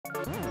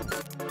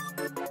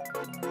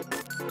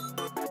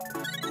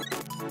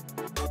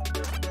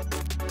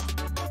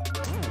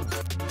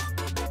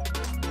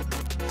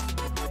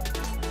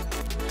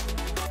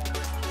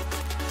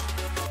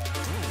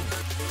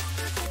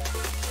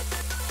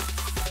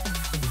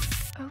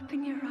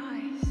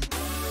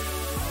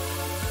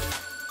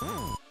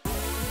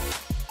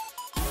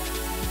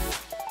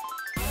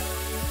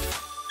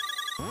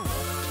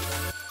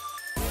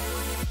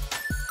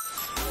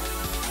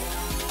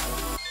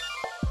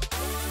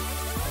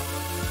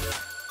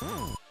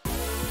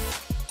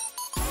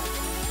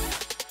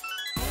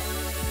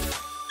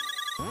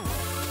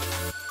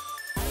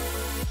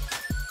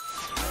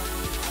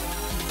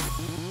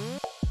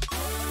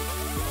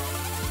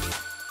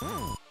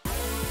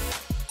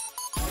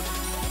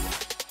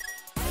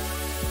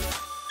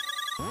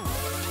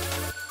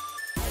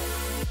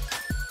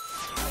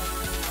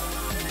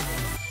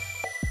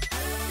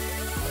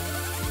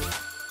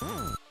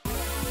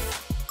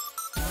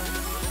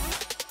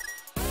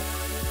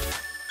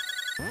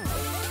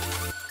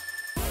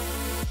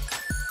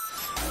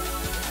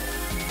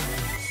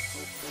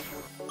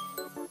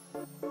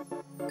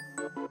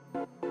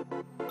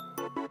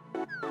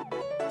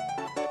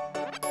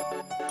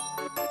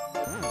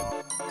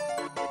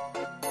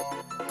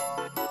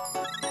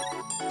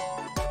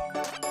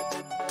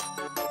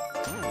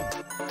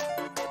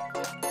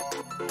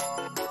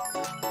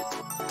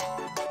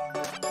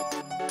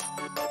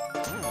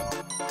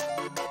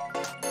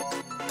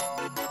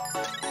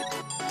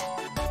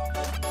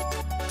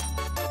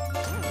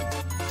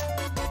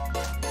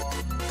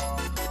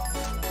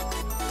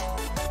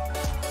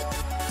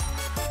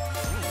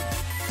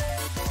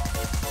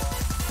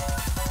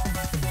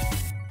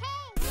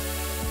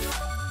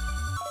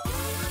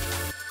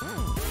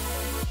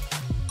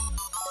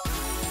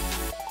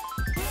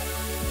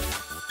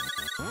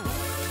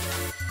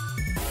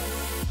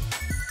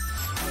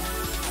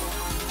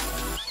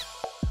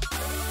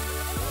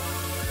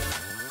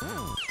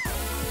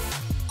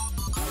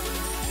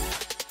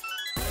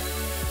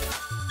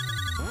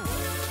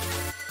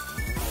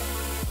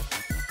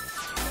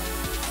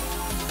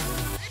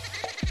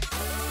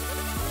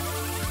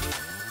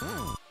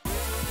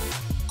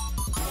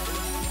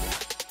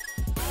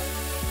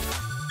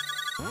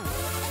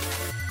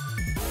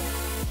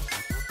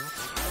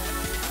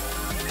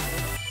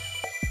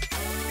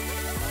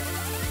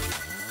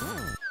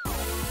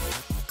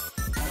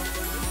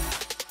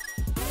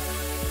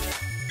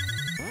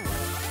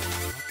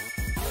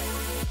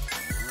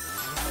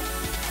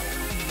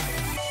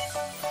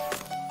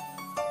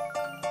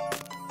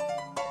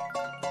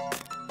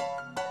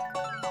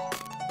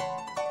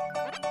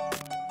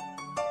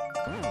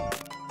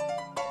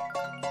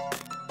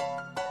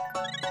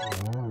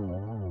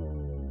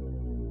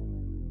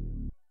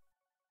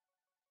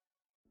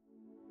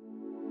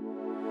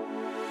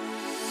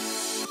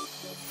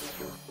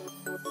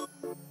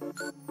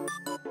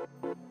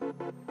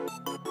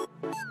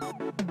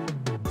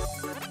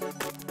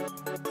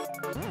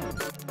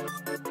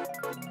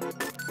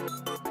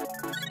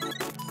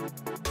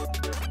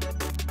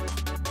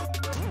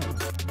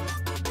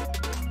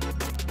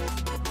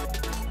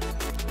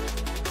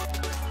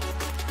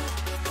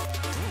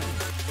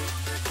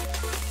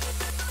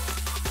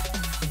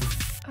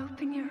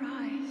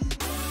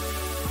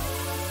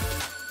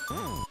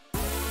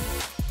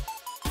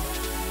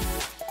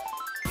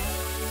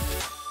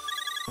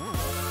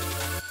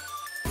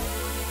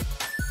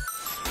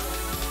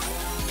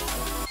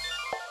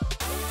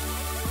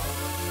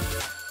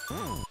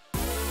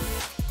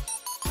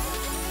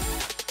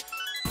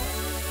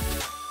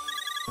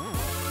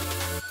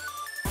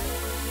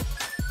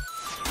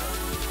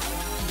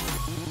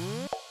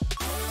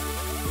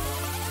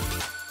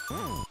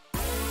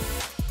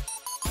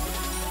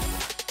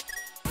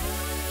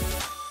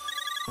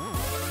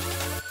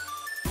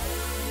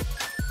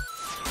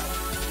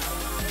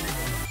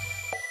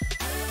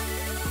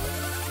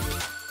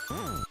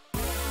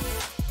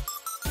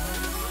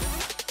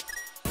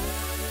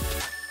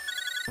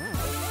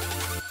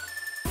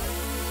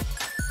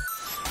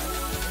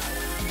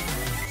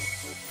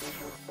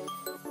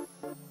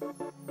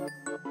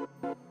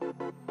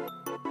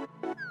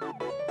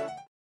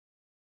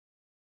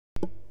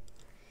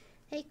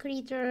Hey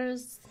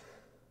creatures,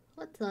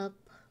 what's up?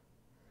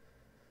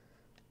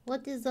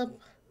 What is up,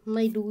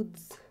 my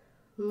dudes,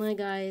 my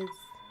guys,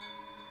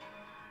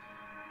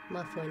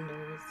 my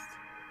friendos?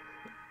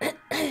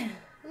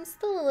 I'm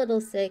still a little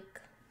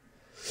sick,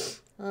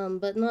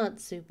 but not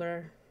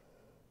super.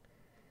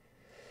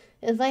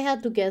 If I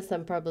had to guess,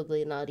 I'm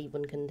probably not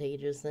even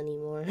contagious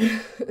anymore.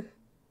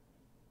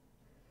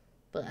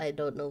 But I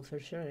don't know for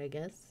sure, I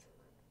guess.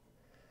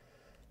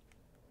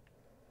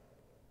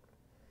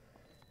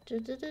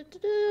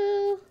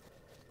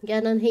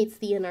 Ganon hates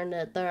the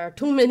internet. There are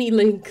too many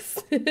links.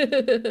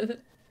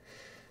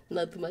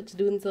 Not too much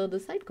doing so the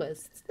side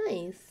quests.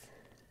 Nice.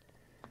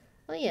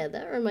 Oh yeah,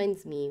 that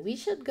reminds me. We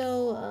should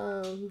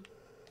go,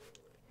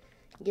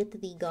 get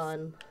thee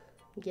gone.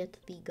 Get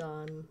thee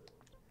gone.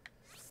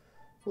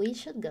 We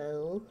should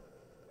go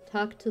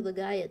talk to the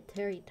guy at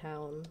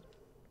Terrytown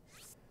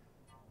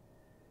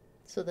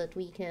so that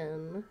we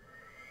can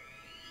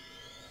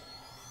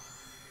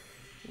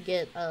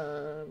get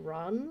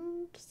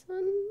Ronson?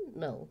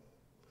 No.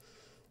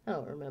 I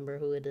don't remember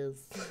who it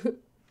is.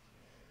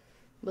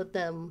 But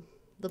the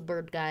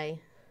bird guy.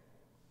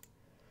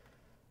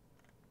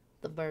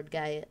 The bird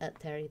guy at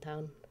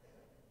Terrytown.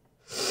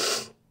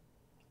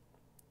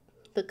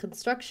 The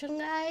construction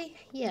guy?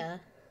 Yeah.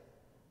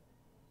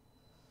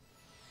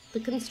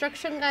 The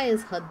construction guy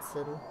is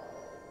Hudson.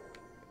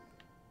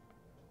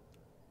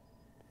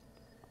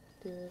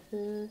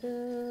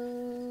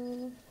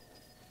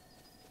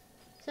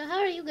 So how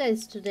are you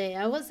guys today?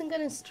 I wasn't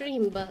gonna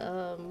stream, but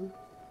I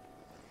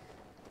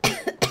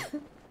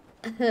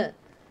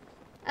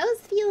was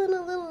feeling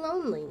a little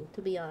lonely,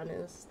 to be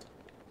honest.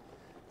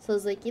 So I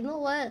was like, you know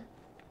what?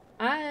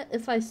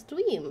 If I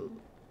stream,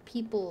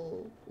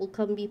 people will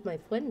come be my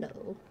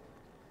friendo.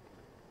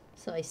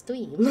 So I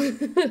stream.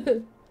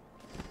 That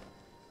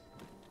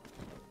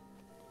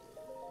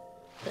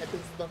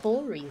is the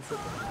whole reason.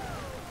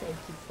 Thank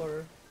you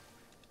for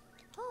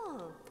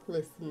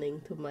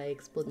listening to my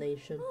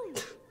explanation.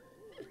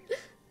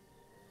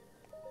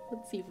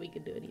 Let's see if we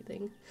can do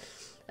anything.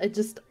 I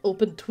just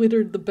opened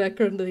Twitter in the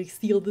background and I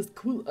see all this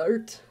cool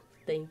art.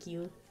 Thank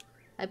you.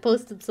 I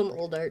posted some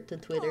old art to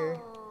Twitter.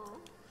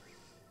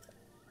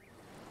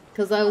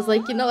 Because I was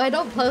like, you know, I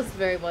don't post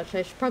very much.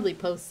 I should probably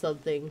post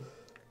something.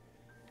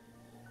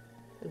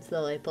 And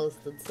so I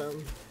posted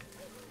some.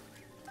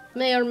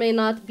 May or may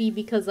not be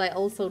because I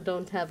also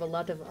don't have a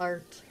lot of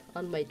art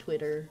on my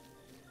Twitter.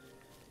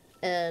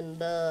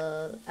 And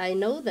I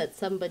know that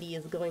somebody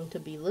is going to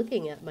be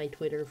looking at my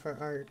Twitter for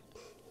art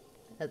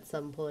at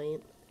some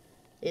point.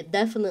 It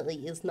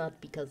definitely is not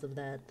because of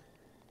that.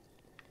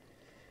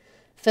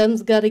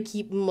 Fem's gotta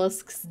keep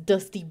Musk's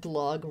dusty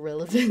blog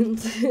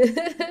relevant.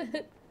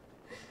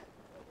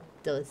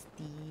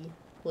 Dusty.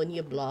 When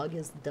your blog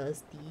is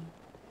dusty.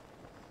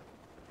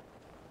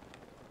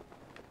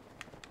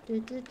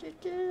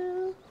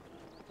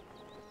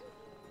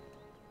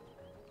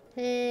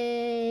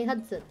 Hey,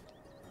 Hudson.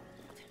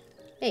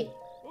 Hey,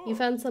 you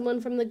found someone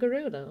from the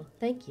Gerudo.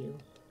 Thank you.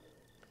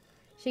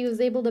 She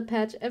was able to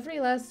patch every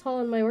last hole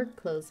in my work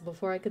clothes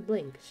before I could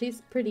blink.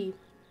 She's pretty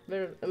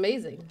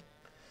amazing.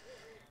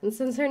 And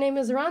since her name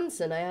is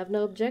Ronson, I have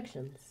no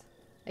objections.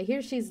 I hear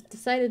she's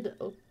decided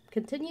to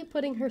continue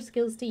putting her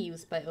skills to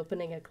use by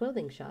opening a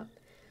clothing shop.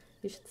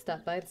 You should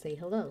stop by and say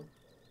hello.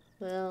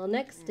 Well,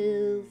 next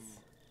is...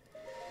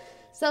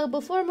 So,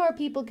 before more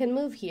people can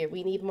move here,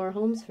 we need more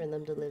homes for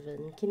them to live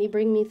in. Can you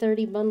bring me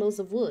 30 bundles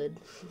of wood?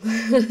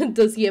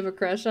 Does he have a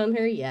crush on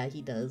her? Yeah,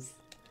 he does.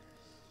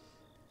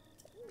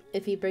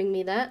 If you bring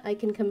me that, I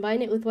can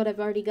combine it with what I've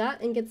already got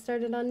and get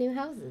started on new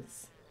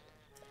houses.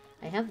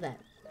 I have that.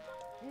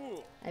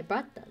 I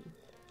brought them.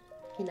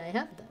 Can I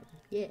have them?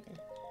 Yeah.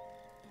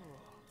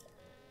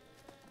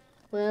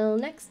 Well,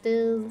 next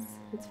is...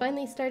 It's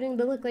finally starting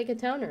to look like a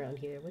town around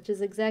here, which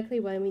is exactly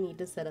why we need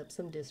to set up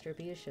some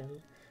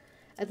distribution.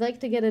 I'd like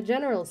to get a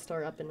general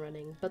store up and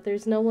running, but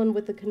there's no one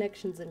with the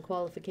connections and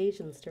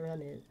qualifications to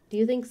run it. Do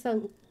you think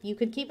you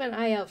could keep an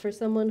eye out for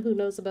someone who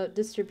knows about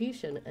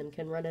distribution and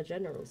can run a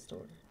general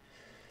store?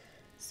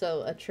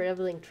 So, a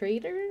traveling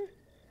trader?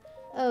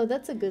 Oh,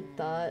 that's a good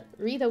thought.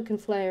 Rito can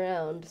fly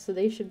around, so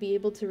they should be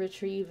able to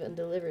retrieve and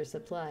deliver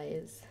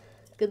supplies.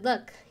 Good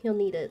luck. You'll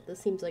need it. This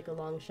seems like a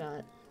long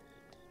shot.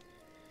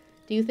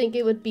 Do you think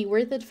it would be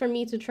worth it for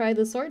me to try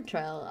the sword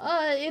trial?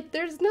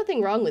 There's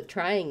nothing wrong with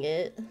trying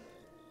it.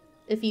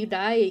 If you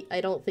die, I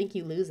don't think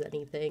you lose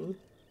anything.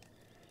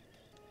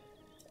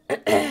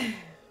 It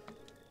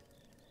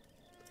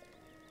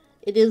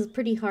is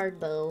pretty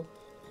hard, though.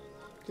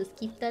 Just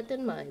keep that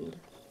in mind.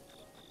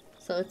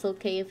 So it's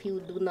okay if you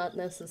do not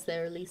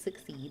necessarily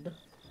succeed.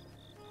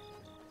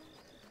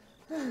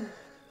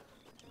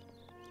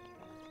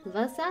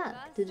 Vasak,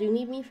 did you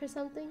need me for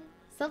something?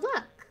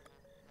 Savak!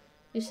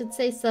 You should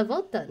say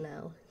Savota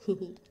now.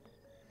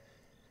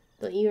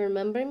 Don't you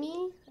remember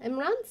me? I'm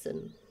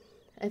Ronson.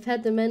 I've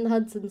had to mend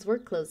Hudson's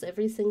work clothes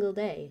every single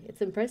day.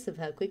 It's impressive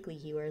how quickly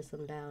he wears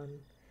them down.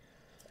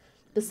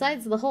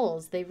 Besides the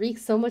holes, they reek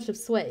so much of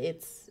sweat,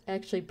 it's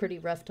actually pretty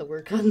rough to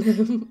work on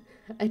them.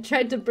 I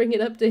tried to bring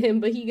it up to him,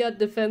 but he got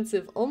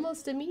defensive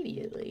almost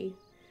immediately.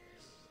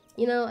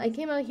 You know, I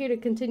came out here to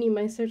continue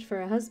my search for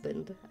a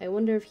husband. I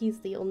wonder if he's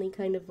the only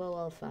kind of beau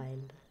I'll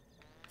find.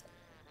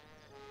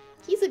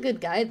 He's a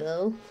good guy,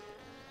 though.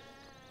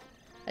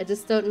 I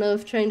just don't know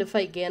if trying to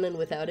fight Ganon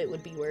without it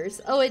would be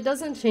worse. Oh, it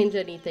doesn't change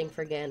anything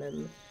for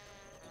Ganon.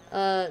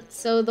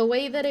 So the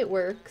way that it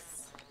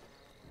works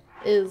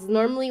is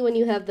normally when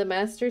you have the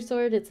Master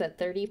Sword, it's at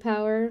 30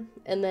 power,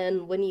 and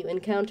then when you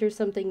encounter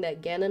something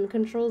that Ganon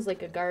controls,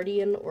 like a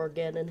Guardian or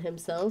Ganon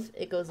himself,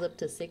 it goes up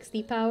to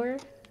 60 power.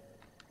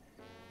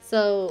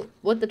 So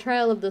what the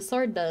Trial of the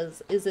Sword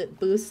does is it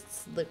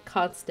boosts the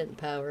constant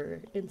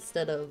power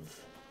instead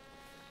of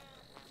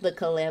the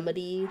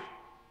calamity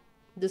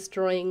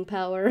destroying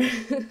power.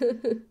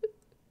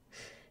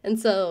 And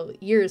so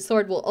your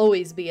sword will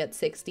always be at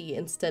 60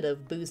 instead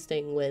of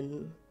boosting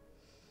when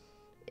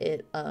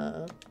it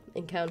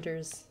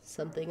encounters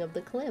something of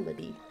the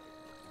calamity.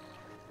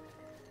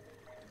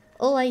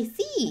 Oh, I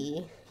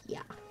see.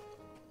 Yeah.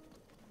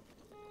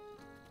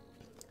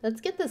 Let's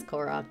get this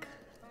Korok,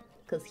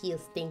 because he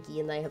is stinky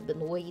and I have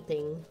been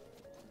waiting.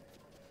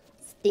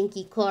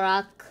 Stinky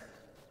Korok.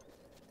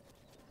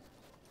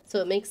 So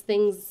it makes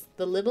things,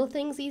 the little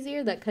things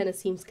easier? That kind of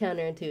seems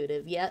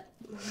counterintuitive. Yet.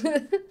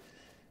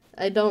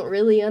 I don't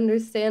really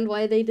understand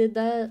why they did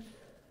that.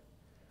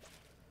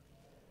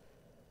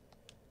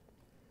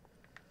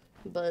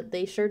 But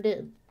they sure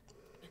did.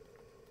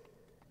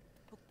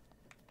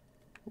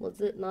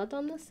 Was it not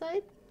on this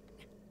side?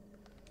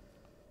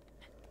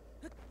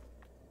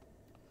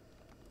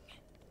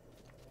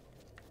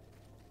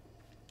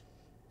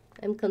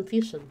 I'm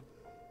confusion.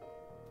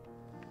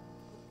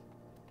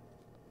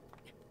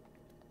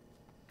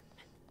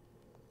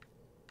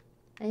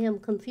 I am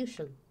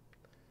confusion.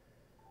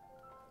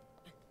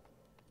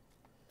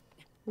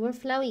 Where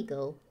Flowey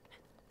go?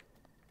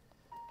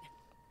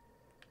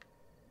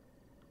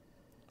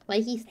 Why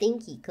he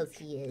stinky? 'Cause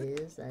he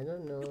is. I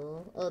don't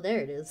know. Oh, there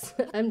it is.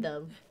 I'm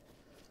dumb.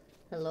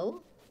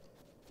 Hello?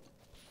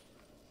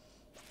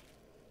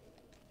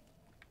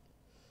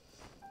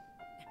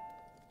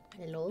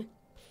 Hello?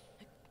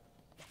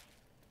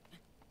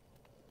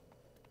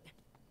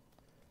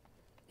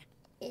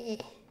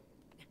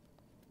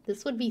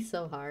 This would be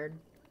so hard.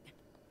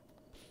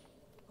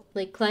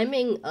 Like,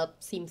 climbing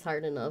up seems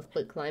hard enough,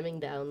 but climbing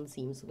down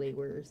seems way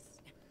worse.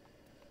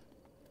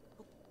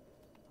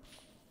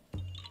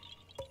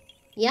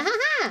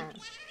 Yahaha!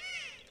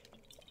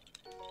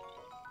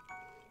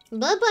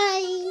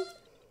 Bye-bye!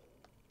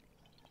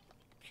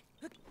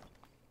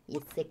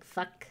 You sick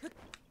fuck.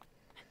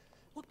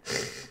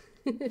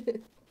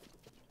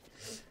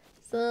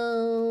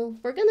 So,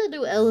 we're gonna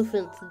do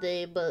elephant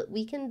today, but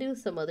we can do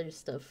some other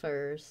stuff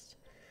first.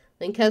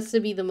 Link has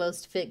to be the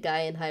most fit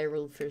guy in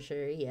Hyrule for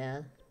sure,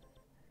 yeah.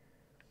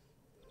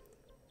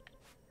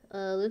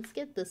 Let's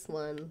get this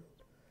one,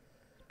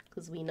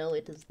 because we know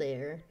it is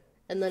there.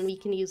 And then we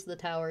can use the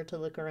tower to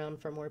look around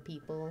for more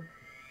people.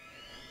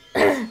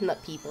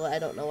 Not people, I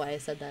don't know why I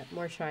said that.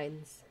 More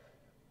shrines.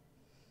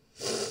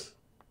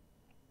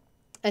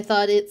 I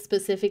thought it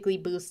specifically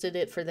boosted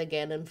it for the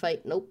Ganon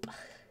fight. Nope.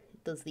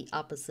 It does the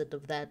opposite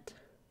of that.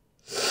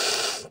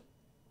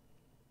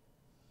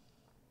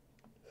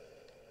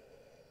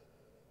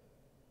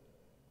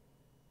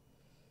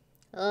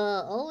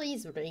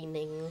 Always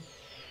raining.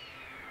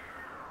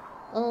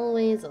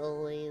 Always,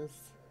 always.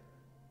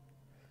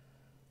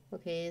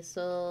 Okay,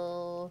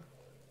 so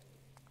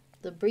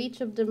the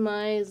Breach of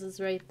Demise is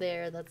right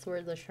there. That's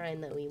where the shrine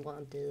that we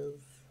want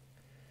is.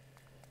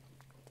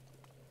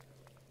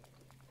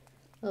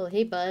 Oh,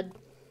 hey, bud.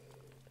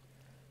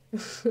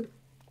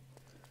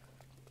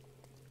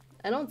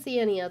 I don't see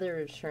any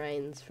other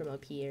shrines from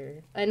up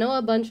here. I know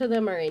a bunch of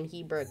them are in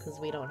Hebra because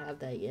we don't have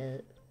that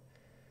yet.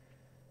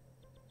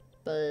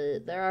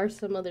 But there are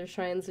some other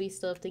shrines we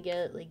still have to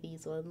get, like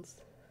these ones.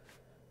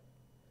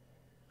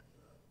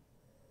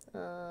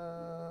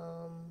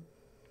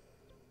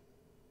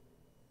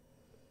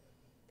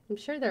 I'm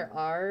sure there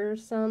are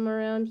some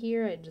around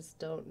here, I just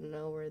don't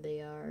know where they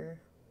are.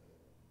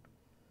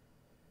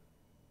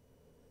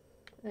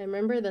 I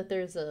remember that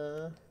there's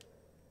a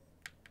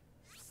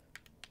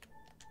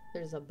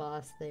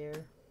boss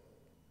there.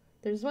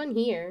 There's one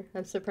here.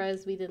 I'm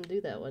surprised we didn't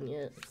do that one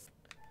yet.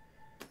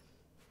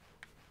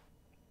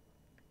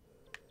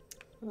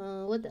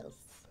 What else?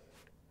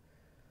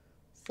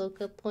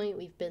 Soka Point,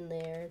 we've been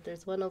there.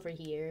 There's one over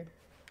here.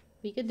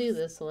 We could do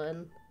this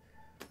one.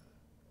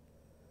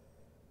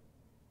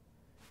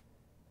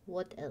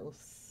 What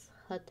else?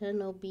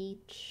 Hateno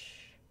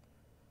Beach.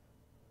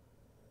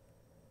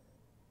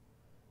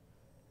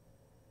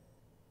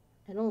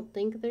 I don't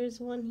think there's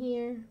one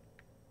here.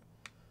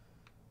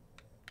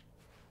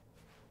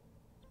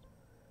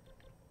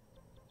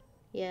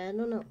 Yeah, I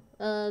don't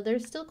know.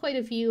 There's still quite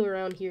a few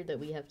around here that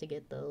we have to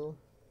get, though.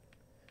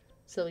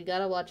 So we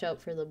gotta watch out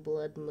for the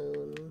Blood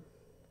Moon.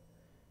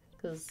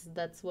 Because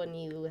that's when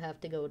you have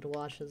to go to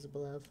Wash's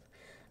Bluff.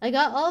 I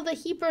got all the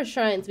Hebra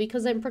shrines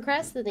because I'm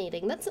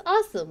procrastinating. That's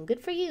awesome. Good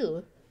for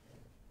you.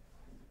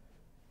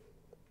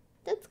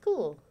 That's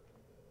cool.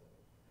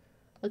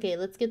 Okay,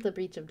 let's get the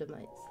Breach of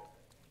Demise.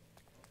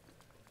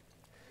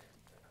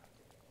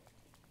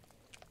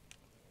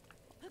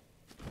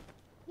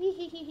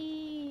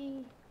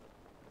 Hee.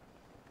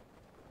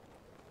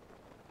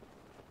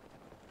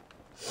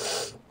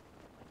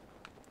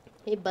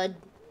 Hey, bud.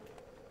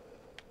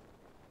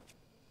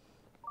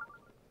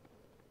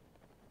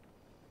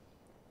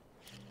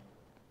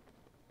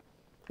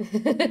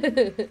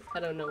 I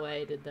don't know why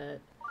I did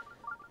that.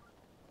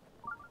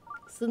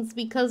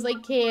 Because I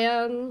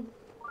can.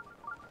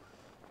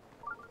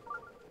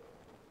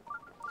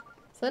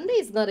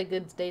 Sunday's not a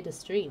good day to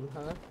stream,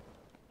 huh?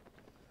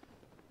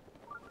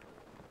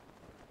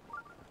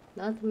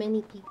 Not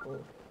many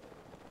people.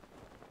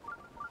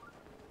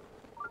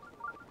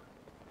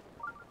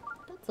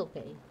 That's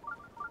okay.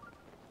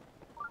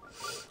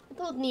 I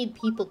don't need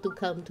people to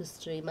come to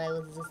stream. I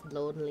was just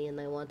lonely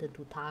and I wanted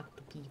to talk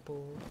to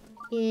people.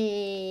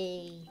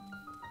 Yay!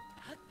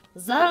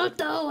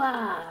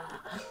 Zaltoa!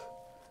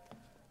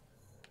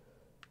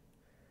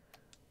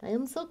 I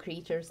am so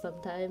creature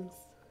sometimes.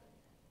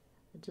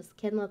 I just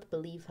cannot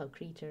believe how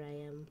creature I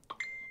am.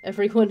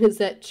 Everyone is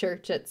at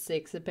church at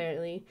 6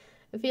 apparently.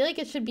 I feel like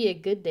it should be a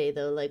good day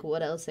though. Like,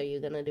 what else are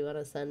you gonna do on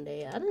a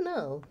Sunday? I don't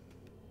know.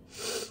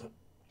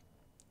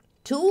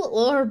 2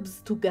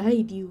 orbs to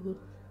guide you.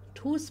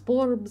 2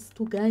 sporbs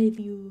to guide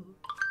you.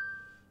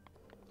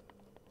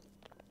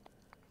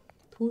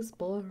 2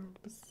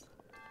 sporbs.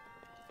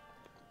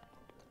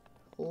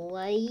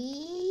 Why?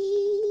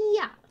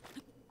 Yeah.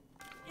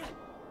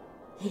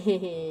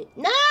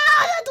 No,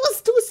 that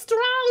was too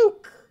strong.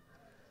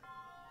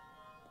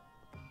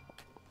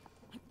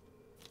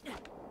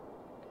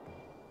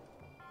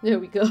 There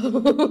we go.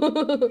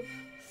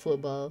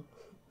 Football.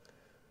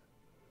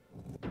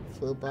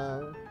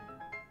 Football.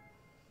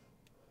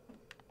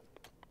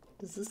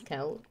 Does this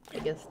count? I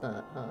guess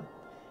not, huh?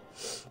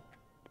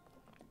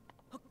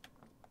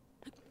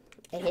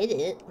 I hit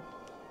it.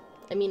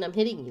 I mean, I'm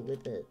hitting you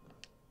with it.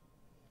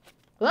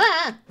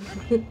 Ah!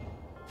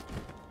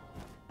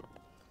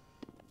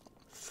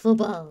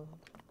 Football.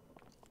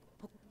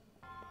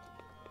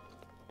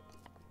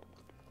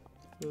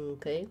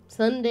 Okay.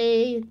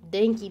 Sunday,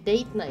 Danky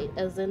date night,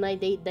 as in I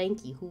date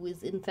Danky, who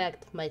is in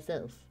fact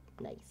myself.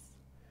 Nice.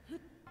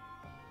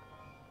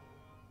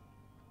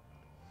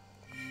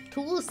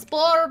 2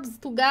 sporbs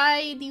to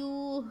guide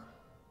you.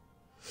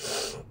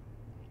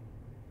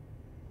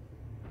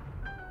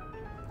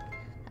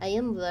 I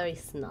am very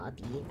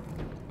snotty.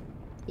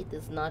 It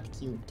is not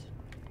cute.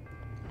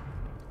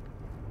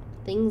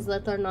 Things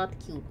that are not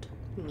cute.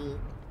 Me.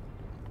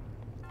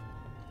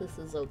 This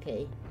is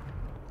okay.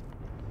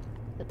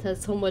 It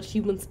has so much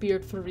human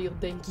spirit for real,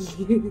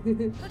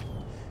 Danky.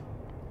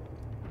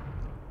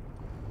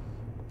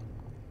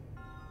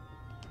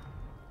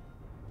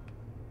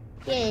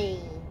 Yay!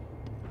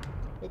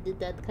 I did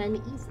that kind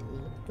of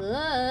easily.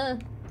 Ah!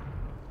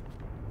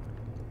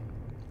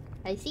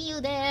 I see you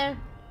there.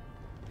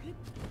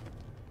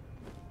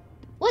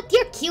 What?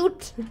 You're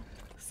cute!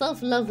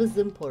 Self-love is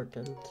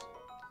important.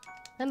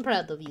 I'm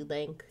proud of you,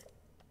 Dank.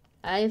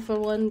 I, for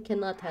one,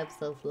 cannot have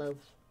self-love.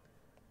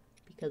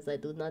 Because I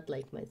do not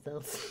like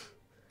myself.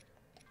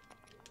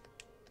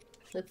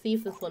 Let's see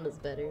if this one is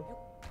better.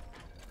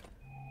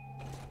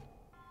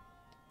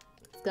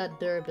 It's got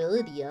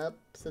durability up,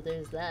 so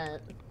there's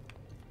that.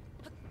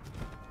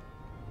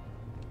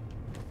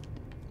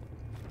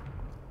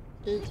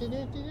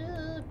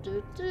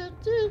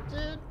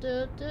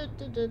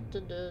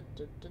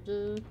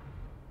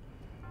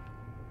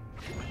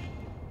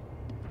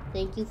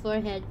 Thank you for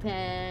head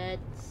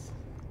pats.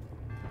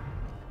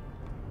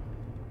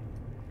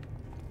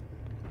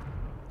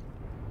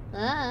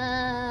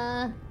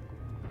 Ah!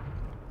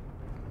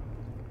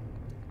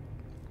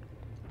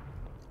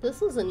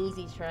 This was an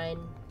easy shrine.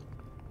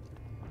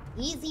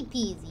 Easy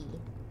peasy.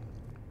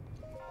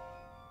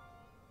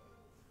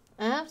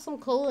 I have some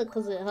cola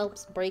because it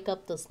helps break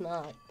up the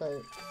snot,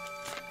 but...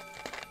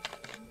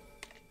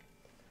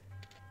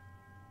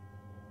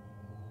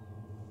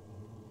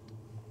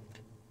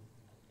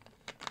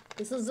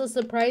 This is a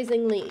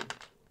surprisingly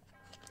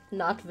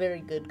not very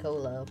good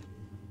cola.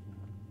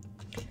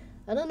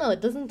 I don't know,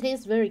 it doesn't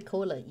taste very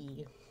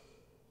cola-y.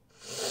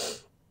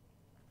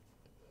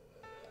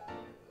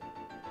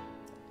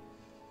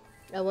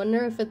 I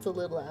wonder if it's a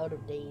little out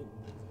of date.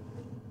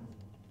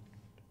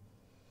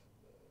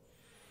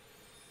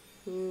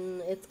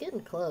 It's getting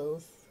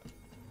close.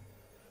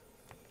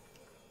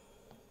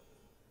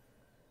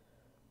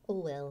 Oh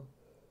well.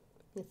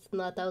 It's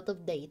not out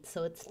of date,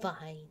 so it's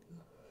fine.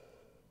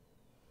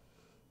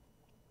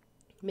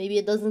 Maybe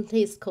it doesn't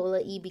taste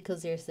cola-y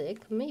because you're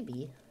sick?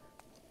 Maybe.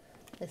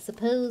 I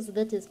suppose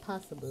that is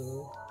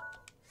possible.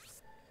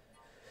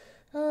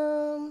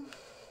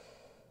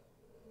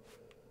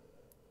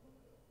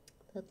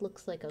 That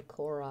looks like a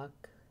Korok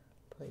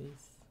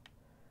place.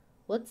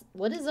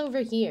 What is over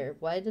here?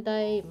 Why did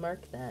I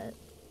mark that?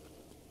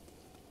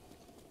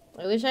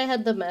 I wish I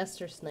had the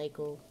Master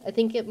Snikel. I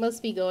think it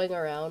must be going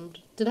around.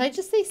 Did I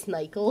just say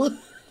Snikel?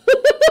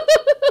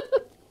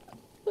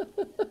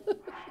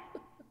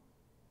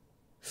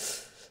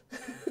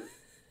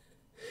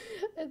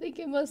 think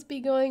it must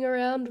be going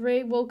around.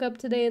 Ray woke up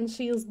today and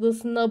she is the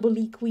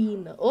snubbly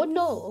queen. Oh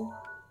no!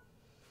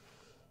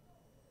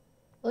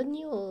 Oh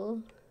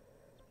no.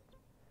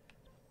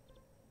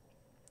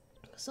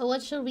 So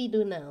what should we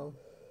do now?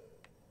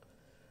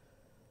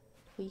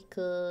 We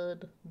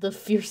could... The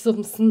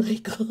fearsome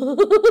snake.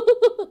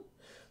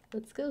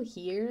 Let's go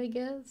here, I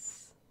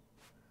guess.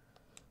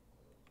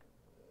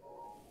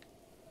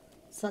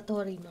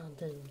 Satori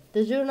Mountain.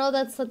 Did you know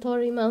that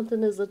Satori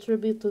Mountain is a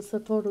tribute to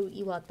Satoru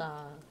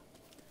Iwata?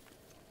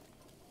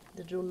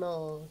 Did you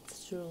know?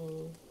 It's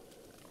true.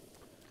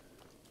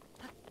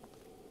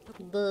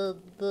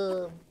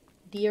 The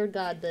deer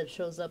god that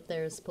shows up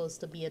there is supposed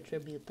to be a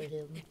tribute to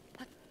him.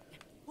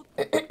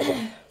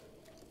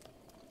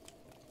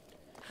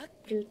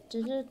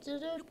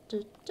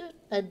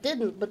 I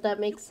didn't, but that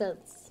makes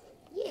sense.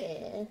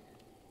 Yeah.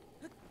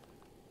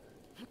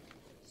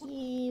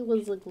 He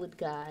was a good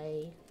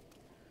guy.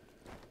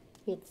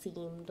 It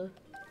seemed.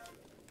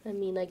 I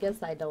mean, I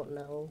guess I don't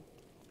know.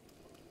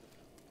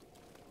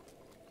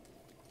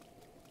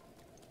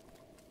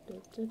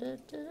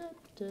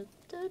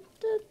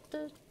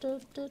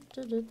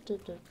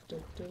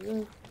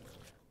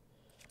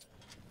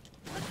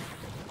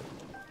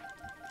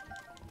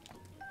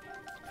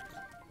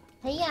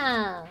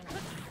 Hiya!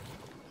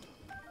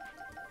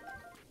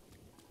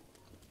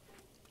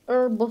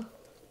 Herb.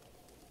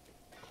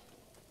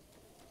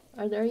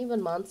 Are there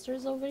even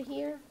monsters over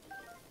here?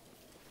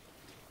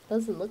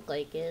 Doesn't look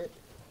like it.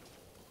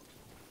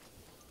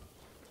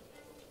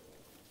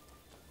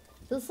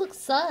 This looks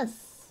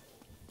sus.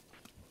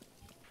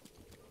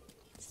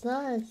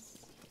 Sus.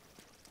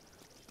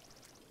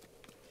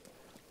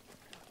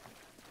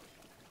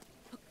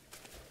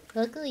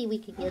 Luckily we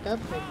can get up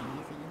pretty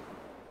easy.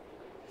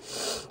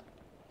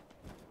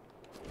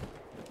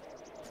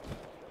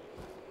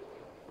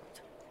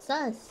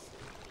 Sus.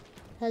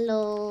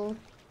 Hello.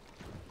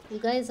 You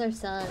guys are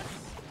sus.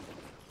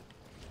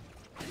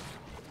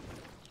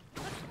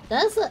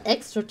 That's an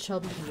extra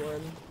chubby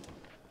one.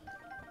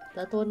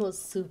 That one was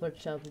super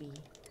chubby.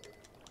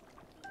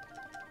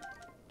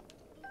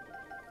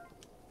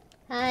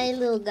 Hi,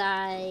 little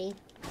guy.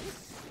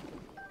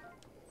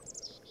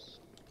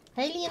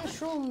 Alien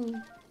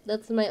shroom.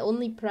 That's my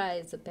only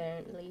prize,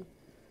 apparently.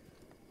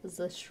 Is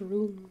a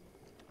shroom.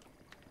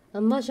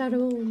 A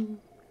mushroom.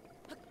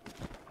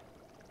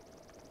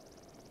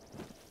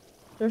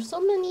 There's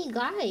so many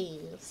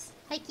guys.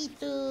 Hi,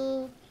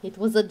 Kitu. It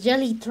was a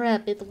jelly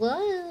trap. It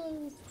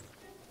was.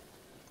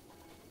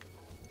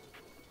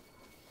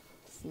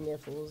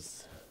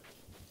 Sniffles.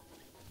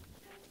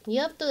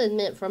 You have to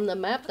admit, from the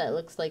map, that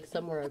looks like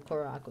somewhere a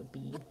Korok would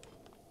be.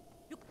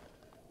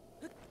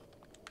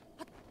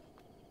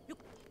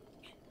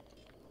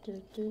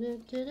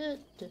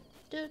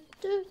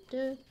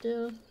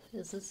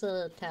 Is this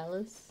a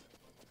talus?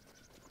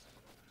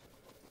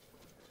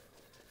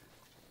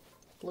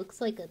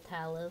 Looks like a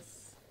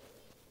talus.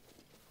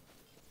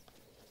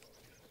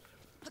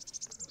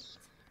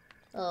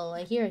 Oh,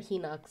 I hear a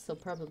Hinox, so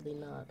probably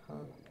not,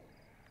 huh?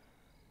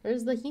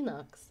 Where's the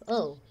Hinox?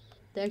 Oh,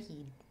 there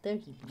he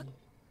be.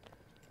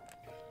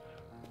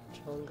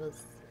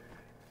 Chongus.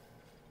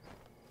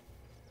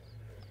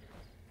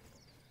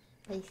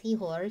 I see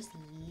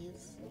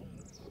horsies.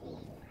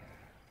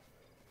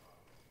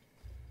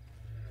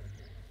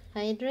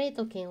 Hydrate?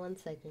 Okay, 1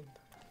 second.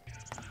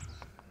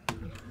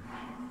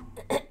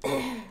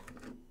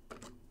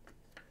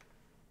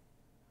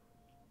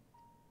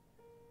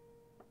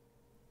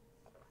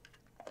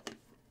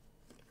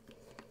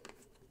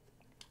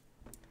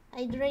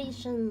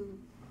 Hydration.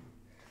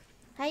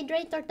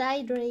 Hydrate or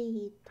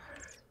dehydrate.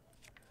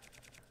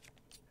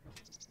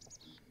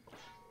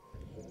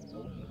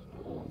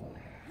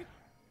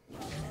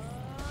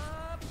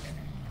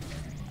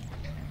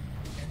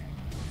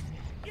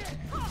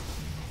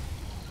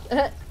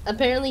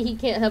 Apparently he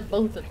can't have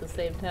both at the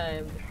same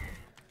time.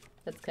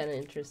 That's kind of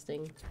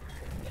interesting.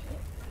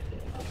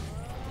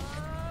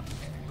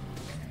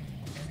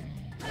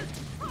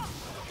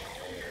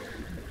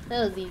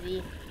 That was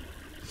easy.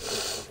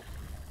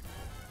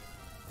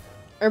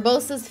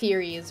 Urbosa's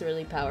Fury is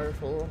really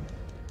powerful.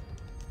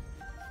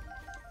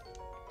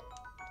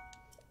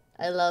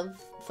 I love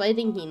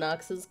fighting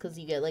Hinoxes because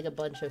you get like a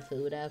bunch of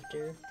food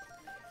after. And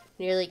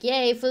you're like,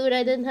 yay, food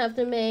I didn't have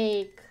to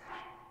make.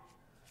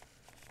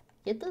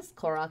 Get this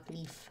Korok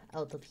leaf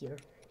out of here.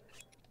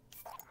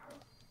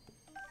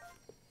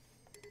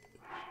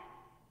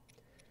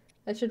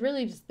 I should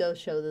really just go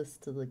show this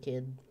to the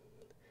kid.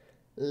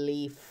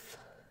 Leaf.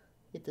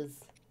 It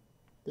is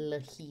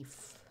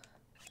Lahif.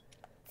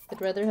 I'd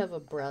rather have a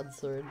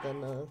broadsword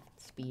than a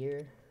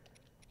spear.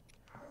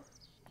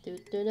 Why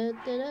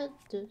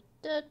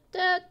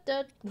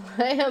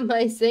am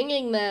I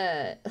singing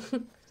that?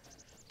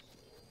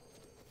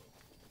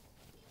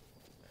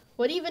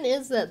 What even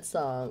is that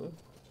song?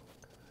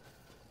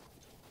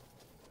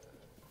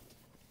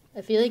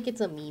 I feel like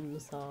it's a meme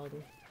song.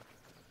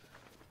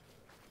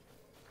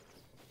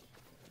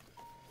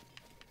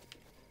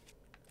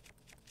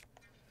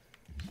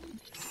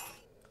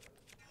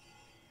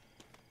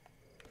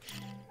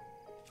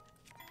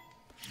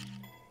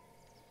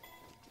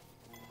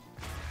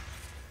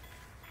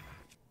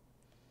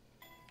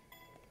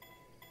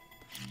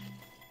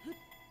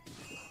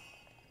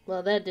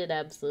 Well, that did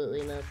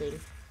absolutely nothing.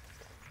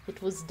 It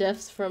was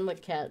deaths from a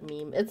cat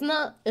meme. It's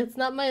not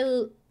my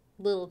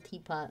little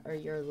teapot or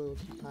your little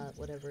teapot,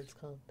 whatever it's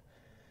called.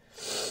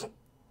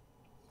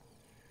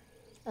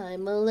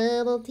 I'm a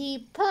little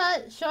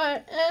teapot,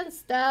 short and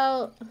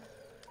stout.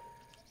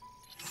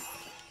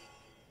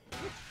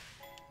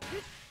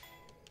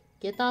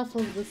 Get off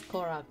of this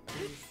Korok,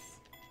 please.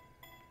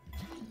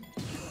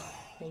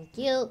 Thank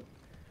you.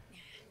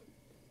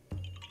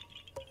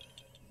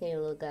 Hey,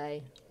 little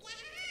guy.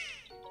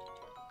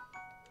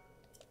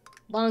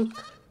 Bonk.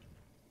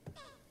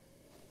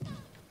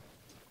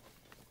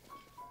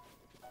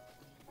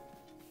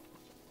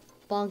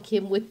 Bonk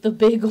him with the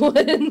big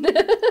one.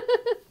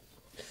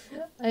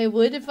 I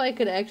would if I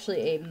could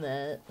actually aim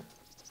that.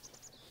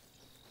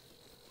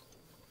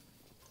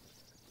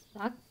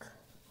 Rock.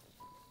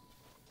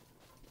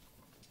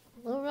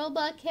 Little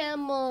robot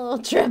camel.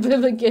 Trap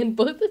him again,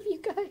 both of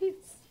you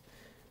guys.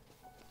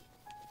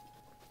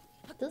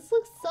 This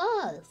looks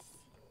sus.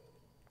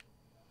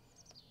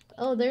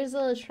 Oh, there's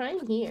a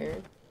shrine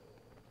here.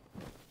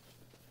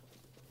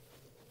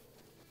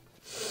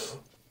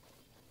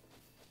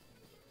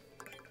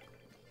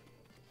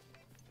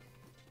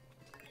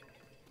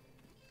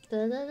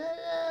 Da, da, da,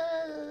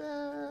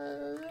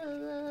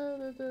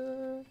 da,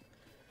 da.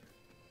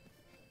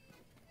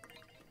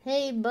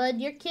 Hey, bud,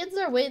 your kids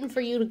are waiting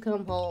for you to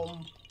come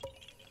home.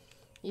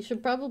 You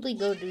should probably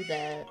go do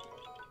that.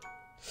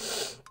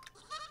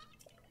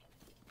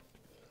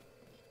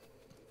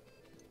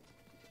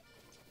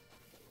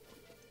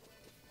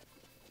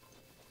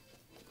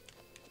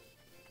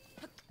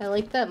 I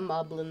like that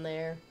moblin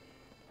there.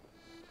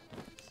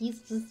 He's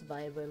just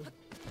vibing.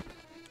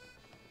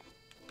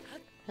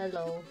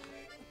 Hello.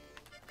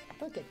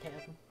 Look at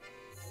him.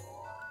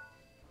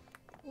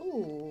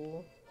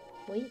 Ooh.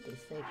 Wait a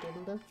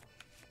second.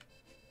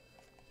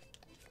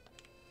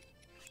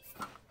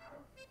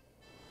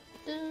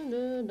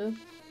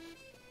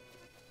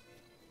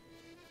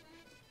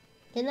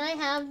 Can I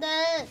have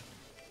that?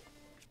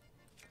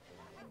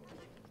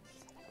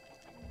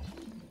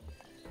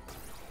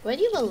 Why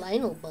do you have a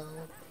Lionel bow?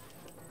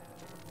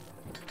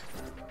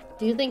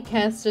 Do you think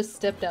Cass just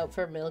stepped out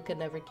for milk and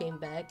never came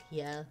back?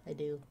 Yeah, I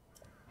do.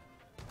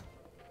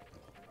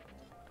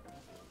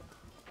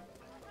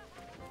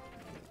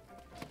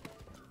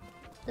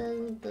 I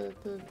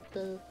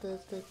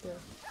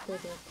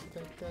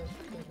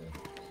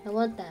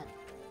want that.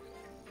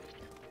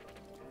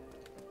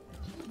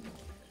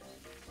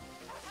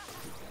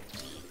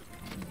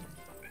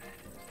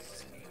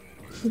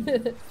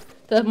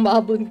 That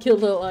moblin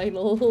killed a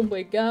Lionel. Oh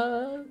my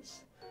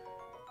gosh.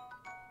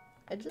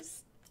 I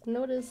just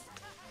noticed.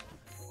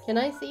 Can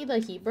I see the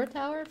Hebra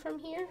Tower from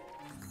here?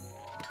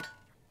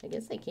 I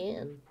guess I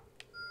can.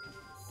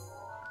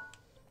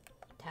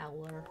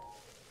 Tower.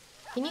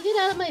 Can you get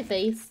out of my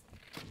face?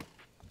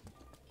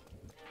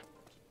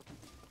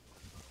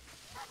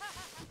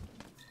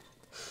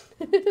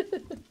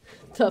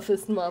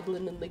 Toughest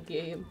moblin in the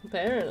game,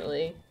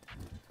 apparently.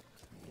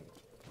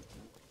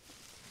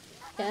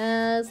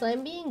 Yes,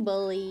 I'm being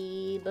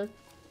bullied.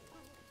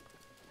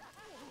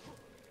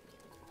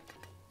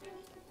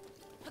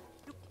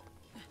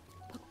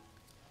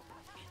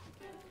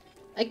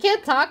 I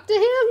can't talk to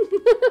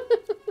him?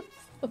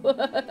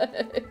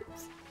 What?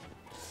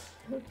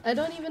 I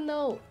don't even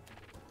know.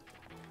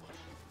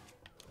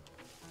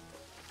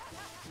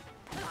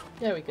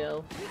 There we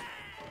go.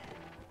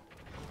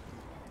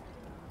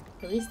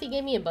 At least he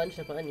gave me a bunch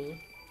of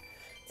money.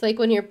 It's like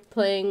when you're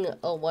playing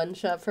a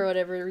one-shot for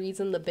whatever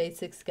reason, the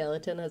basic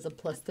skeleton has a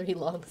 +3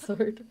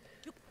 longsword.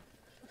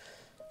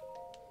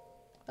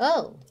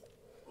 Oh!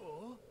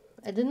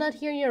 I did not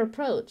hear your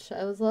approach.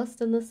 I was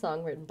lost in the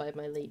song written by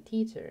my late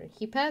teacher.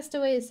 He passed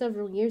away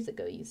several years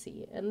ago, you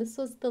see, and this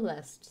was the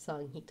last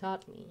song he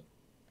taught me.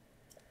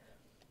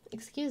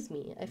 Excuse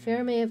me, I fear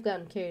I may have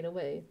gotten carried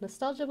away.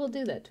 Nostalgia will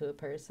do that to a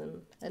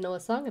person. I know a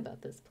song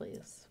about this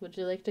place. Would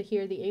you like to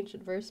hear the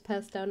ancient verse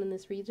passed down in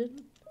this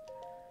region?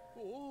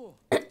 Oh.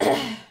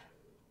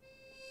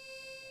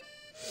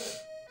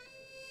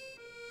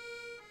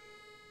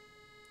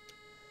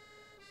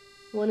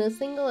 When a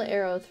single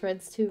arrow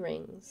threads 2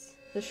 rings,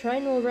 the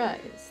shrine will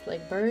rise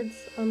like birds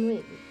on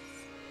wings.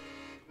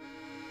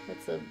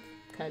 That's a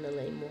kind of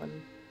lame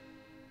one.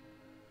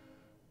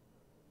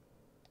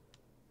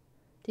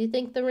 Do you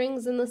think the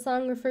rings in the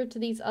song refer to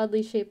these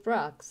oddly shaped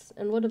rocks?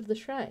 And what of the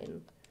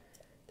shrine?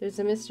 There's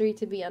a mystery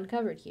to be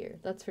uncovered here,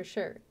 that's for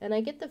sure, and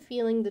I get the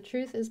feeling the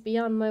truth is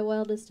beyond my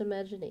wildest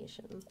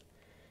imagination.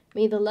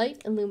 May the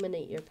light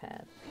illuminate your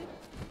path.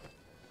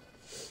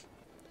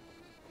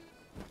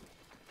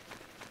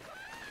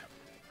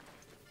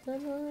 Na,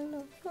 na,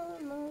 na,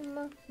 na,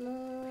 na,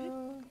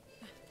 na.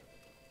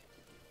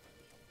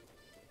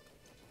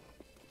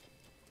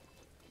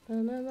 Na,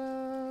 na, na,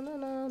 na,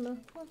 na, na,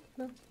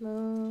 na, na.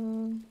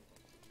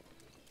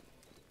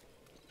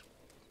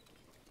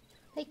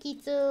 Hi,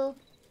 Kitsu.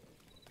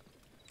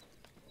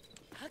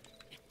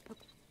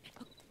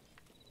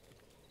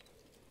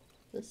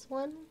 This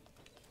one?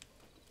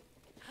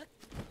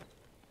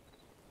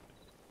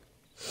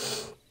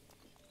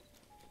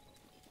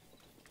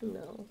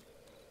 No.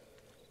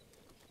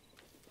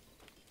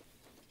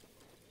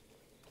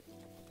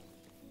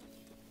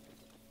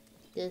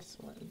 This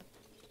one.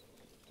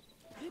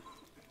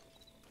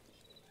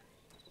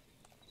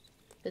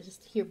 I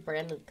just hear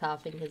Brandon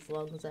coughing his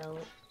lungs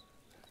out.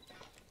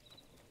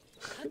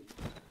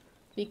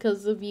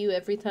 Because of you,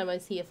 every time I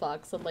see a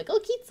fox, I'm like, oh,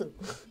 Kitsu!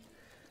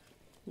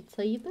 That's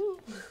how you do.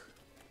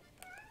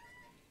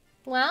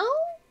 Wow?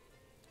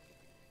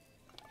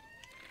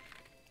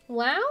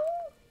 Wow?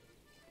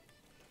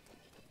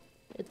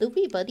 It do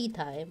be buddy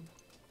time.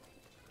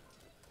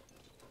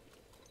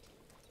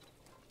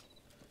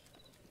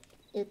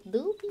 It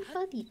do be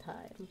buddy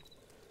time.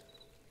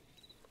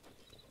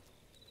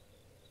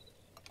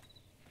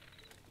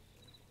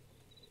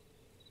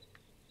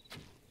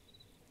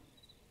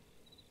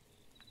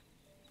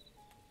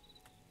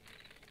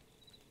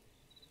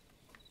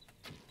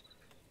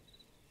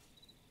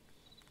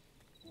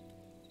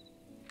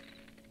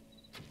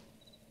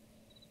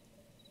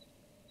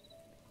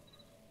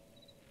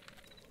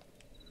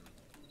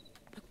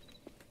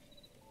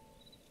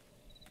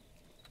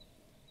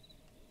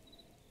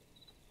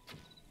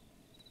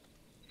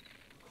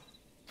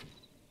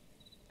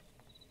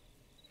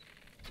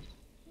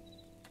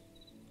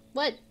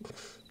 What?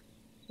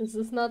 Is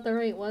this not the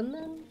right one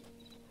then?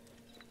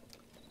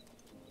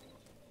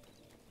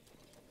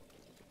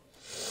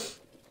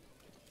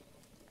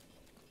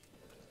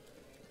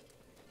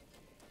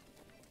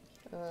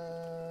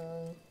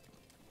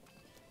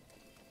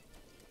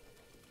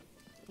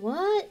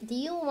 What do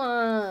you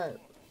want?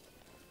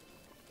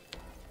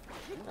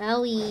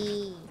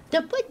 Owie.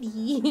 The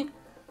buddy.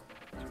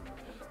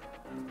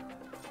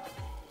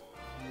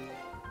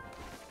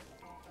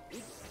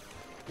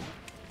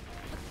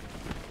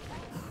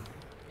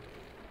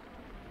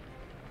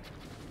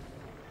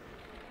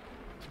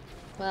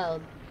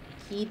 Wow,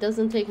 he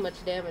doesn't take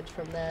much damage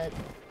from that.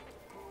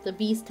 The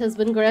beast has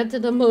been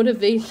granted a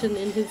motivation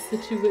in his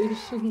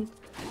situation.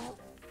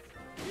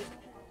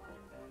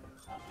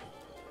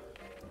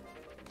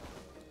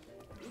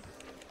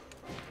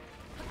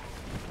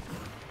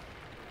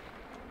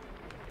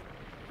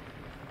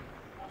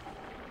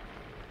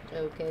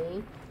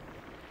 Okay.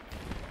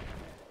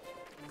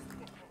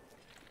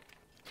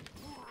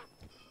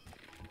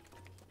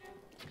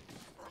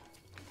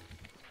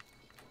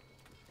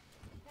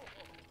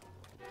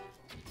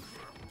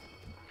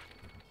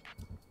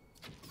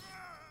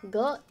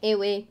 Go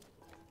away.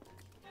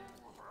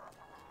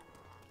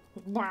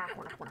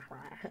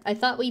 I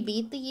thought we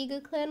beat the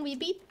Yiga clan. We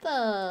beat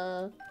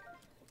the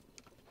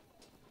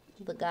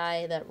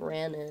guy that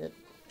ran it.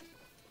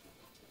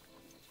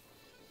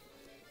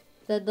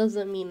 That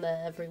doesn't mean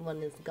that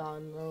everyone is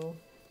gone though.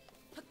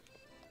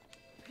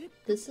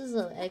 This is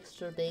an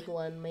extra big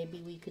one.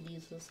 Maybe we could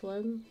use this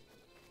one.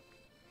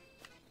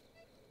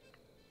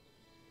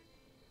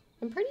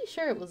 I'm pretty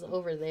sure it was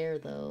over there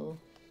though.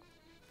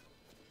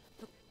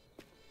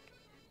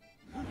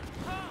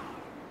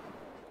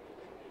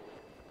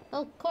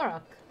 Oh,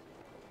 Korok.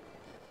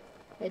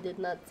 I did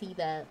not see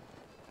that.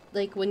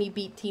 Like when you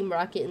beat Team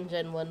Rocket in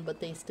Gen 1, but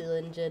they still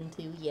in Gen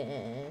 2,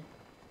 yeah.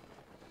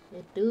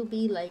 It do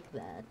be like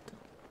that.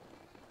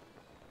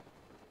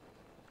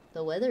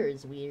 The weather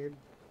is weird.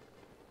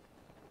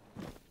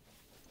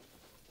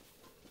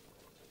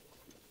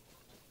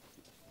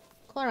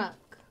 Korok.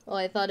 Oh,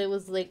 I thought it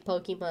was like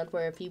Pokemon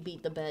where if you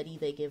beat the baddie,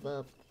 they give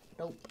up.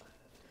 Nope.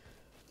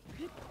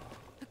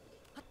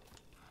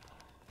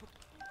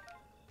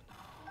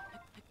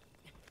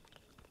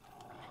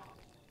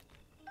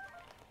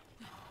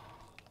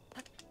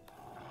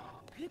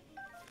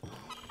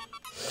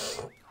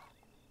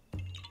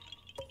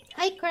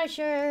 Hi,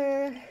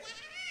 Crusher!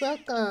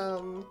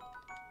 Welcome!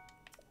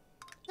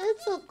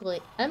 That's okay.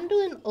 I'm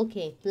doing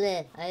okay.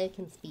 Bleh, I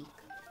can speak.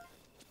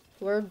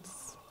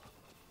 Words,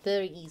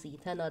 very easy.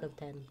 10 out of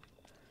 10.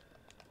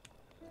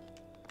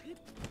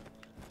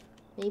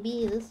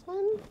 Maybe this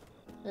one?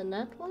 And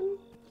that one?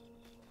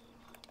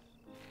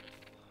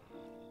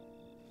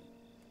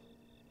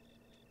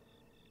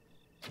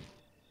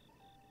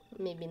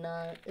 Maybe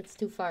not. It's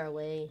too far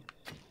away.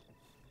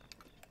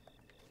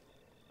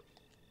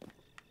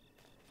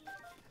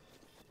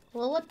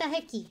 Well, what the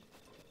hecky?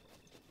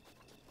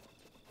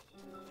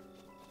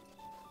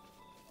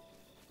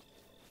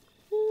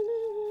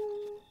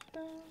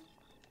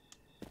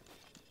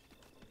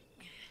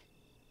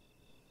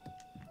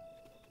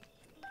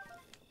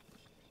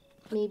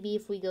 Maybe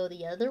if we go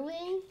the other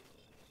way?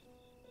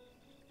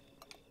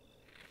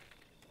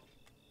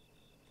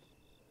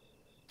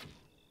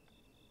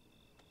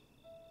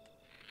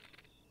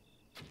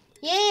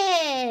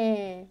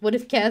 Yeah! What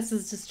if Cass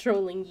is just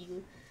trolling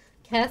you?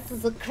 Cass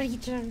is a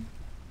creature.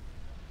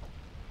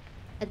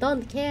 I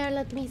don't care,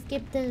 let me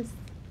skip this.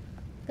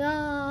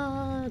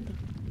 God.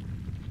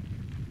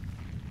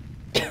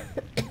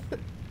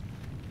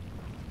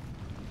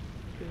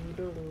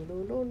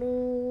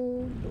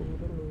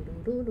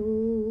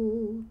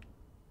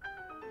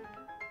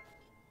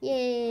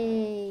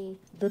 Yay!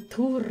 The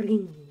 2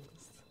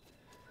 rings.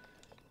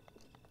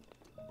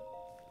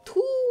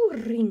 2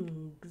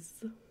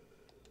 rings.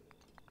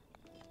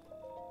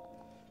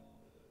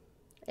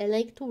 I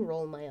like to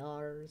roll my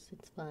R's.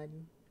 It's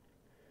fun.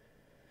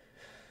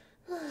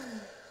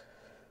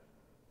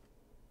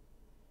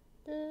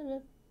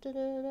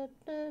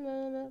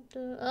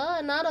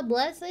 Oh, not a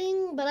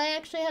blessing? But I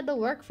actually had to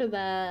work for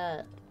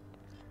that.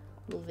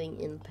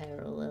 Moving in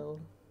parallel.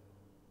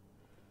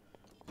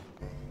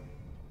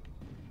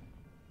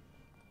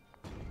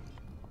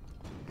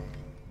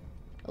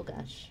 Oh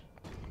gosh.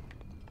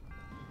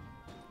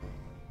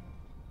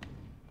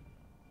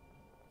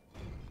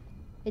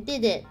 I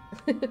did it!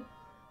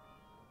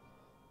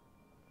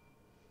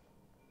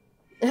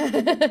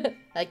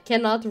 I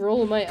cannot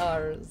roll my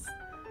R's.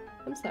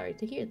 I'm sorry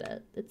to hear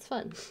that. It's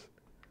fun.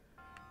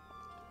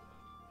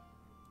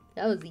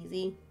 That was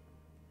easy.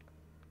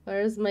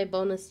 Where's my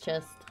bonus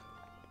chest?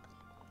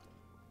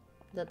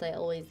 That I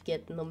always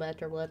get no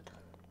matter what.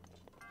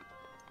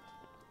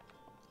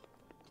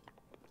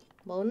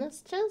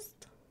 Bonus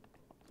chest?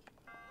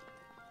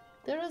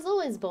 There is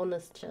always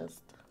bonus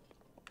chest.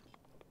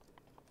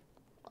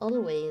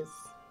 Always.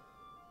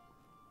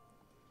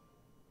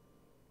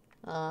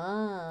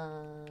 Ah,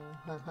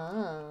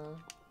 haha.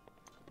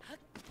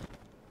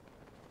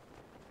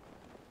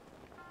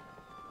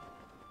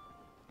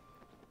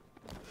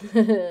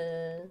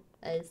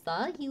 I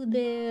saw you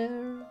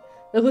there.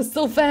 That was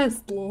so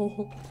fast,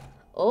 lol.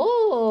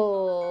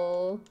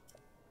 Oh!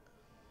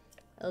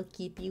 I'll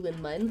keep you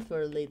in mind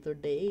for a later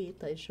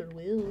date. I sure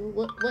will.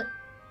 What?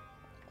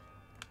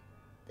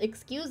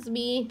 Excuse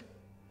me.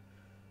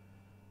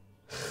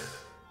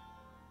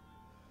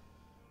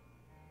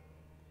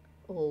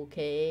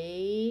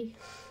 Okay.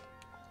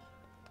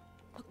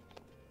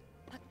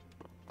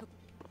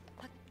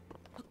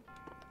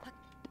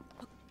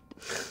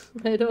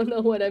 I don't know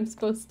what I'm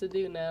supposed to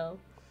do now.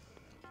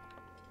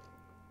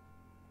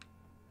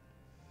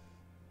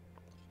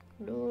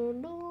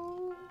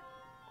 No.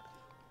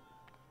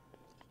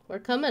 We're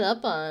coming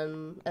up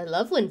on... I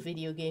love when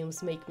video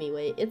games make me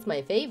wait. It's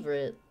my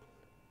favorite.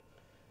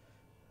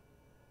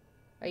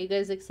 Are you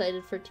guys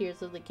excited for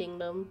Tears of the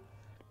Kingdom?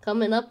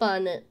 Coming up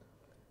on it.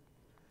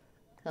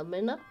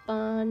 Coming up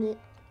on it.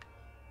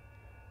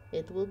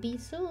 It will be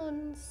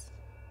soon.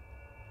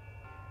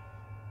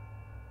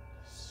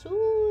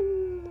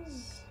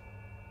 Soons.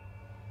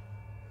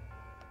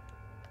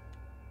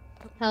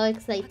 How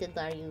excited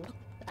are you?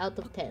 Out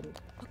of 10.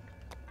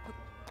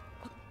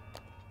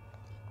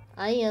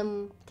 I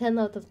am 10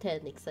 out of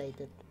 10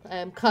 excited. I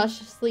am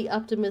cautiously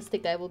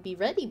optimistic I will be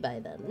ready by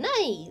then.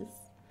 Nice!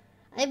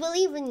 I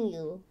believe in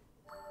you.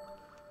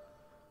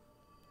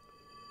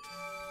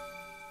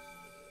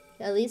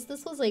 At least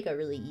this was like a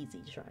really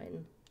easy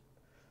shrine.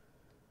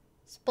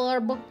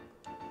 Sporb.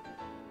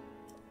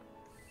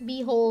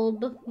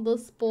 Behold the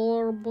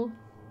Sporb.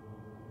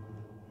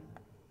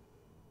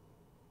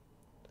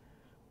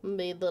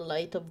 May the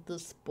light of the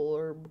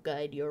Sporb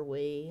guide your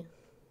way.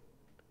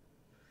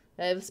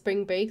 I have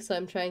spring break, so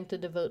I'm trying to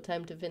devote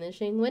time to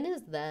finishing. When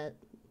is that?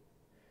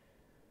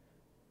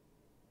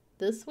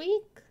 This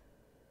week?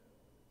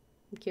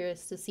 I'm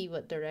curious to see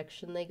what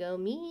direction they go.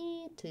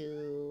 Me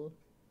too.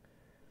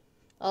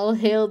 All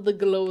hail the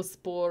glow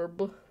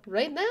Sporb.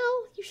 Right now?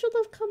 You should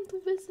have come to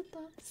visit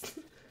us.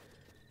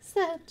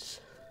 Satch.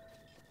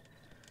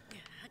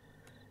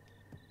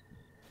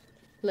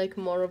 Like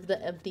more of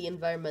the empty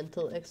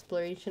environmental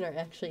exploration or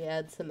actually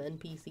add some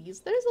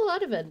NPCs. There's a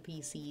lot of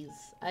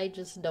NPCs. I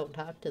just don't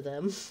talk to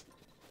them.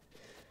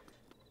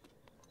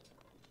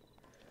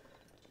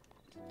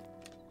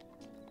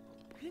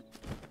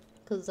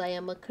 Because I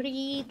am a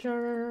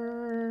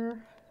creature.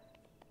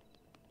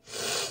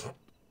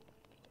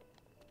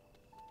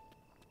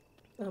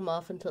 I'm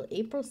off until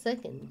April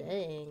 2nd.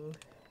 Dang.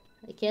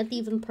 I can't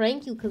even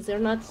prank you because they're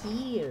not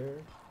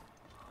here.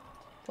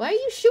 Why are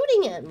you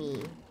shooting at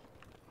me?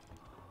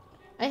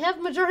 I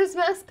have Majora's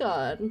Mask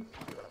on.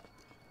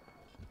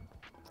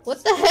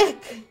 What the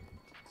heck?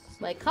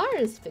 My car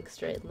is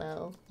fixed right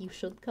now. You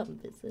should come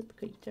visit,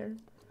 creature.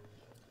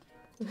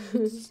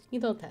 You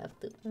don't have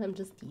to. I'm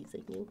just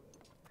teasing you.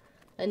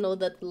 I know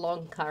that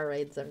long car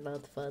rides are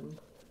not fun.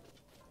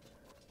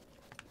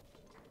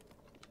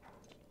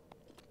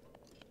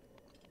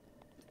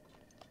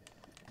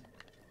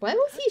 Why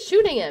was he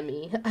shooting at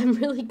me? I'm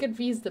really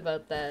confused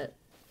about that.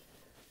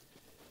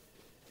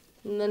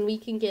 And then we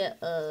can get,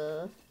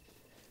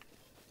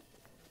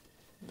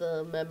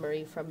 the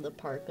memory from the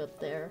park up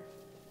there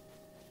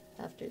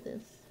after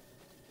this.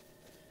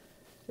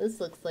 This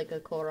looks like a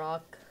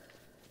Korok.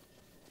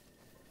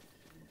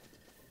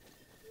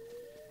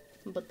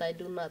 But I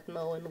do not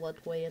know in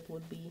what way it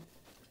would be.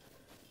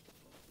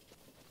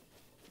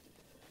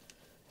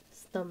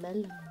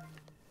 Stamella.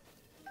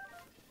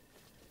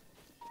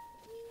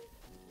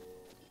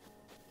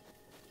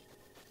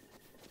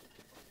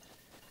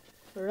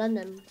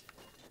 Running.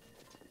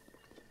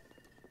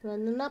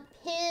 Running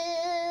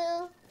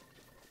uphill.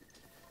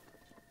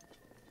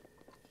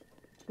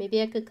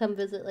 Maybe I could come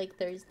visit like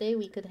Thursday.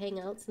 We could hang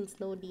out since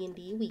no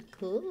D&D. We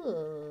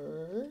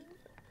could.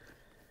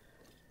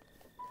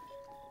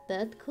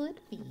 That could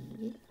be.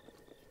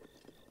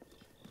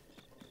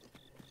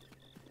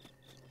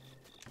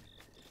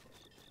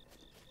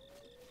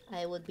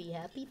 I would be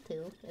happy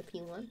to, if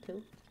you want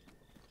to.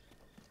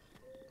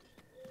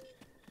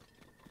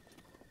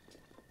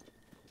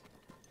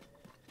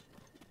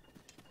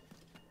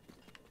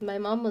 My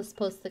mom was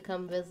supposed to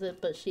come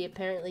visit, but she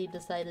apparently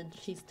decided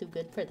she's too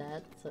good for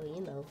that, so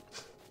you know.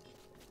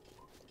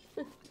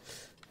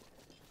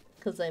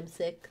 'Cause I'm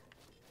sick.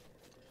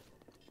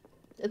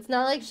 It's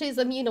not like she's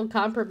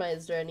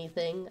immunocompromised or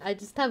anything. I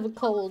just have a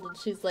cold and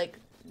she's like,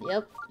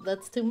 yep,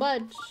 that's too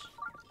much.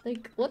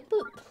 Like, what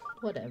the?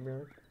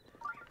 Whatever.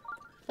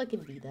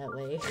 Fucking be that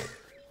way.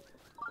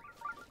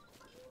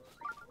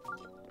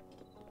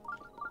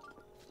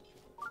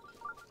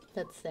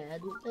 That's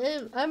sad.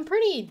 I'm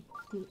pretty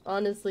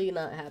honestly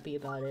not happy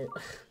about it.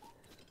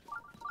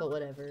 But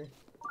whatever.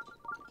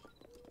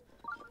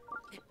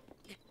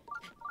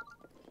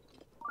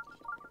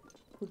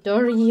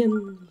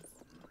 Durians!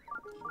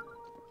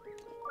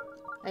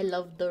 I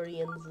love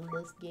durians in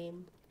this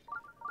game.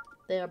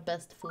 They are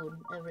best food.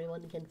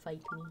 Everyone can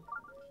fight me.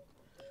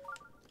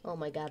 Oh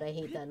my god, I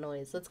hate that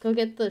noise. Let's go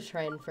get the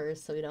shrine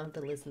first so we don't have to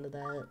listen to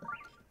that.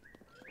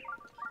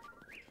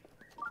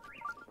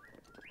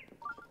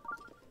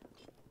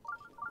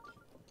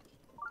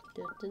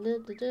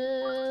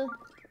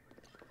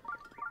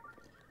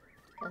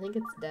 I think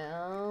it's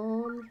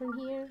down from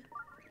here.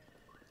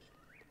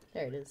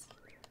 There it is.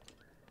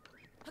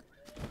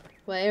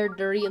 Why are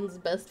durians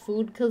best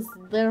food? Because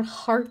they're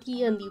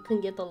hearty and you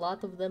can get a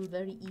lot of them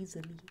very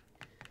easily.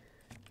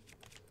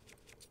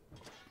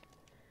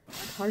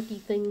 Hearty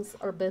things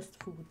are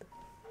best food.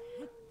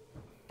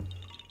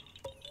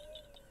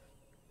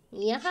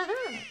 Yeah.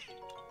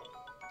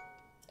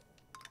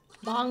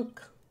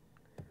 Bonk.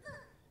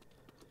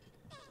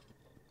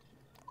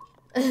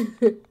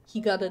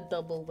 He got a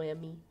double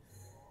whammy.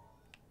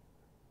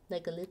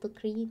 Like a little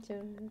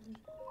creature.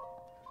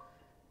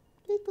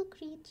 Little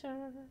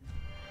creature.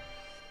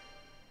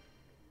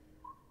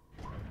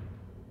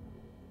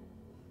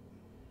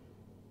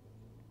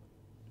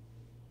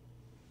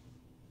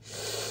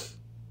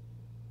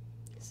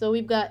 So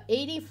we've got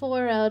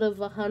 84 out of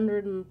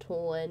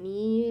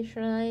 120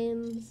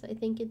 shrines, I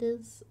think it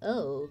is.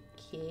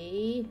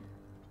 Okay.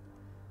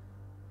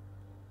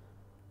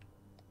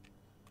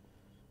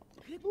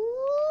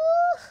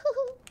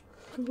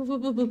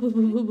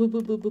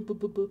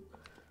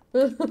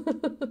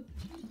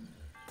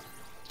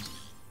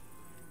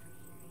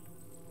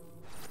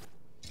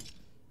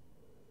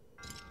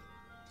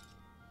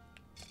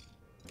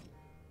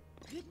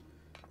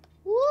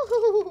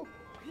 Woohoo!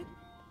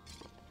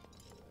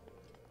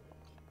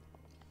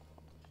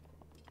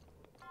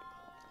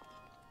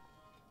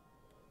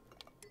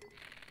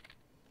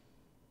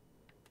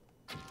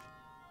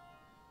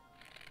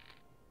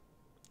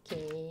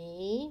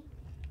 Okay.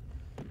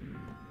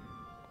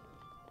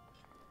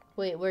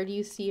 Wait, where do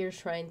you see your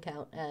shrine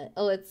count at?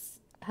 Oh, it's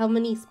how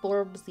many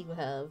sporbs you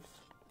have.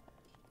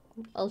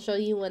 I'll show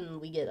you when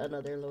we get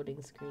another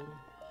loading screen.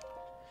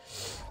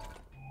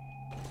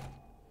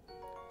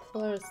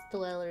 Forest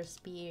Dweller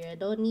Spear. I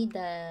don't need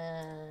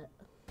that.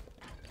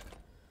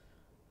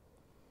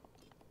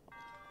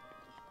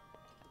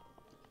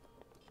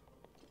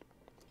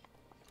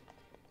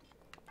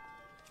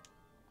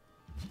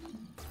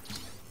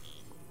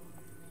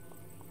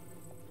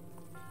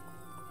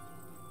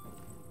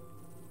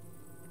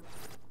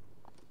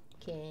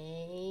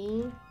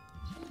 Okay.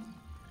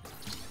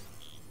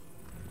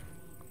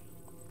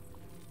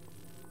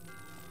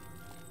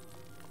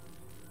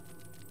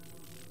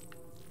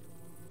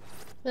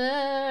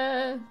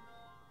 Ah.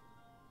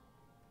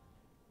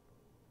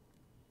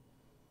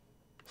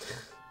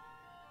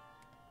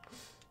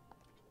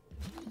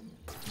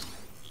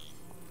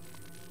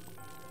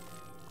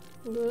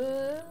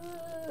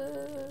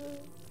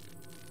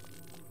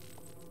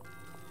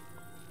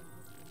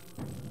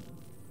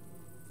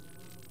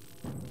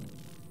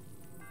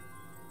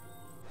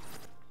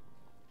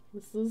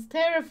 This is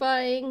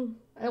terrifying.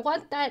 I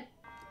want that.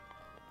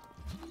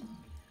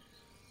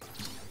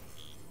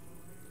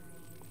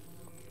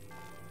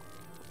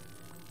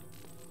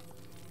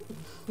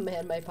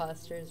 Man, my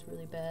posture is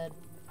really bad.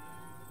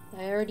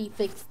 I already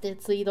fixed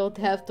it so you don't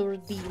have to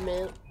redeem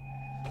it.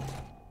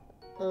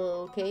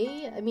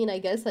 Okay, I mean, I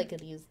guess I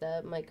could use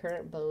that. My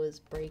current bow is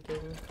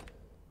breaking.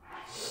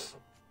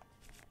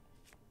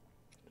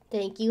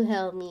 Thank you,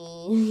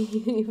 Helmy.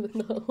 Even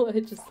though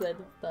I just said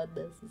it's not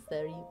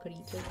necessary, you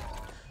creature.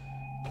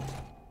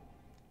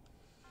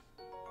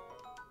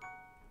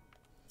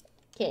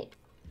 Okay.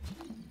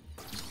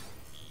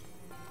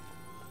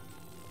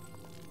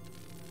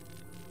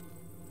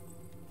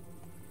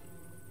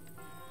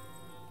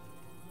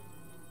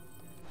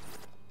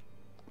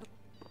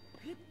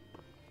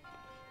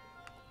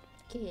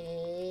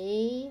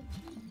 Okay.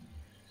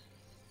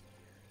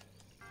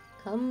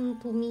 Come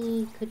to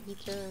me,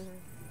 creature.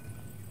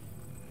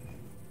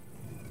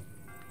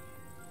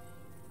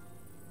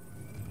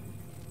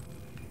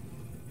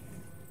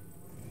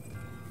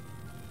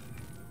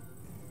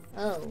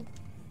 Oh.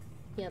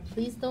 Yeah,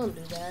 please don't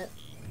do that.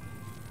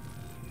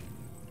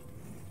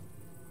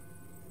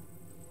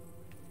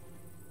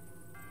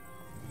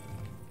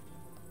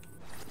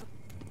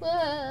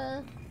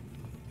 Ah.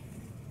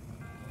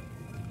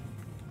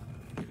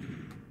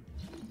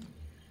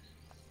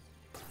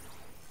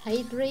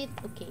 Hydrate?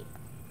 Okay.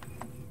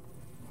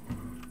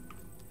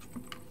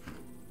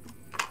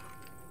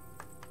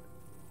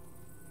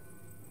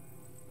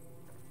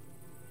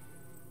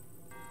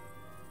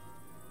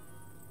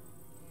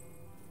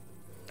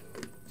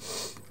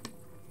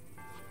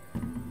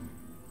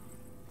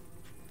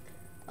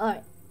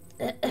 Alright.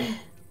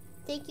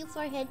 Thank you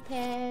for head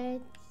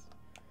pets.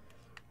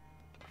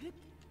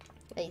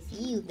 I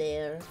see you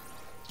there.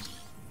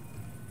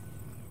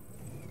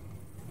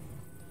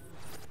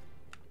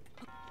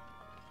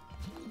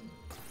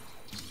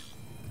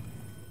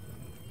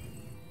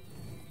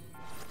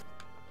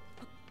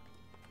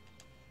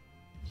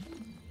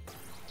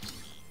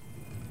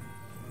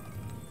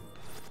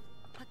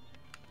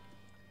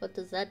 What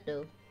does that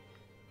do?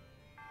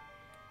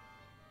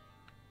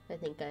 I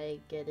think I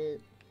get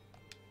it.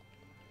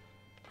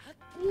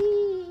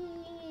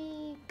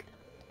 Eek.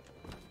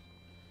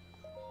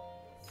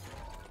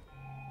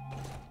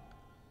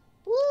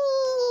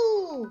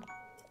 Woo!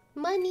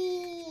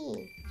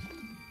 Money!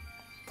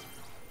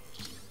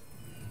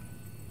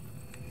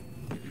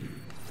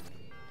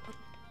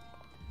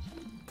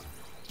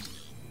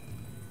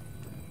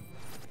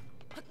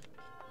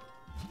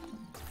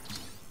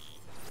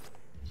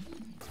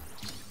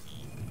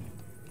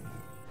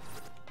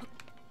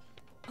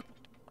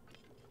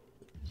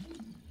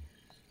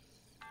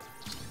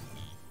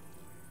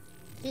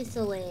 This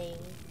away.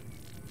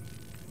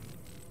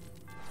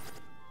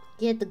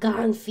 Get the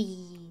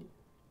Garnfy.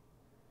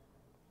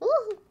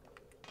 Ooh.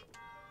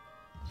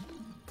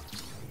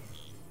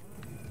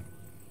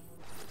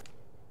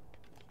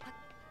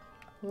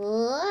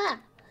 Ah.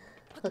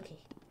 Okay.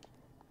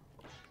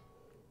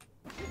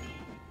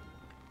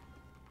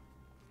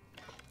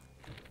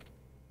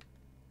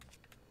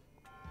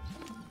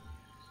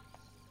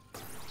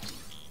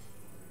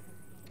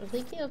 I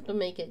think you have to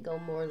make it go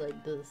more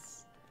like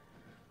this.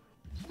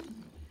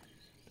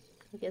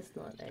 I guess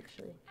not,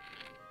 actually.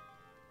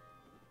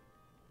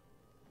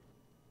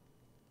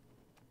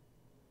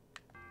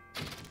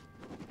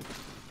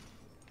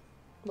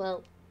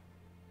 Well,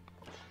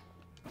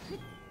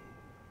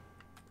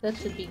 that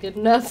should be good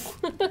enough.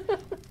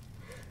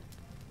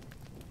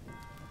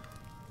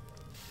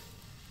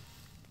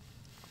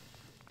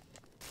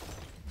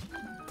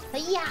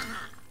 Hiya!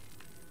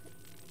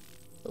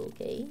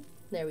 Okay,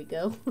 there we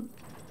go.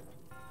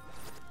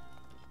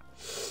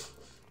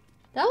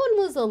 That one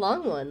was a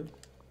long one.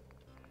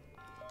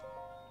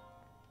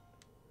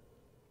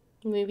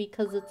 Maybe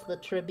because it's the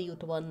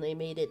tribute one, they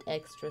made it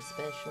extra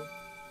special.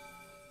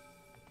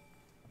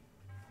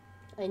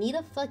 I need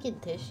a fucking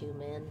tissue,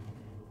 man.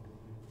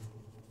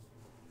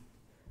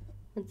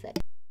 One sec.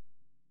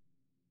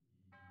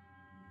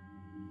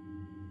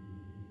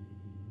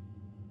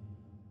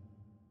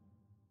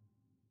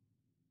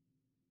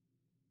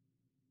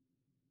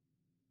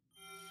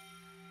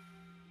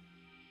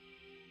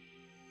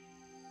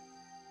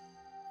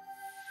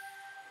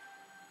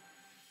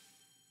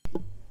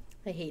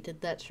 I hated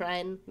that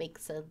shrine.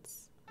 Makes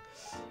sense.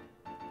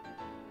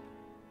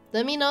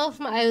 Let me know if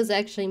I was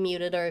actually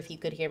muted or if you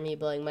could hear me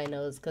blowing my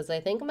nose, because I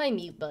think my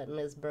mute button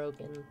is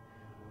broken.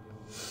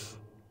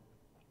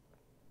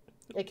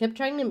 I kept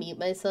trying to mute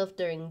myself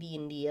during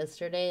D&D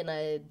yesterday, and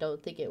I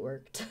don't think it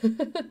worked.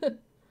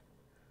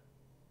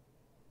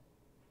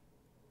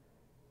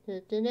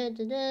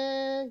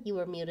 You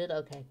were muted?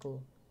 Okay,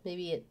 cool.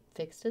 Maybe it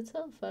fixed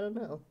itself? I don't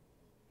know.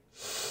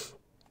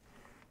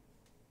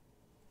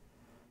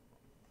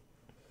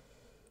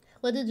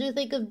 What did you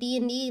think of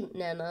D&D,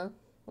 Nana?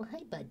 Well,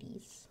 hi,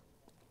 buddies.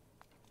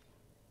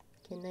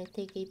 Can I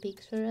take a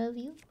picture of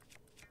you?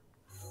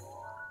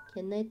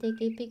 Can I take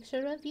a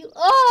picture of you?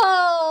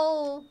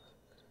 Oh!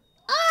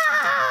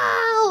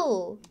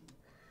 Ow!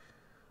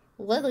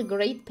 What a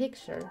great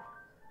picture.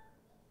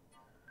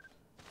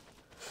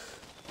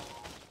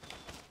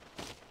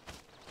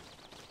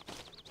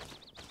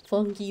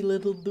 Funky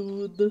little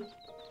dude.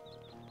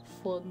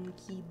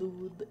 Funky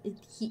dude.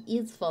 He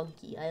is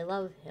funky. I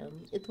love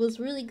him. It was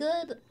really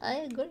good. I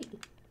agree.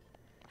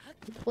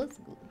 It was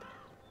good.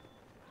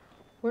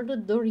 Where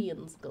did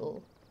durians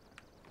go?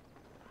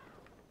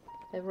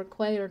 I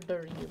require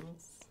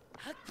durians.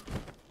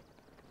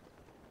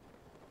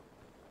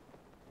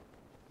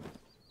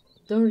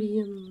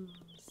 Durians.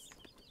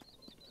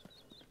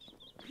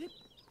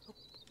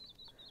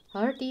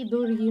 Hearty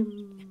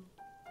durian.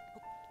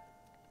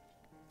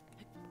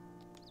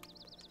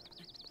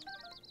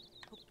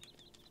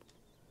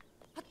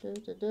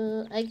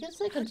 I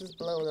guess I could just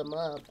blow them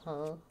up,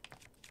 huh?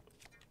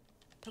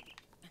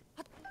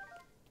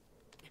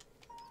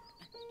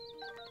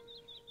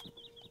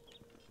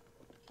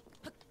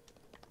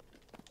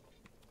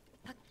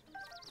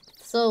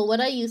 So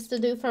what I used to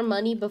do for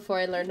money before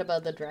I learned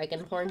about the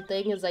dragon horn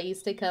thing is I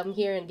used to come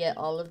here and get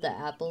all of the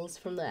apples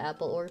from the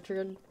apple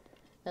orchard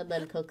and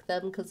then cook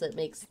them because it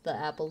makes the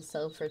apples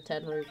sell for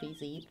 10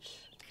 rupees each,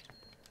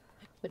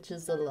 which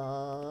is a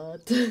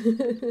lot.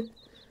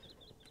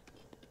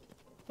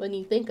 When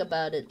you think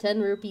about it,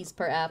 10 rupees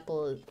per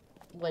apple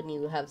when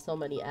you have so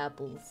many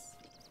apples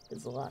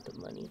is a lot of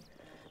money.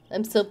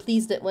 I'm so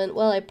pleased it went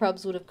well. I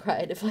probs would have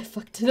cried if I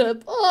fucked it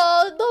up.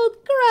 Oh,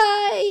 don't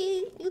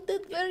cry! You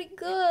did very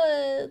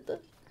good.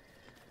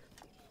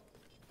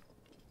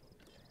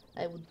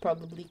 I would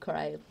probably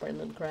cry if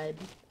Brendan cried.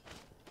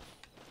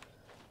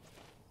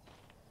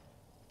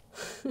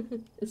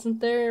 Isn't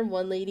there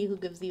one lady who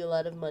gives you a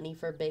lot of money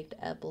for baked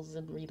apples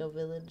in Rito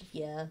Village?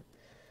 Yeah.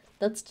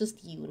 That's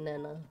just you,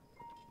 Nana.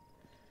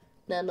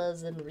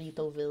 Nana's in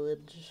Rito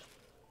Village.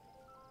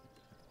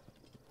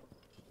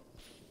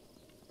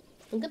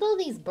 Look at all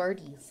these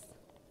birdies.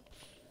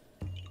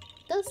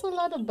 That's a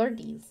lot of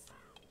birdies.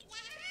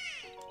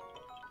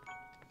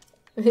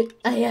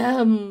 I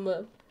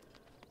am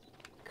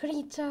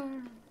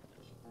creature.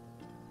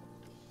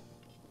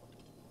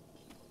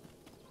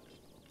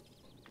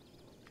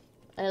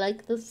 I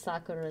like the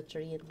sakura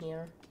tree in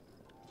here.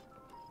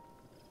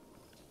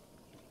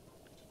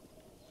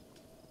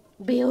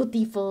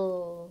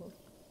 Beautiful.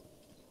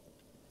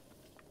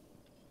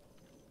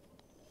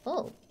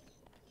 Oh.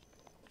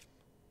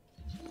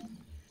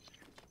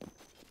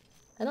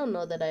 I don't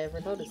know that I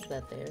ever noticed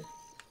that there.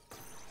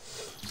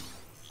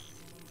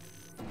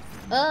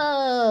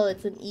 Oh,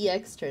 it's an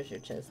EX treasure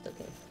chest.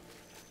 Okay.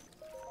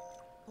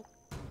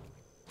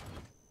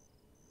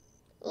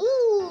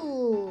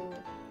 Ooh.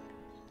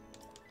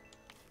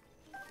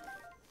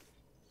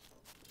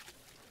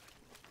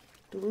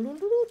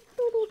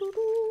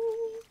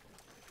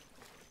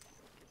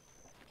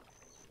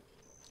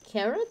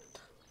 Carrot?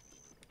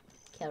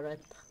 Carrot.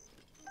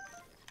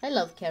 I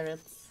love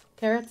carrots.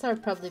 Carrots are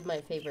probably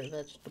my favorite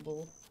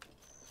vegetable.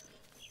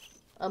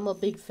 I'm a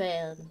big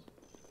fan.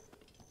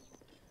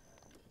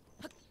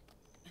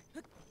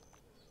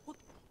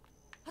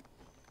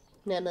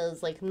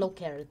 Nana's like, no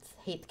carrots.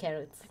 Hate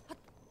carrots.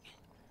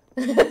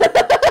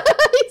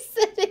 I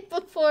said it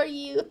before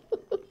you.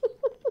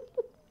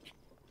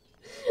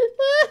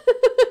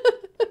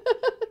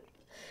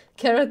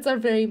 Carrots are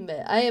very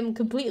meh. I am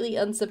completely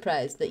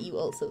unsurprised that you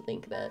also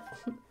think that.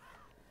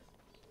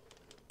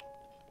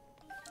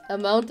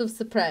 Amount of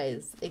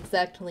surprise,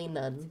 exactly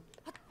none.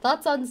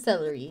 Thoughts on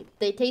celery?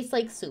 They taste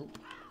like soup.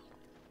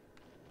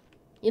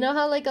 You know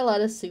how like a lot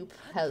of soup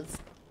has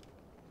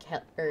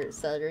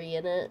celery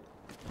in it?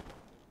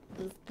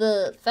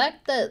 The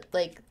fact that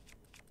like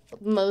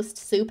most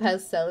soup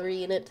has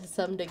celery in it to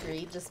some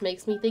degree just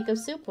makes me think of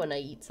soup when I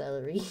eat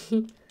celery.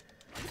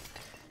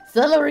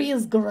 Celery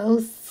is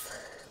gross.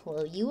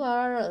 Well, you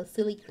are a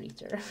silly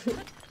creature.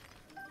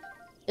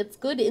 It's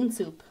good in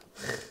soup.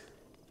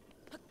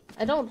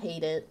 I don't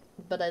hate it,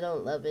 but I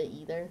don't love it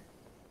either.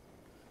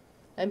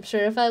 I'm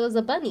sure if I was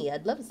a bunny,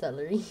 I'd love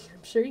celery.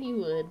 I'm sure you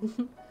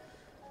would.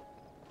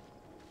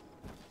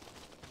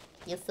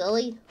 You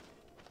silly?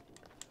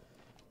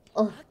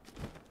 Oh,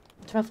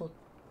 truffle.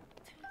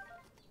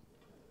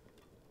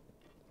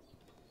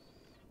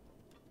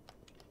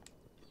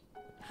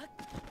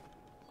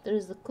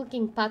 There's a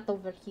cooking pot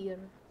over here.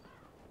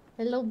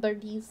 Hello,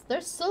 birdies.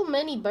 There's so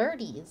many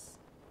birdies.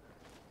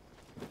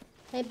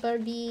 Hey,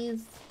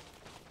 birdies.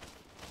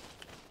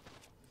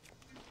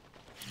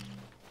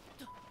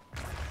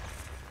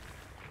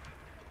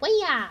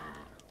 Waya!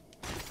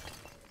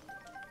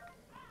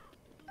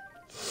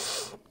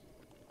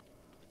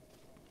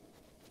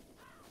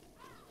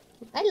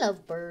 I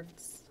love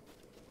birds.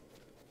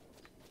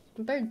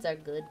 Birds are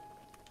good.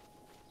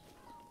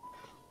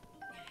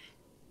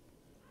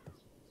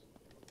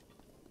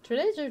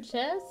 Treasure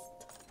chest?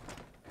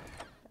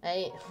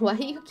 Why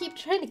do you keep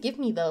trying to give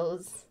me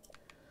those?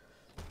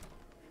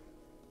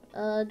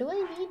 Do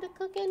I need to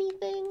cook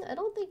anything? I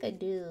don't think I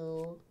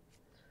do.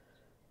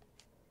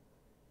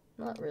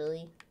 Not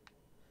really.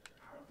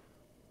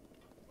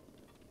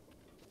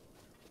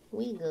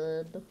 We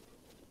good.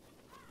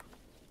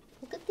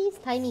 Look at these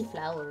tiny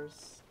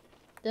flowers.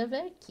 They're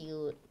very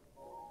cute.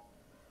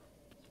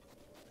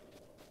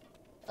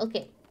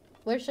 Okay,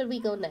 where should we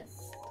go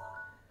next?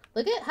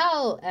 Look at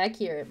how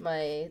accurate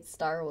my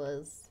star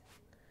was.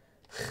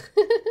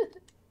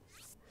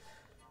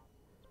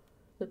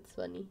 That's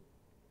funny.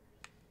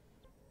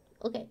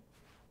 Okay.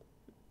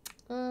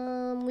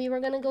 We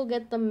were gonna go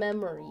get the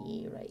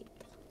memory, right?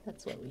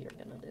 That's what we were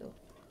gonna do.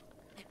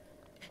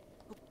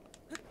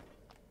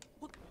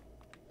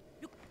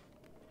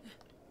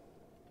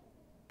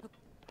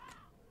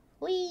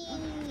 Whee!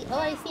 Oh,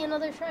 I see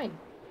another shrine.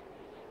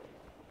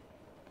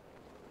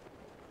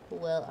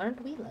 Well,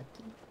 aren't we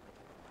lucky?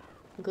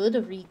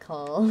 Good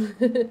recall.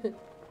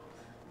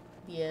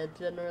 Yeah,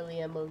 generally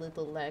I'm a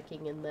little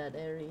lacking in that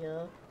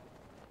area.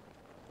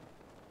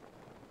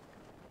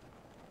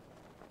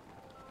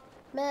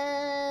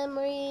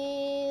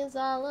 Memories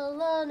all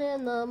alone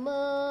in the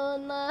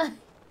moonlight.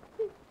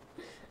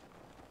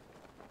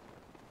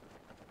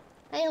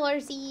 Hi,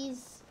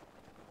 horsies.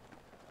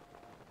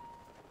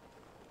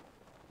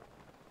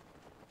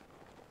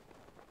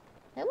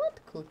 I want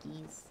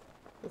cookies.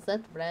 Is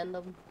that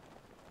random?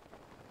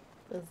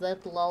 Is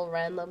that lol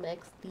random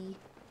XD?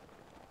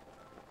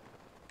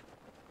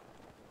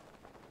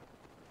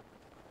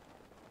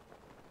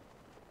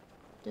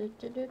 Do,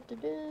 do, do, do,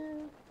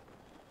 do.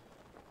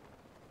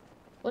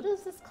 What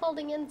is this called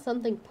again?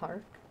 Something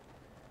Park?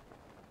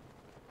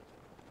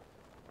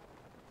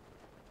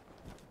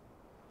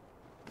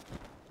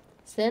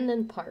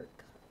 Sandon Park.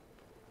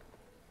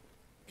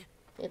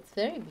 It's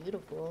very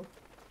beautiful.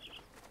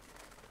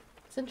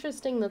 It's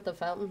interesting that the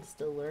fountain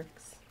still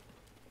works.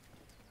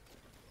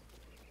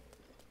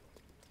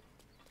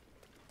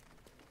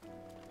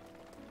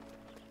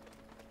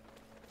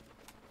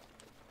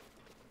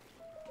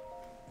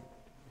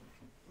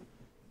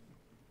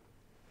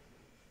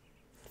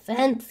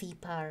 Fancy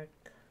park.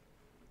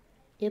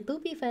 It do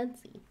be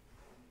fancy.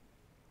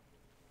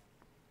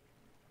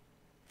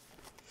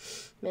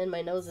 Man,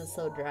 my nose is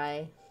so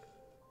dry.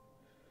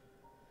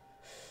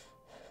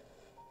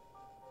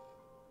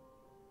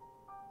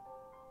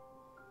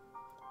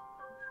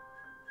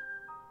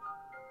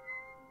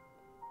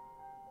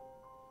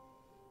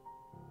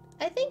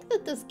 I think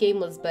that this game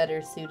was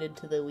better suited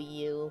to the Wii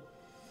U.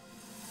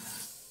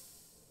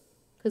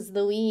 Because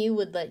the Wii U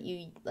would let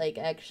you, like,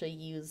 actually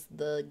use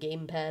the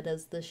gamepad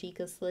as the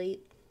Sheikah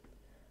Slate,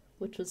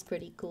 which was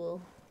pretty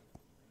cool.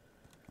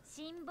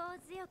 辛抱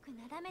強く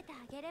なだめて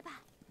あげれば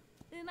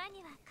馬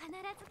には必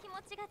ず気持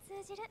ちが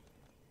通じる。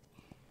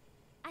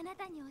あな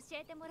たに教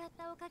えてもらっ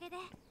たおかげで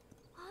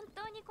本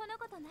当にこの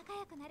子と仲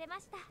良くなれま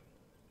した。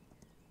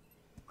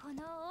こ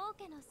の王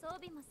家の装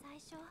備も最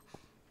初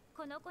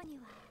この子に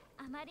は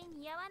あまり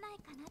似合わない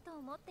かなと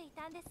思ってい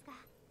たんですが、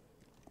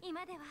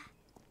今では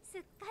す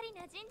っかり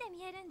馴染ん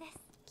で見えるんです。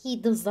 He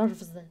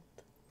deserves it.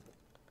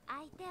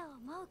 相手を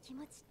思う気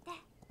持ちって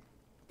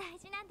大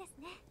事なんです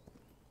ね。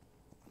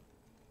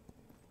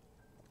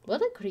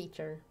 What a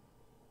creature.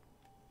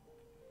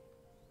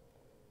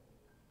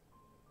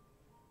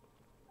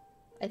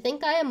 I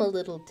think I am a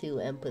little too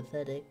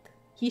empathetic.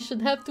 He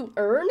should have to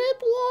earn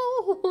it?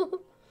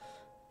 Lol.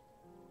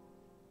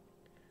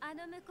 あ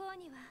の向こう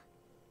には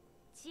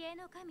知恵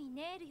の神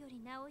ネールより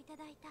名をいた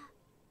だいた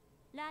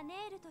ラネ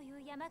ールと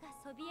いう山が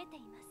そびえてい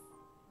ます。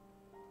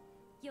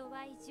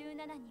弱い17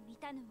に満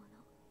たぬ者、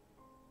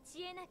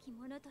知恵なき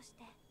者とし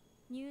て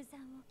入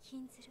山を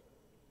禁ずる。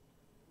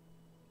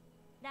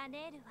ラ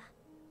ネールは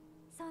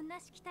そんな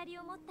しきたり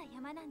を持った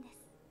山なんで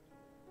す。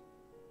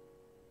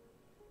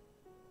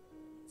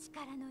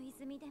力の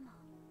泉でも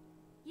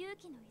勇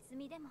気の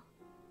泉でも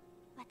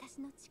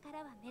私の力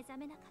は目覚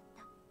めなかっ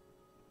た。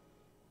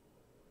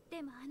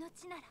でもあの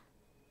地なら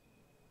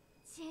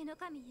知恵の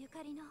神ゆ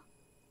かりの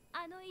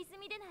あの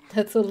泉でなら。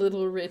 That's a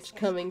little rich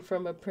coming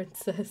from a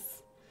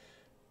princess.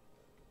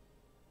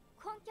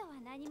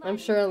 I'm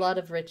sure a lot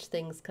of rich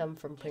things come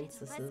from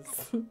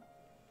princesses.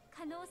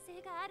 可能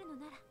性があるの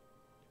なら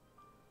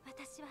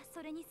私は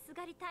それにす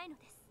がりたいの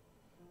です。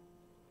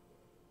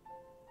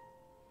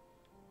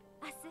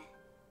明日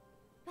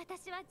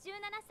私は17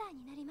歳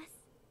になります。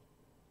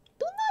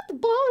 Do not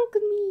bonk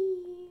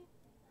me.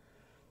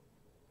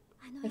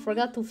 I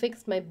forgot to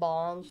fix my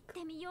bonk. 行っ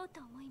てみようと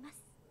思いま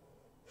す。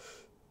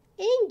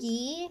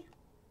 Angie?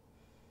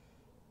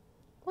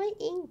 Why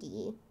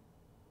Angie?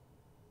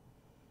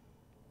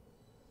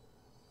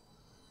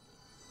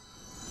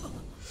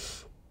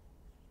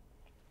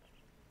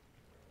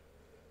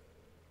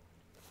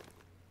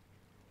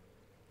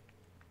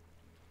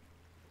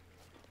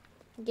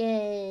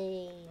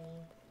 Yay.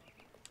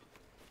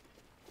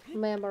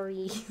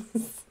 Memories.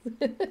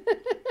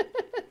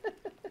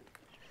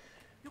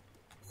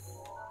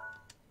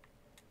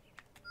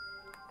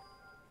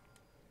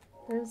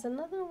 There's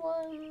another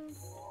one.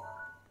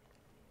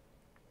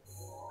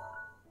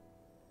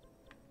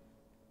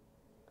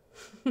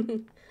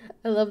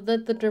 I love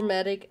that the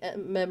dramatic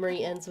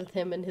memory ends with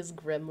him in his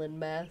gremlin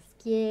mask.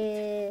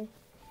 Yeah.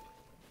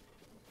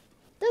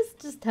 That's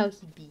just how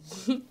he be.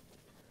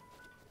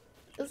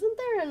 Isn't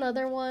there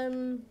another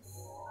one?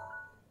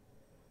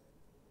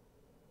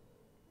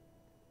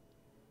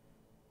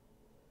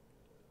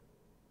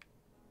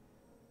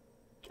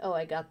 Oh,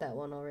 I got that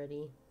one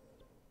already.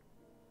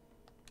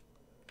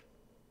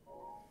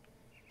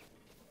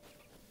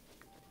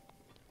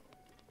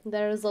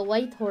 There's a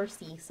white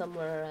horsey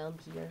somewhere around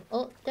here.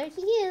 Oh, there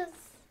he is!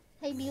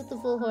 Hi,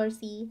 beautiful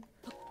horsey.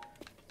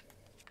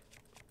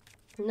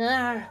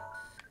 Nah.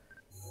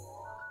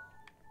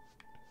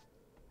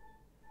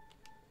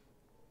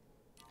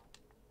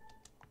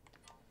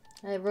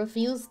 I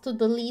refuse to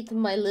delete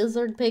my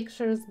lizard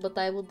pictures, but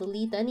I will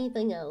delete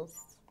anything else.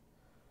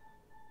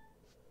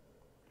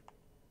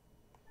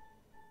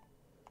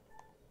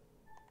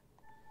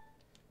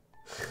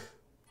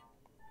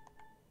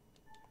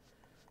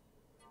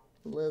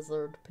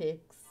 Lizard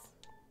pics.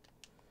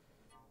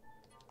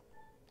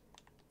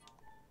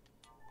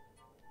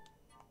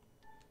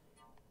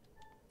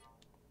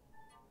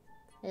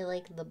 I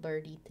like the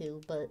birdie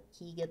too, but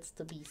he gets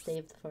to be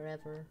saved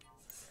forever.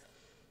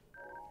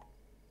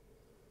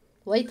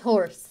 White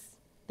horse.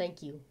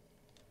 Thank you.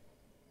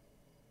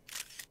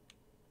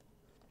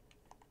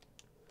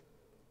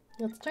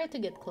 Let's try to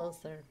get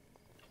closer.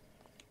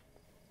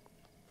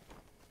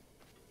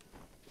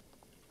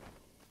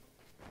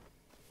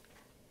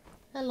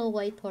 Hello,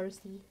 white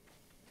horsey.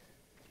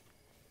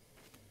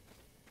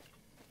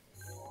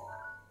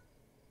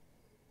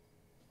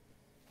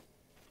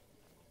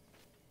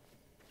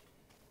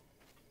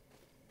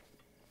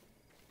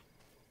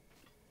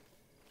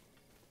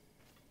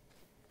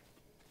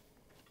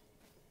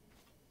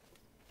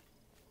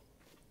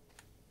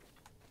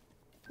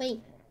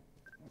 Wait.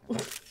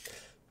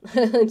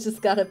 I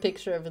just got a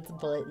picture of its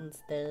butt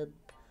instead.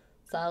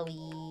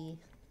 Sorry.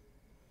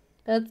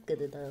 That's good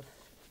enough.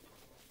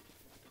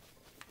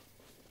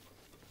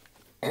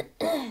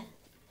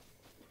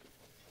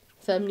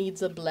 Fem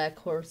needs a black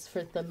horse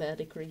for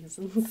thematic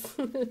reasons.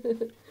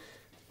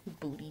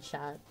 Booty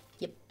shot.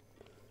 Yep.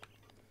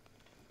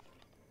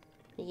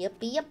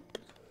 Yep.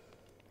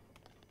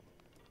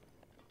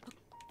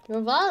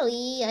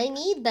 Revali, I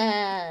need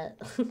that.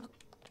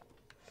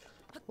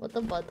 What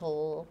the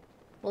butthole?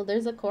 Well,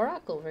 there's a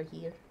Korok over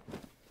here.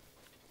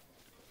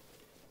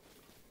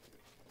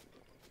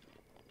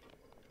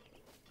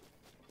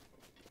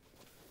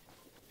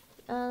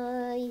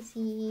 I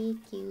seek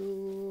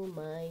you,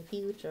 my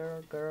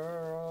future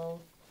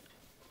girl.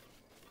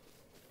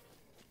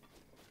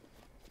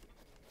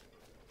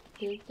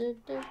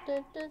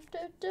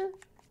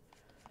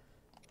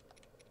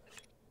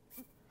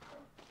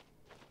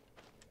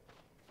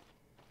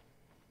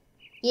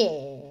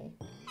 Yeah.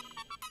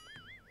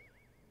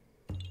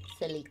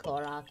 Silly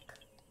Korok.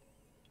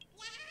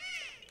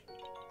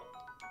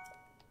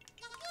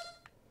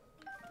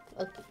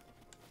 Okay.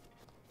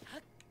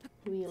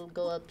 We'll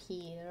go up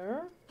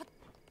here.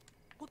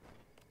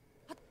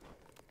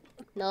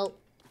 Nope.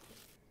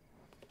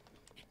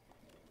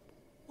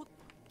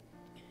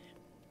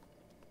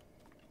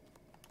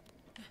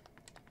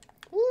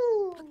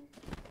 Woo!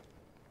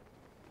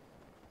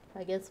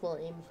 I guess we'll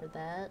aim for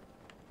that.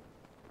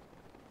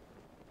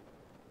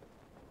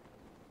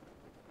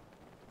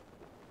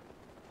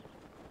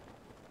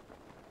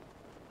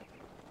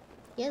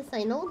 Yes,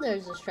 I know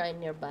there's a shrine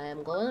nearby.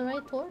 I'm going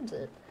right towards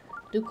it.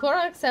 Do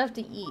Koroks have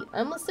to eat?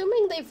 I'm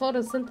assuming they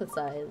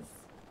photosynthesize.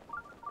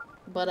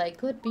 But I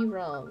could be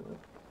wrong.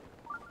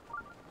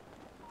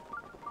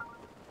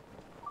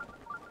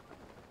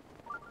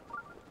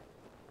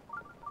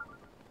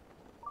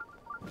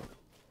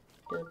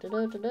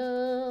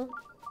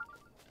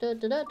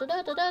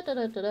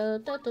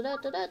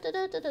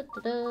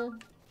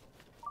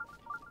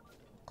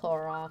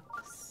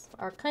 Koroks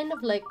are kind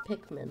of like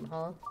Pikmin,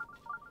 huh?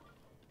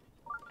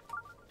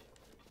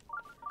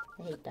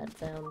 I hate that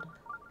sound.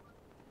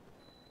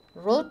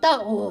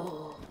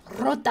 Rotao!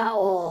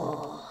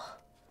 Rotao!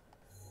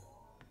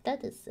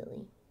 That is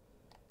silly.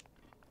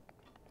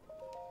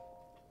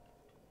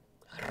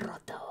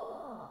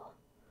 Rotao.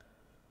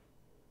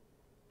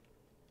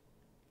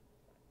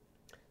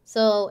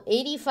 So,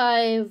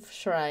 85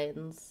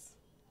 shrines.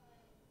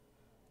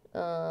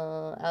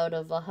 Out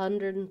of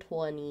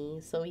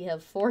 120. So we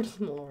have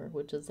 40 more,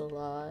 which is a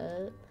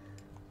lot.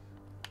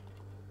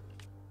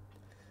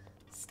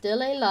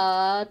 Still a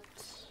lot.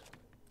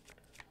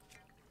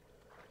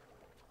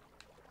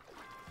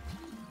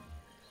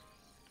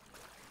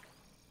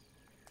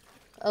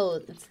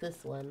 Oh, it's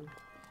this one.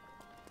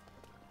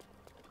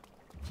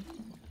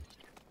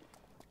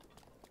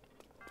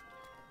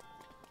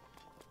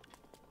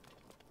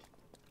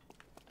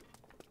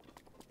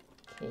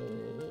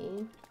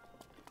 Okay.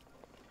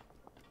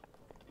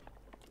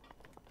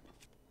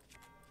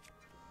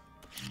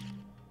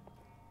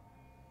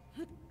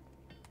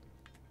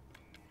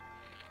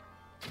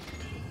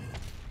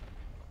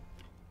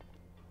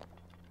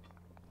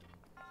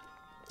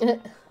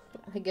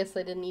 I guess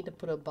I didn't need to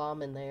put a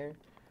bomb in there.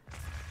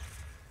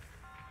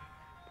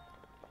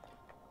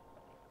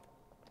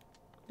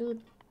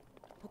 Dude.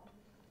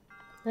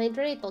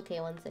 Hydrate. Okay,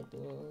 1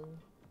 second.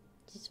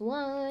 Just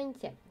 1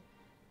 second.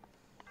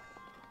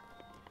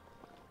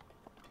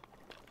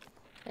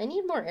 I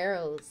need more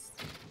arrows.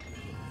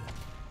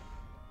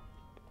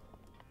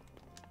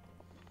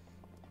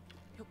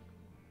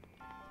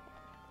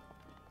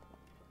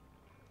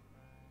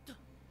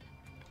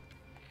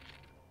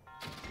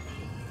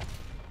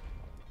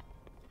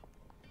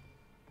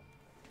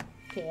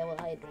 Okay, I will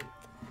hydrate.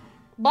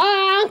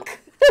 Bonk!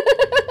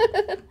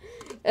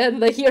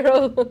 And the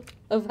hero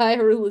of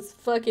Hyrule is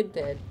fucking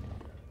dead.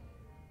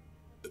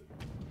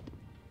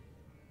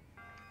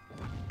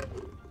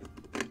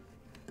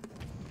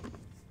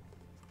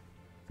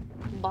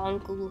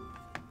 Bonku.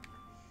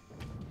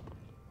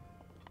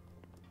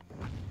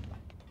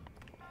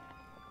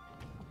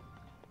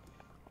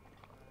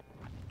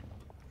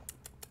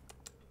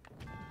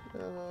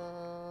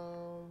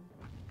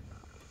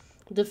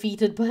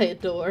 Defeated by a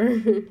door.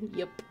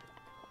 Yep.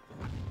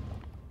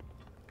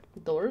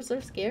 Doors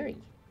are scary.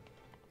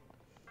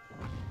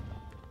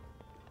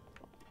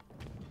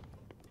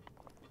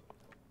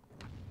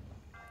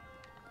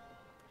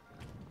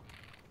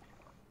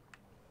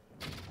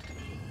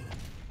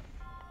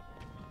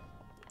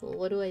 Well,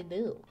 what do I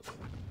do?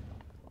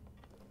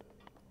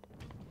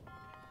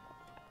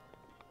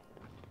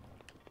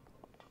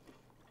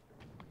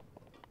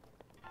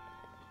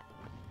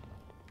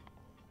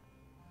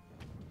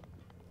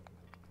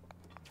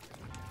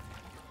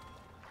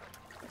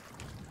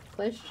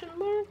 Question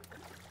mark?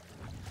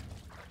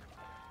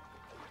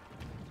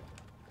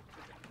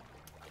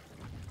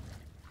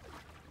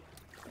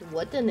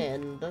 What an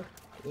end.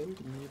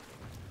 Indeed.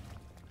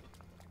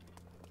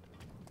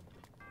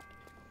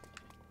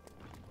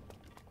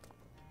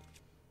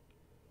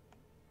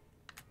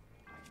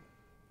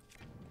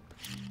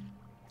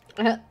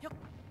 Uh,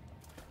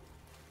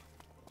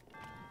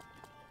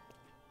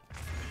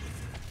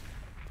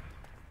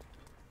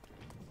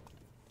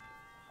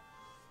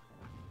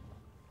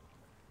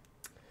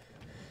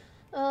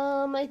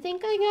 I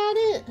think I got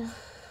it.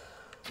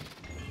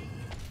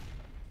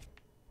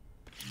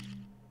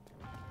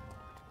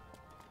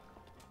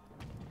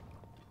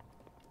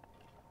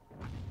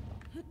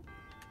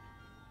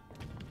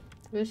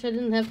 Wish I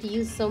didn't have to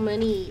use so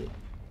many,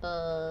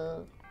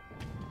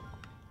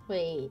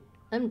 wait,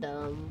 I'm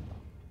dumb.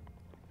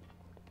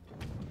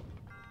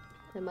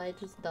 Am I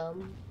just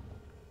dumb?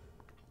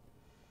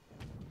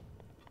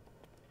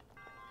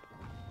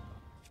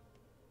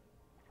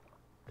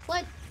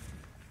 What?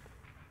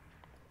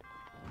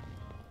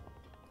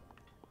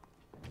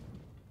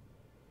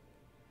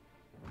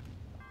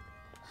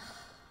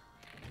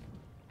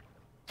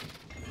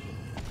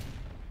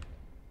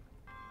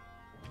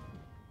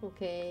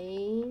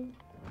 Okay.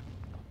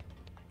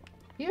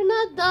 You're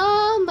not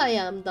dumb, I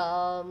am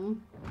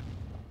dumb.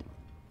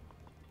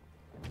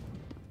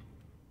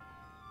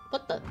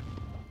 What the?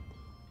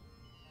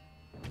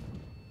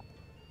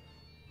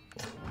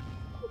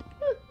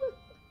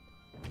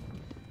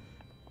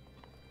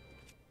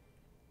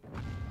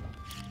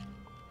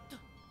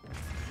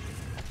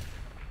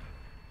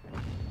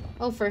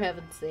 Oh, for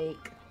heaven's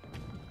sake.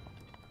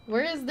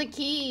 Where is the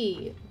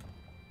key?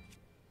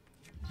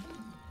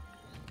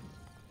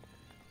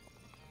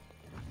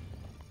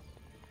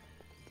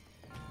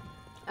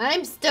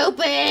 I'm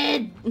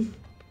stupid!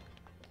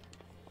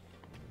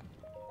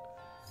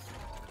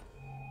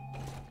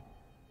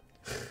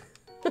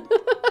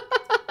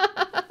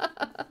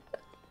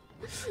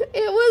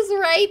 It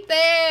was right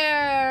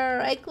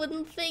there! I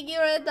couldn't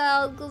figure it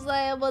out because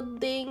I am a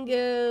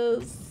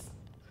dingus.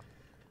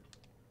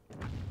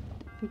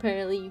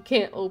 Apparently you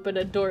can't open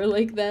a door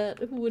like that.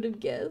 Who would have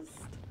guessed?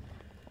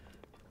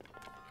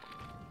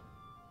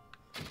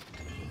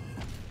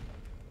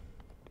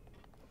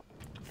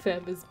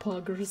 Fam is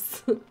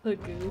poggers. A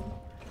goo.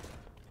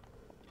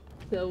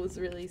 That was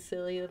really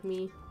silly of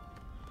me.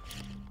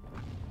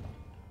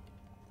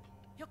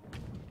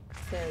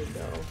 There we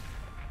go.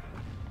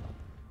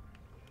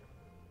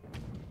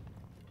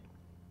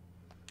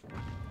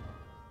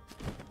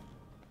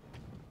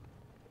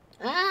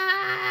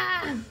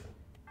 Ah!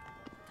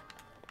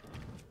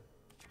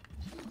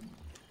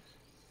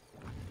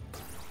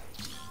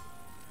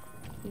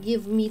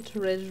 Give me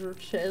treasure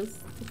chest.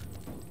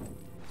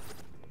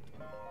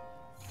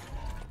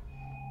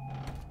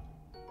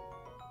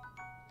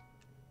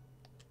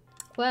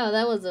 Wow,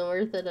 that wasn't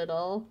worth it at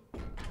all.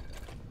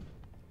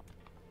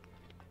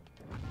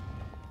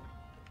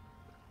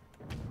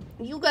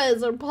 You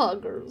guys are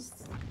poggers.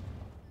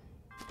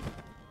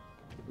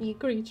 You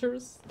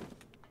creatures.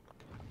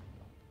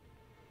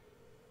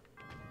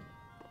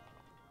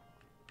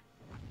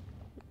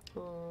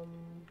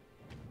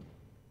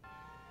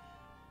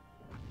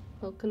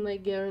 How can I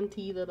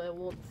guarantee that I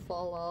won't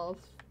fall off?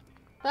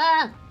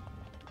 Ah!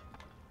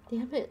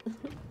 Damn it.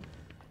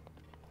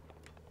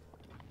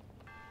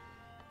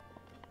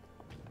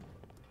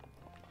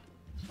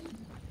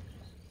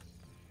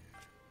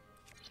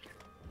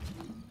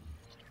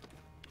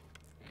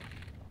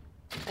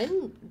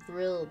 I'm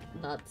real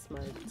not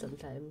smart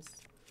sometimes.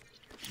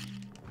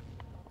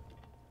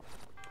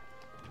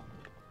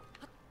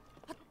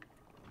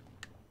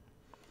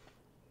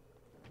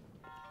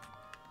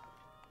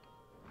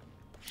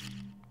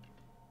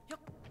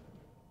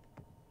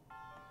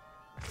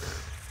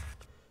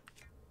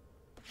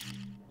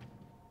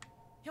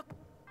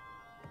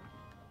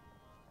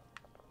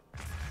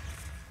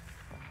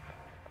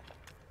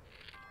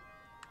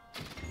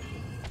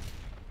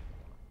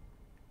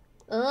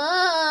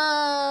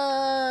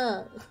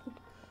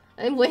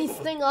 I'm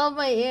wasting all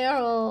my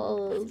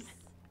arrows.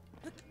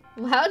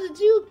 How did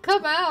you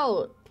come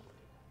out?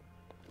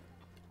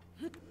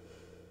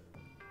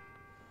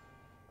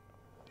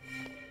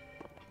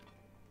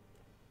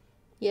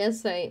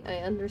 Yes, I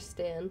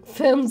understand.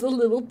 Fem's a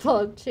little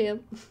pog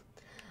champ.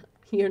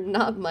 You're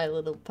not my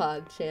little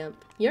pog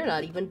champ. You're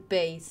not even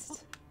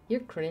based. You're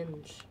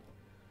cringe.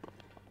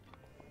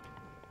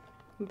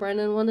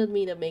 Brennan wanted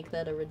me to make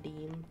that a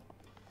redeem.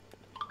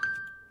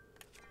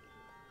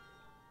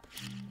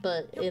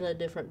 But in a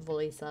different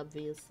voice,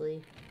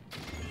 obviously.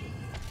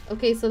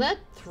 Okay, so that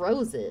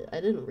throws it.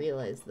 I didn't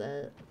realize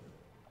that.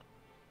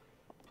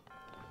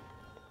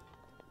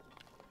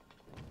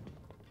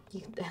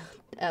 You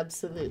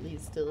absolutely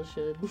still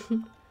should.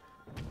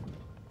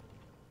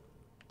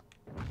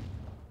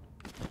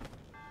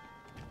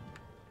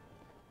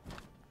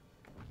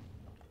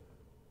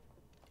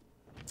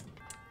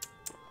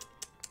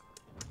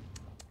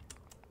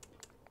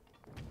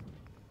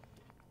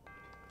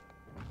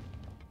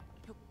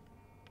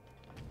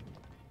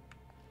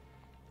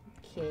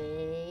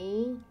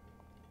 Okay.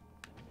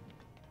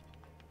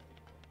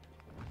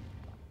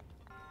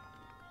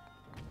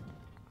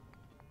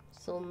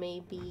 So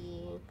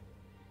maybe...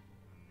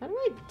 How do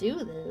I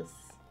do this?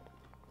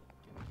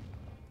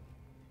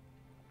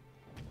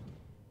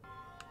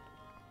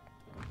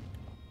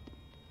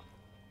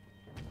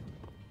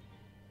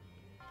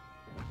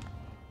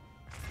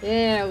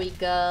 There we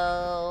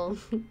go.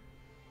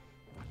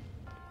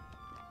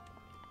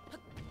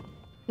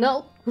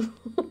 No. God.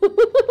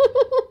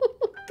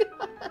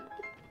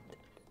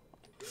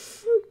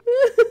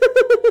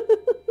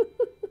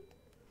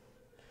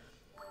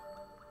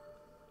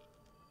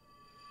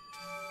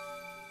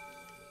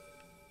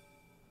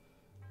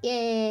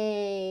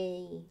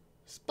 Yay!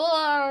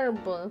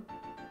 Sparb!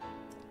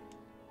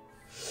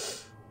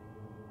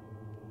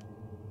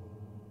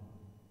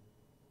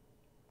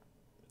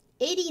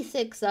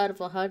 86 out of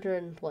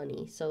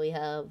 120, so we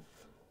have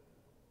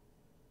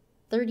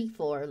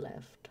 34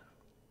 left.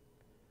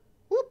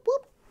 Whoop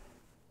whoop!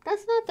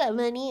 That's not that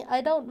many.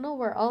 I don't know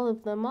where all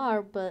of them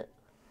are, but...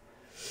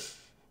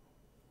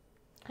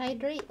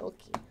 Hydrate?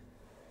 Okay.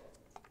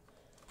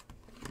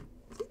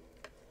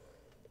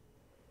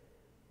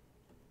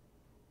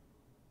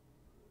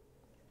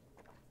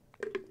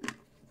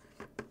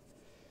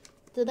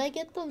 Did I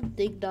get the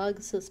Dig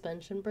Dog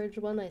suspension bridge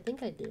one? I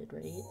think I did,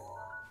 right?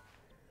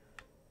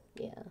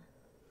 Yeah.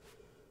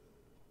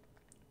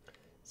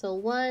 So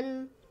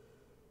 1,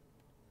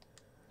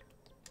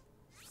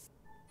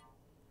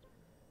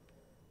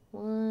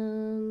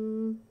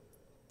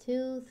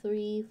 2,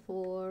 3,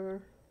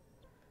 4,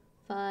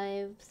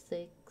 5,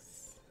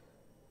 6,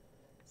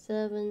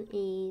 7,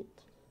 8,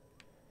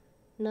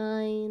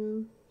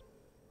 9,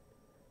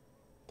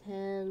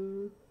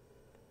 10.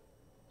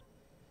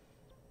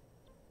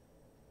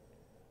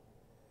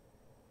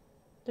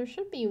 There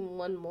should be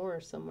one more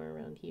somewhere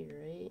around here,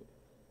 right?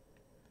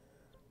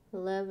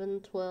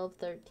 11, 12,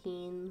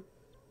 13.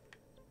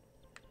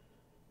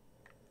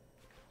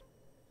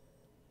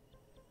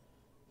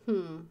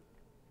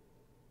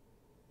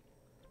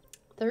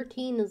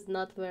 13 is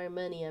not very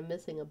many. I'm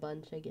missing a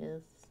bunch, I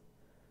guess.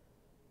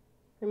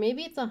 Or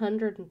maybe it's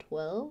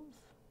 112?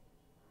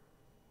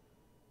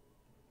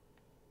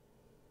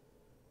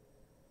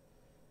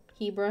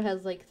 Hebra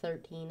has like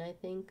 13, I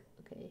think.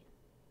 Okay.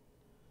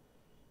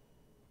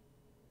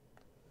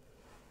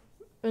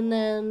 And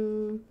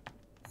then...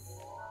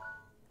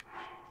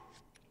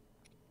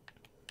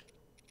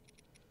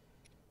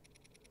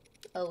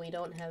 Oh, we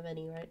don't have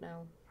any right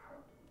now.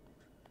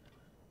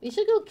 We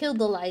should go kill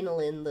the Lionel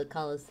in the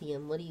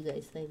Coliseum. What do you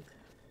guys think?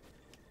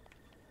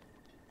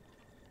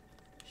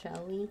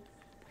 Shall we?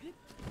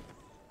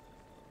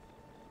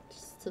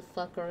 Just to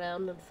fuck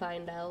around and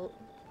find out.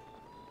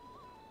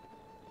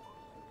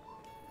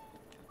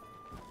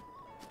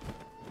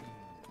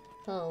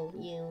 Oh,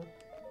 you.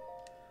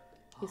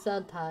 You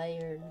sound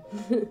tired.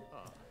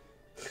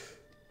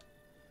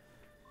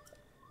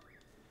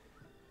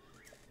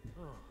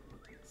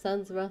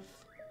 Sounds rough.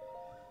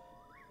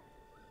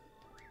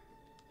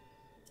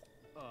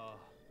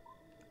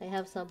 I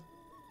have some.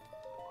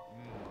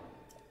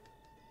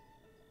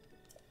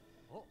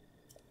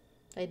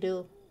 I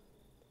do.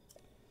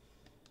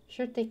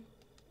 Sure thing.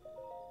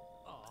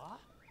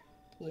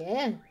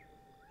 Yeah.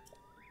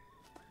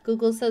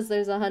 Google says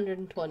there's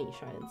 120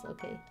 shrines.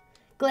 Okay.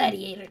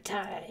 Gladiator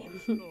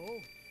time.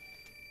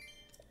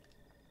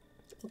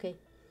 Okay.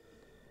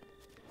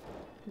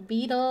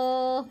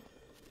 Beetle.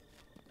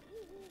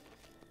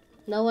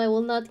 No, I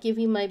will not give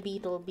you my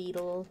beetle,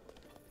 Beetle.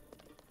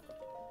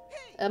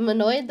 I'm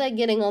annoyed that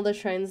getting all the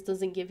shrines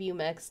doesn't give you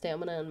max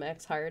stamina and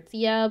max hearts.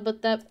 Yeah,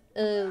 but that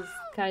is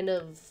kind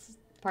of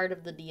part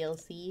of the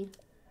DLC.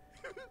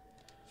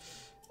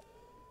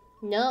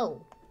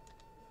 No.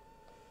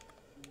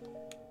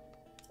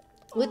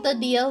 With the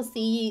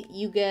DLC,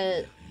 you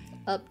get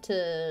up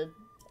to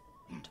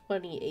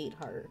 28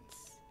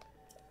 hearts.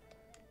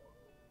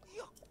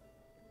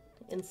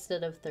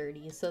 Instead of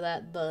 30, so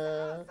that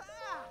the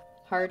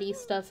hardy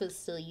stuff is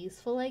still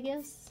useful, I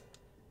guess.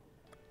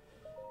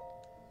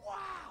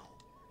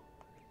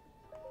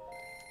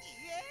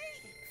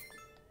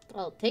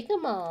 I'll take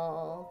them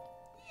all.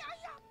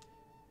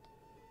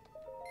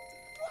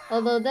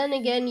 Although then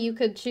again, you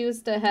could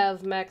choose to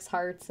have max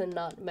hearts and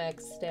not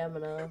max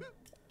stamina.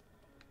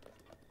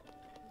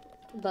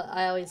 But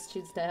I always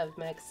choose to have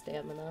max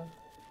stamina.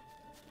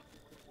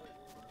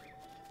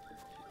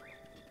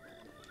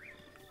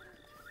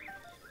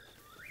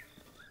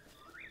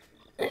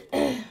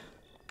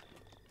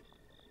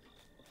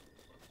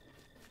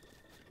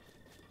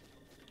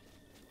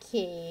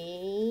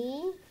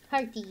 Okay,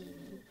 hearty.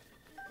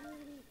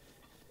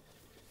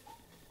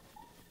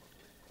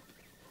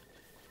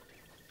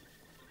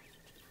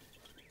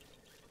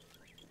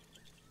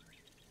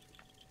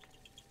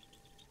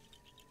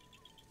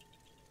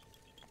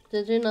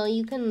 Did you know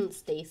you can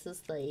stasis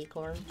the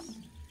acorns?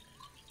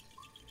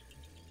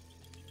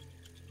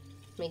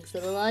 Makes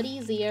it a lot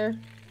easier.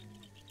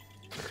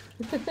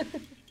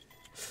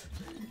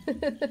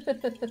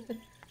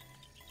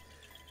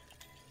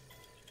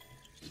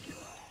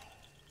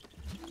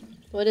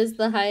 What is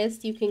the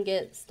highest you can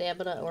get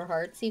stamina or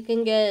hearts? You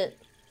can get,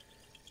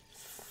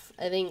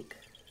 I think,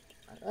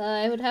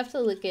 I would have to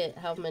look at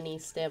how many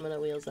stamina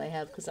wheels I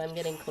have because I'm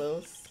getting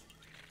close.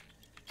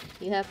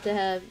 You have to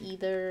have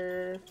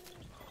either...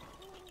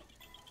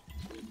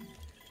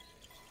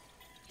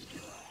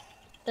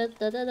 Da,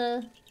 da, da,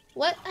 da.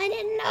 What? I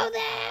didn't know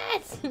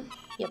that!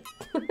 Yep.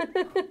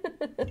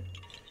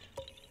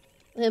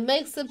 It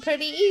makes it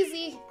pretty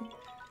easy.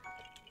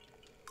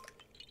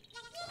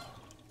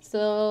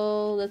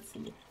 So, let's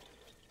see.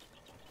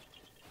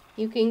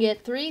 You can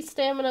get 3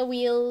 stamina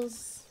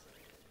wheels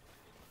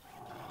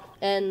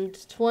and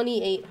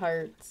 28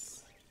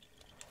 hearts.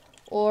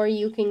 Or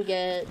you can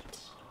get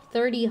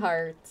 30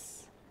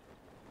 hearts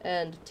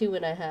and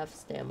 2.5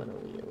 stamina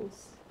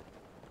wheels.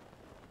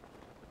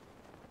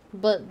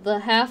 But the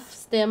half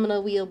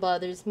stamina wheel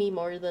bothers me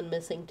more than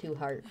missing 2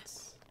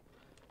 hearts.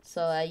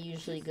 So I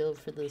usually go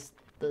for the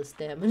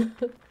stamina.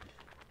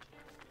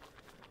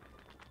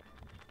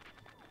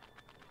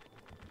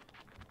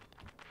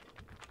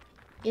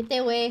 Get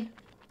away.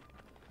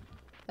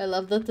 I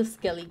love that the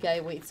Skelly guy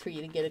waits for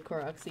you to get a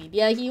Korok seed.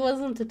 Yeah, he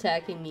wasn't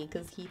attacking me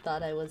because he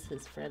thought I was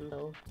his friend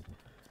though.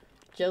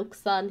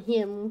 Joke's on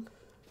him.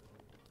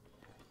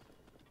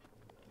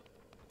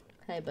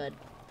 Hi, bud.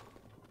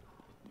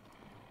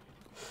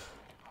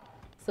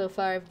 So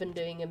far I've been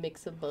doing a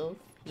mix of both.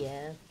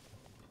 Yeah.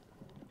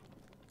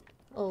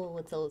 Oh,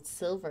 it's old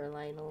silver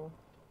Lionel.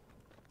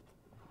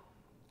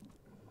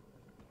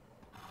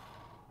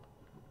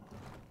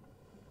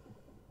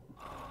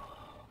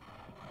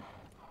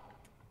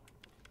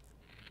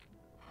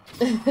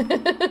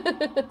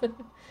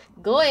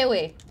 Go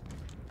away.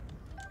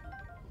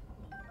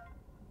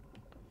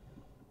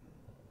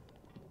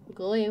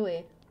 Go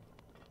away.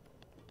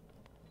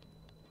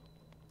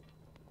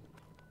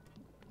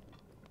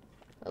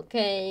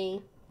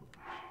 Okay.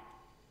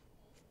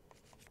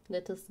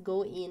 Let us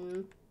go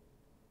in.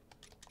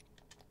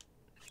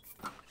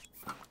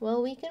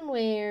 Well, we can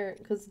wear,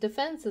 because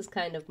defense is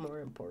kind of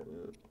more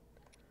important.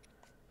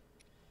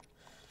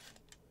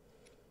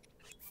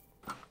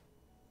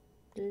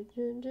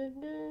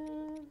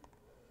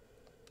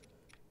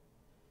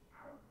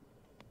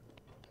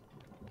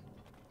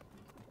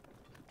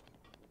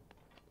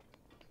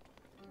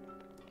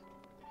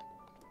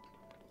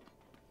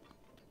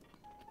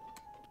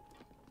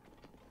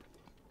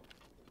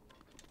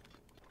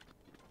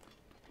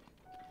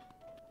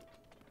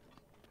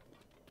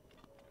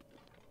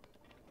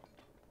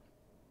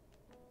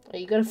 Are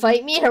you gonna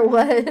fight me or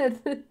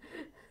what?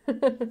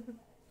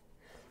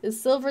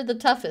 Is silver the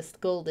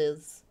toughest? Gold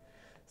is.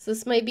 So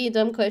this might be a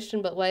dumb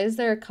question, but why is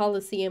there a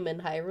Colosseum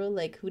in Hyrule?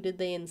 Like, who did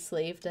they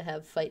enslave to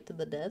have fight to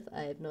the death?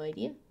 I have no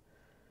idea.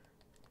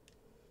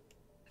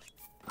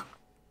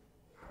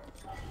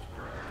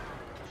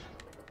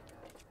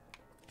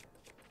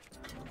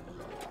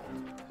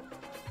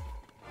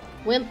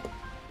 Wimp.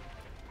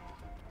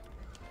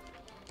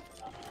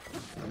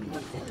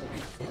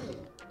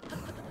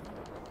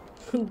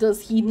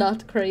 Does he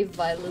not crave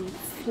violence?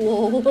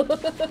 Lol.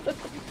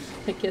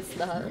 I guess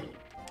not.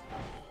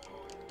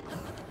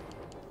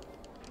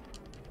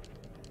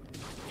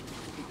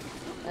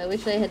 I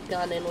wish I had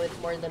gone in with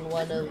more than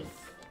one of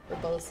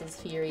Urbosa's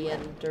Fury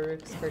and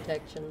Daruk's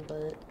Protection,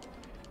 but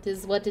it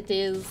is what it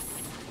is.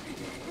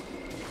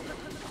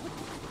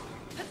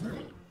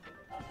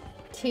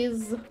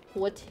 'Tis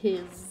what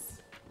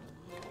 'tis.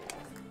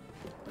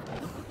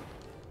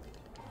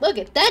 Look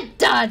at that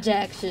dodge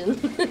action!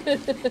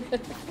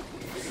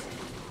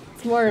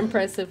 It's more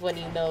impressive when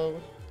you know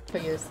for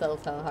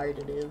yourself how hard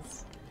it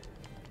is.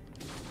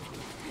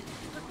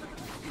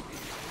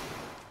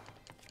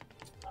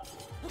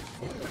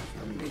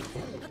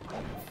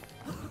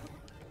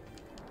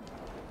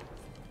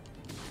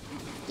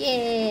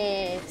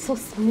 Yeah, so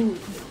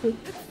smooth.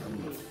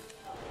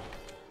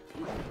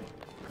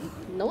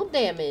 No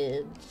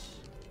damage.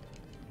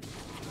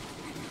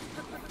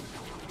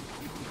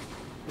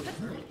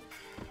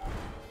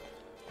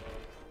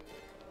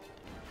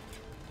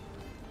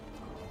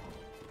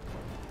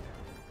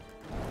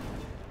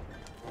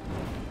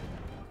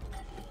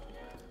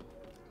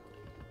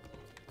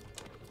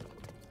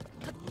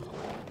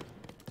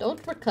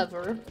 Don't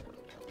recover.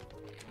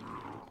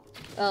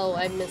 Oh,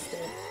 I missed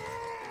it.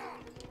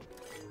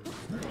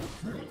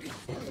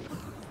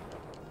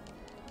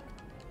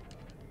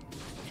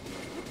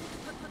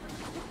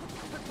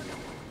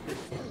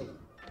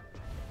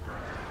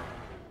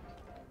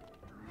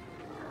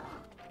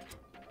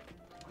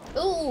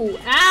 Ooh,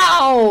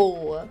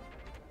 ow!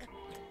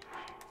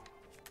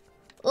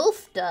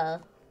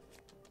 Oofda.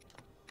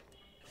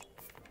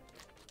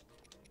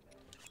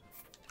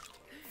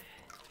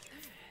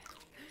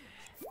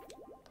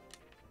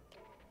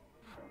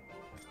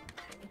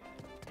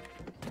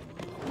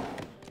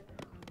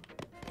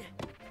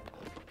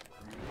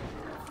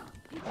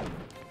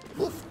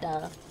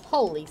 Oofda.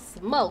 Holy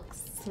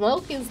smokes.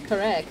 Smoke is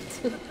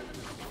correct.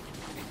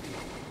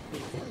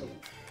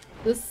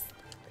 This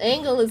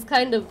angle is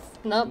kind of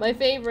not my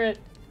favorite.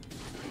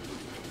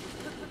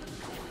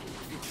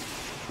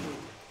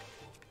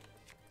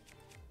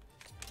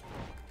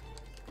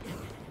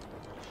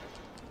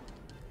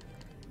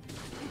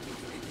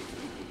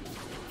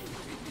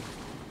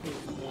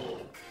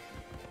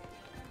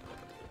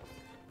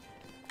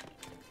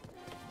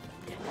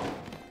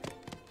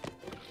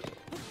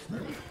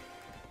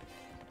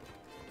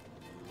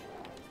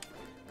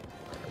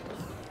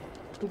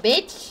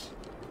 Bitch!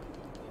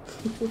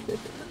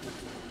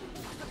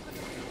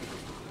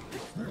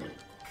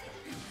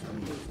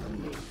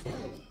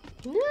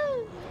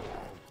 No.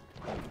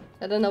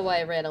 I don't know why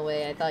I ran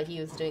away. I thought he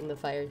was doing the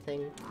fire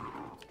thing.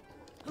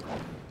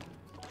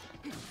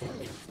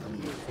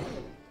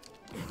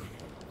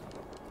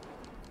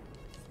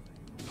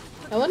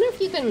 I wonder if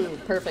you can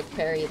perfect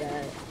parry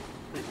that.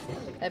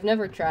 I've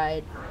never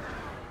tried.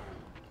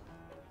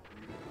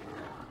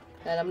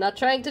 And I'm not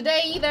trying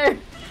today either!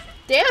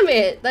 Damn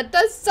it! That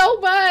does so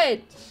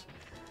much!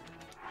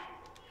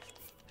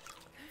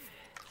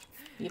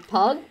 You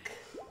punk?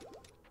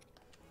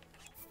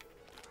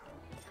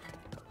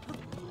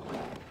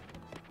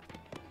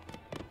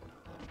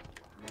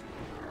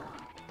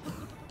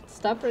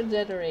 Stop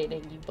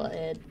regenerating, you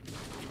butthead.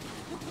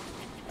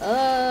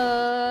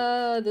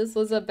 This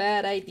was a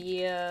bad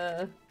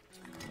idea.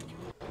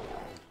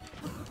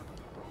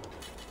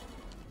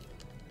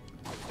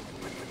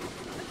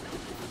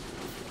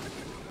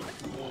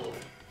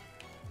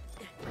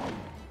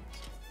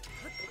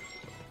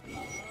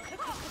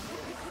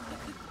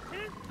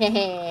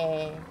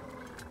 Hehe.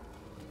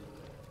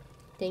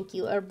 Thank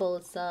you,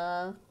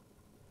 Urbosa.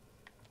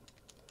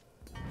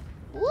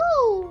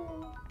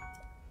 Woo!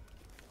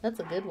 That's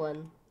a good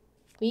one.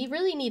 We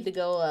really need to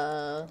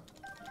go,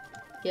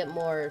 get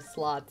more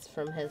slots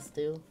from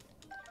Hestu.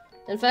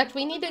 In fact,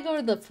 we need to go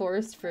to the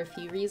forest for a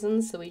few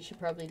reasons, so we should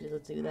probably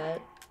just do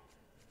that.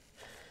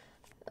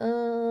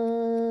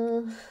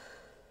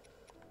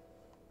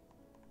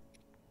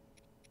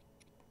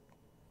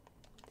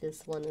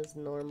 This one is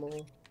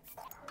normal.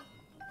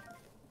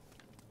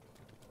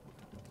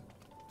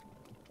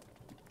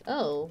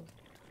 Oh.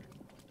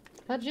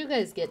 How'd you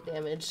guys get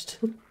damaged?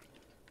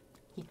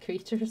 You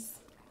creatures.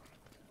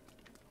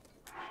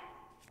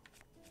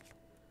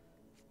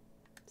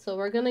 So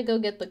we're gonna go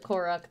get the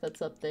Korok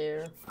that's up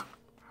there.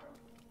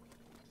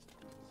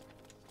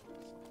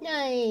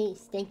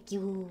 Nice, thank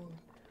you.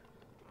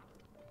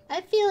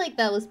 I feel like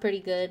that was pretty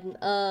good.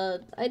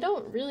 I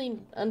don't really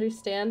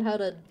understand how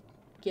to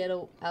get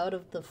out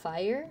of the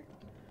fire.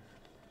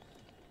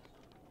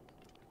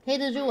 Hey,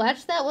 did you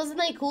watch that? Wasn't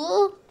I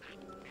cool?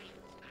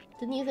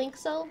 Didn't you think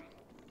so?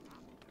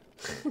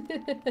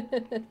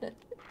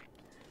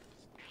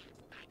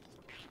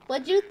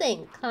 What'd you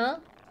think, huh?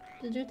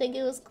 Did you think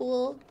it was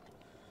cool?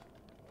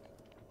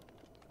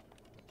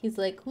 He's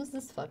like, who's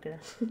this fucker?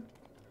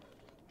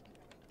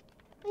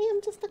 I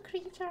am just a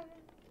creature.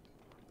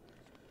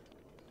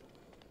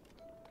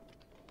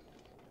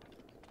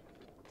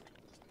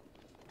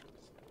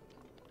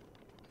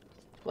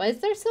 Why is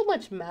there so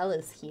much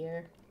malice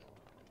here?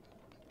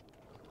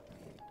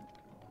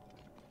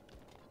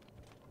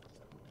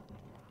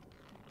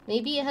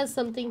 Maybe it has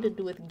something to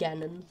do with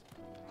Ganon.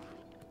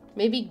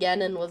 Maybe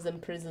Ganon was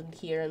imprisoned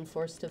here and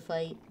forced to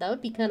fight. That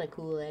would be kind of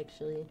cool,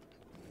 actually.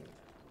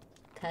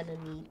 Kind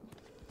of neat.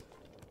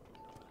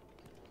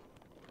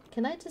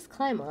 Can I just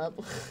climb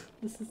up?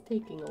 This is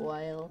taking a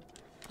while.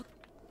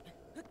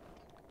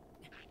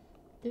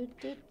 Do,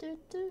 do, do,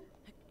 do.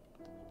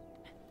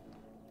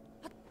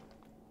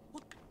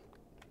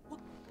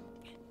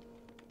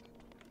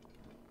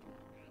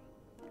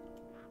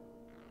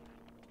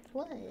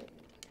 What?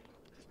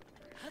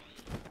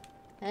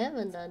 I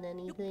haven't done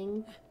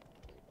anything.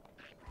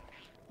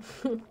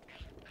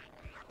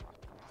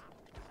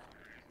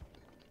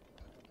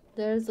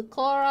 There's a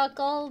Korok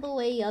all the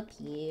way up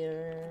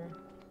here.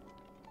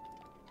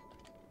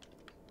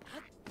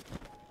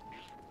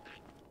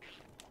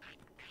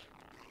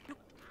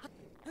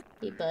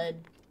 Hey, bud.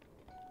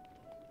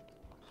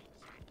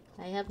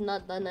 I have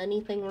not done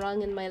anything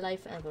wrong in my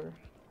life ever.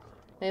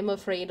 I'm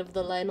afraid of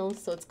the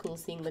Lionels, so it's cool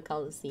seeing the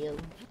Colosseum.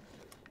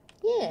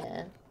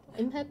 Yeah,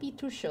 I'm happy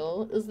to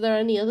show. Is there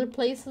any other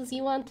places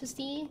you want to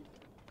see?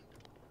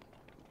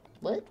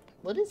 What?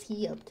 What is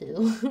he up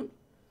to?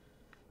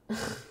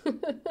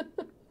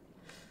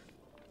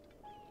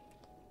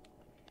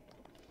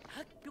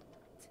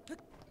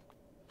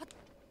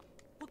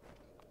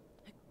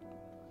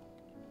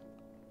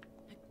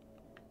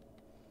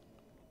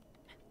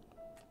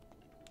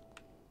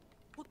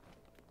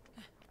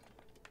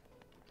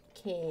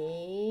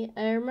 Okay,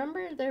 I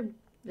remember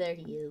there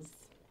he is.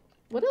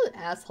 What an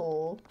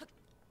asshole.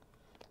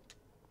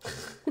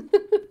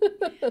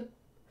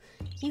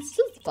 He's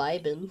just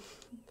vibing.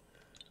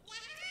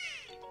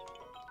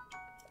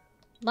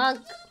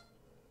 Bonk!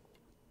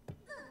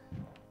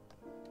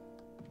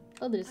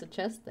 Oh, there's a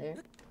chest there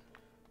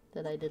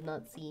that I did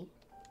not see.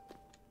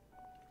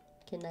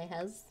 Can I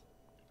has?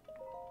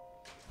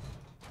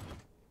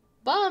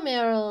 Bomb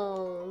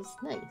arrows!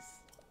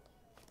 Nice.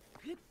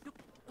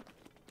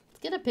 Let's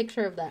get a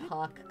picture of that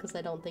hawk, because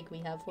I don't think we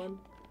have one.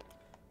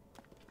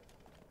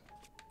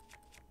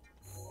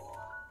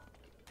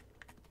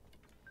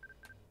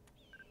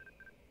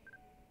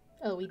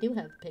 Oh, we do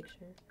have a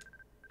picture.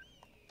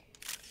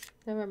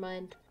 Never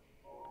mind.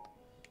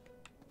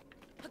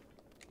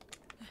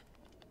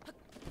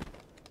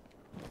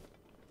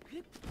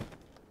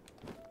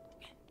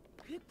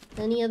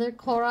 Any other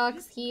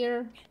Koroks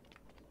here?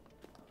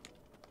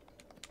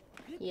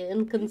 You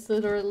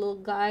inconsiderate little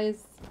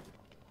guys.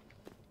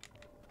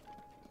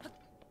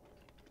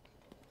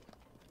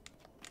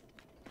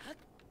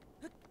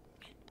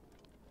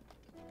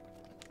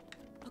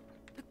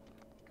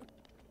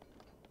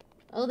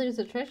 Oh, there's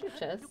a treasure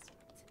chest.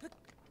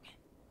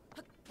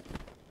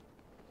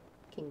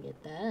 Can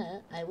get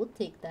that. I will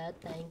take that,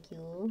 thank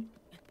you.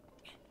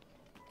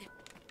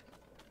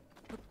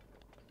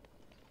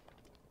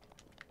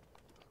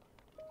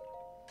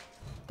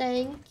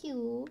 Thank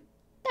you.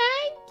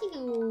 Thank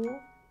you.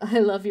 I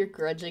love your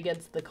grudge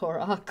against the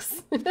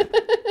Koroks.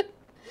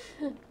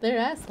 They're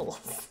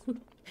assholes.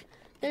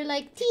 They're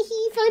like,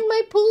 tee-hee, find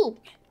my poop.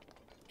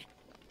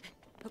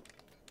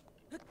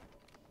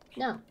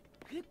 No.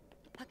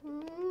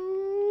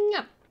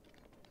 No.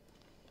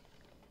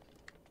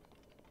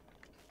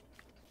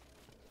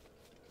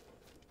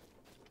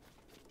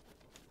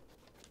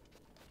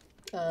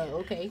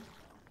 Okay.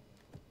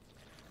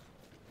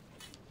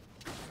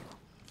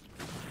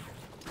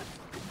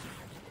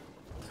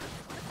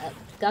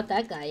 Got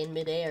that guy in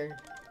midair.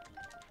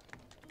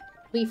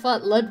 We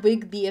fought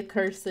Ludwig the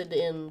Accursed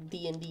in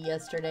D&D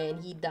yesterday,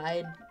 and he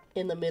died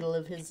in the middle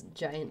of his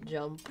giant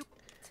jump.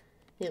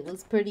 It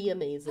was pretty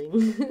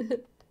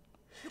amazing.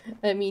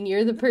 I mean,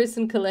 you're the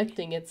person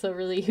collecting it, so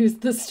really who's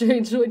the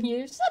strange one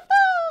here? Shut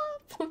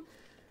up!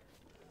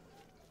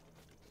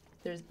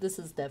 This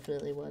is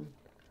definitely one.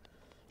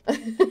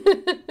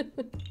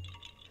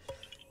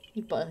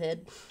 You butthead.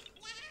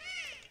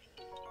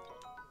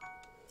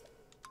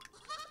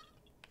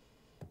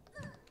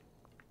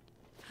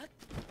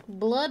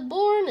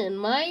 Bloodborne in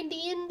my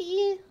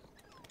D&D?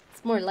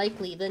 It's more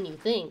likely than you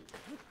think.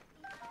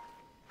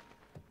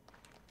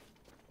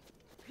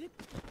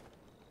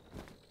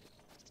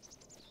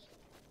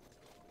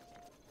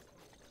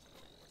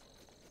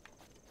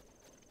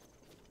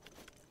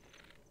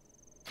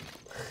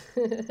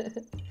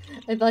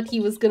 I thought he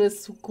was gonna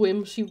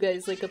squish you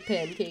guys like a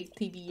pancake,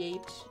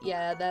 TBH.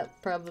 Yeah,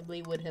 that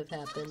probably would have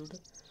happened.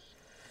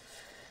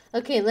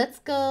 Okay, let's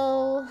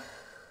go...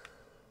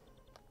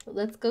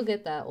 Let's go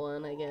get that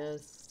one, I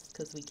guess,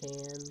 because we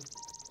can.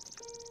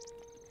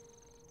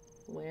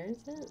 Where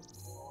is it?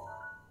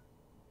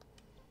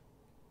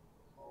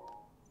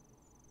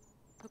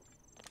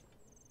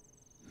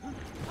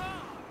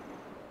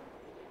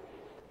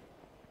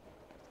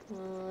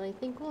 I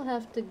think we'll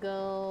have to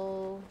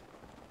go...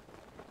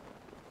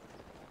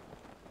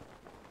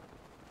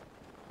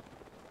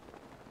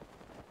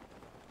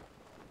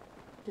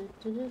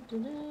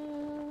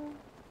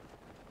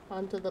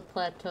 onto the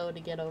plateau to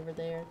get over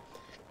there.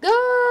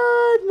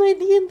 God, my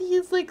D&D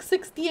is like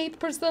 68%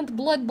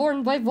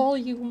 Bloodborne by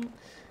volume.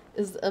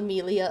 Is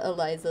Amelia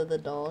Eliza the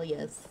doll?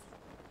 Yes.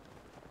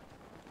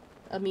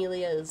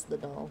 Amelia is the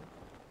doll.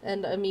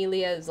 And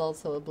Amelia is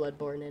also a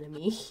Bloodborne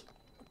enemy.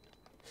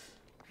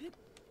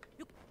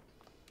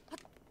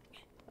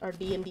 Our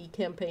D&D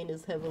campaign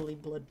is heavily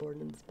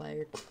Bloodborne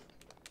inspired.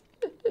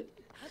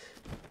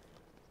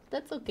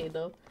 That's okay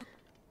though.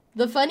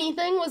 The funny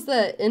thing was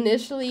that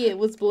initially it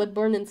was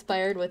Bloodborne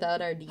inspired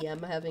without our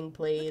DM having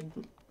played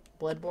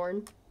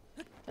Bloodborne.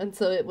 And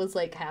so it was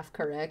like half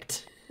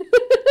correct.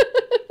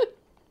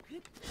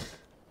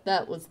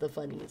 That was the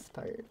funniest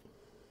part.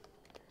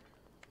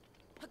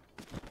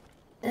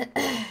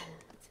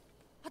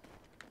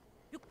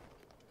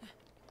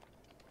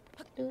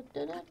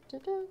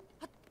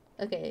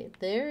 Okay,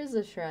 there's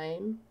a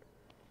shrine.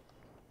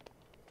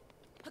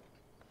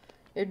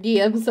 Your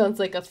DM sounds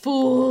like a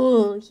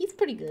fool. He's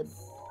pretty good.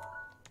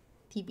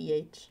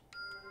 TBH.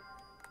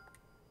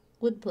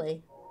 Would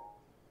play.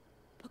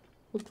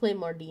 Would play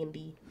more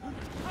D&D.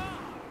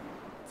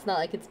 It's not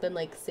like it's been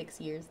like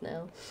 6 years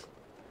now.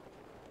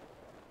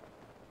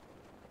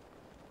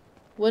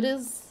 What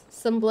is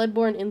some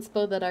Bloodborne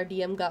inspo that our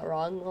DM got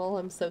wrong? Lol,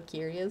 I'm so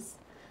curious.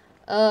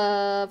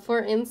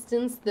 For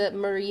instance, that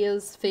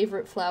Maria's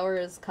favorite flower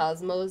is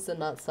cosmos and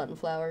not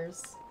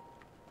sunflowers.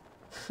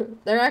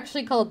 They're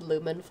actually called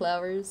lumen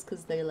flowers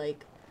because they're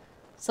like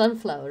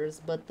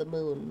sunflowers but the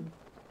moon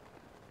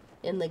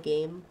in the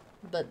game,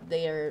 but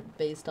they are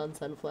based on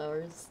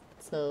sunflowers.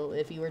 So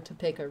if you were to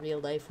pick a real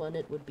life one,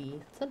 it would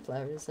be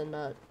sunflowers and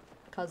not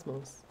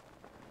cosmos.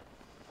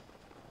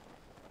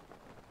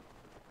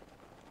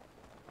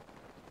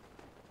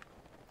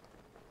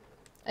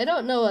 I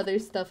don't know other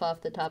stuff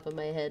off the top of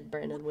my head.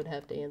 Brandon would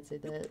have to answer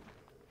that.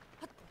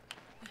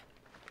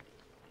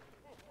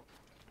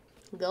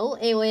 Go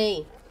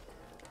away.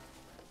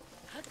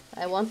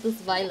 I want this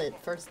violet,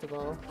 first of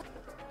all.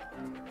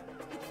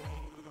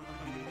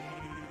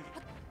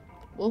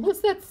 What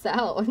was that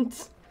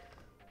sound?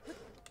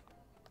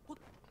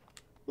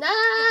 No!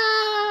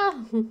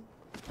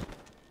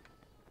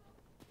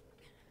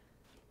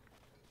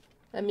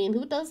 I mean,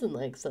 who doesn't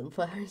like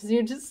sunflowers?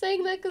 You're just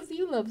saying that because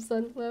you love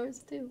sunflowers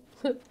too.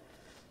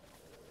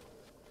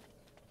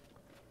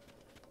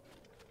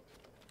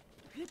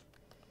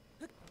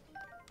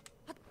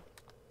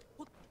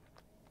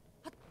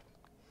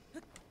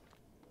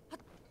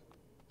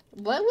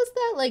 What was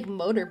that, like,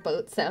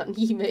 motorboat sound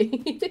he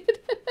made?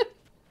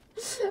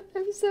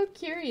 I'm so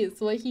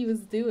curious what he was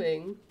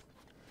doing.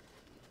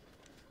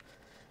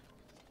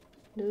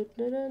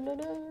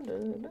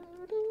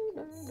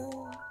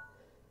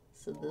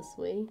 So this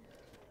way?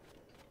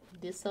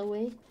 This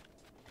away?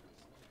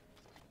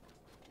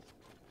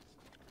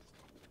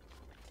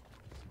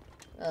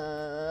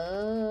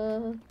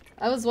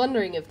 I was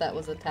wondering if that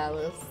was a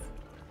Talus.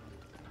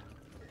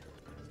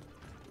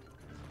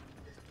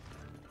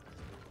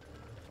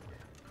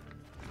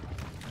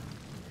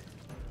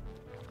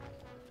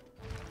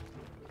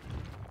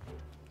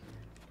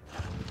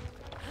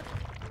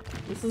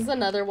 This is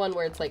another one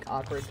where it's like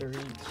awkward to reach.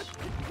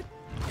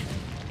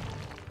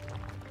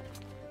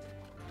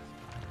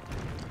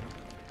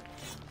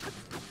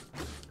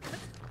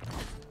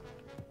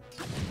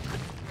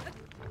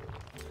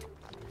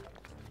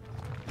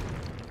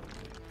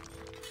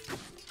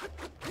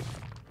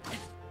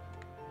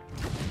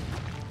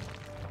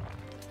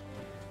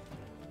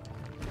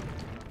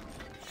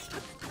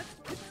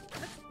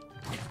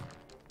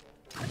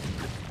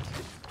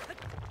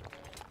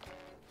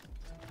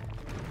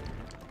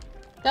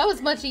 That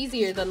was much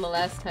easier than the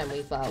last time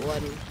we fought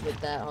one with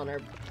that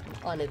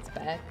on its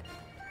back.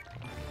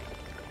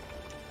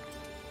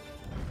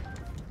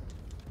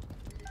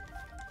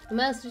 The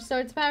Master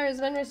Sword's power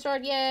has been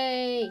restored,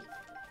 yay!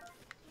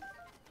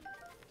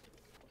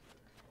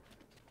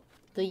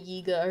 The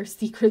Yiga are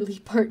secretly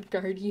part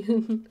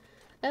guardian.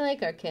 I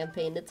like our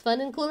campaign, it's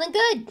fun and cool and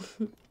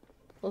good!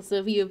 Also,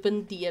 if you have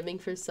been DMing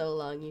for so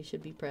long, you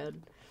should be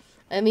proud.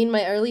 I mean,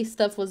 my early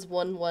stuff was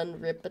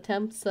 1-1 rip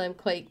attempts, so I'm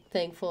quite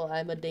thankful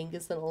I'm a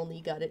dingus and only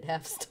got it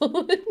half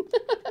stolen.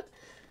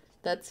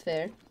 That's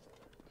fair.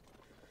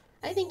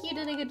 I think you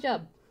did a good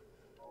job.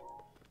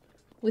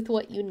 With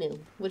what you knew,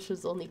 which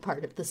was only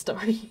part of the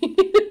story.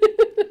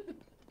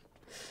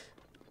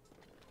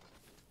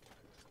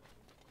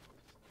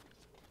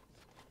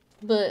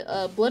 But,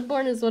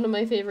 Bloodborne is one of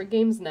my favorite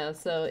games now,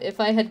 so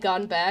if I had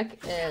gone back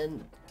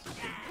and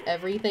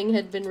everything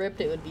had been ripped,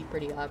 it would be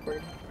pretty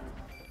awkward.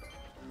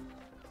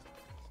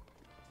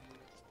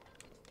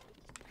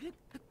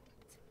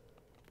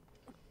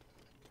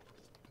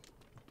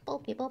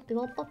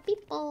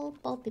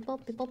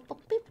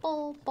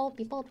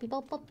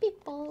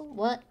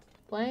 What?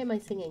 Why am I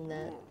singing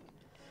that?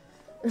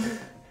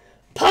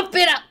 Pump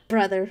it up,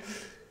 brother!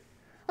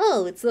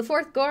 Oh, it's the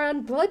 4th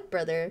Goron Blood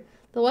Brother.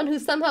 The one who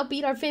somehow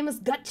beat our famous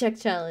gut check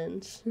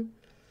challenge.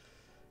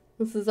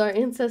 This is our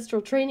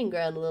ancestral training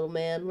ground, little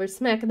man. We're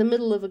smack in the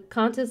middle of a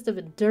contest of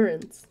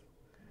endurance.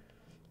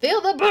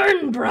 Feel the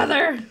burn,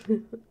 brother!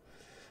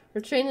 We're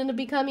training to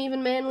become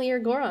even manlier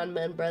Goron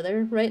men,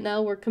 brother. Right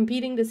now, we're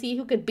competing to see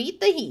who can beat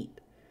the heat.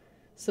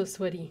 So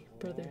sweaty,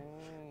 brother.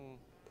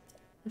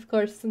 Of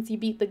course, since you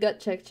beat the gut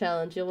check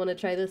challenge, you'll want to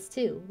try this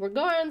too. We're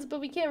Gorons, but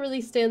we can't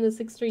really stand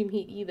this extreme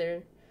heat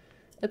either.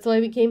 That's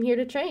why we came here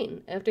to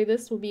train. After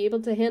this, we'll be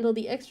able to handle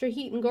the extra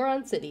heat in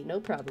Goron City,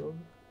 no problem.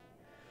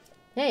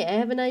 Hey, I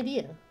have an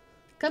idea.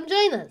 Come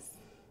join us.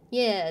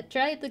 Yeah,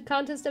 try the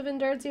contest of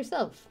endurance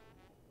yourself,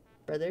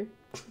 brother.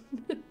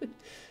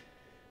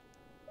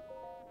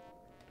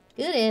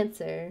 Good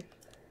answer.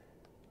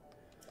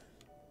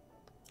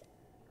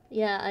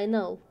 Yeah, I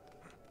know.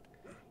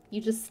 You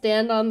just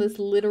stand on this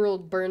literal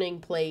burning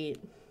plate.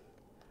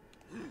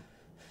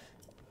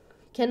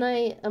 Am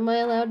I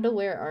allowed to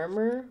wear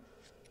armor?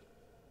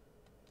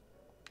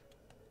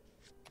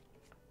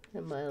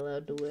 Am I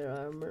allowed to wear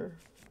armor?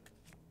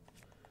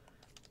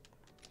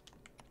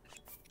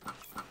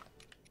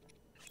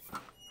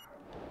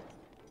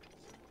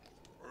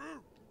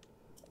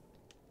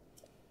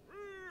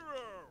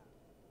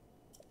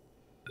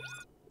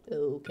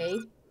 Okay.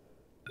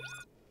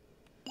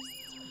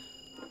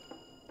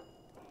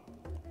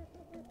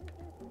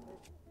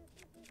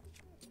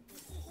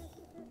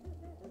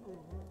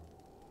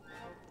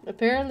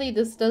 Apparently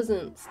this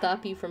doesn't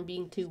stop you from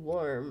being too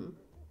warm.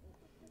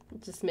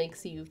 It just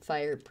makes you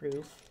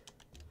fireproof.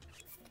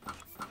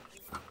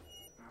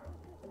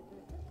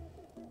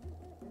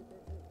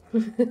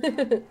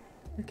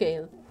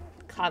 Okay,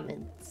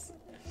 comments.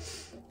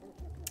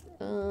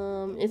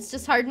 It's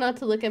just hard not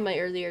to look at my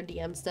earlier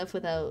DM stuff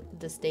without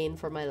disdain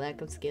for my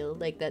lack of skill.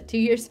 Like that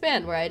 2-year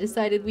span where I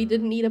decided we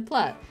didn't need a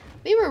plot.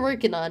 We were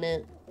working on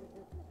it.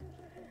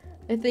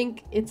 I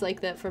think it's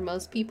like that for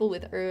most people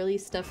with early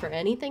stuff for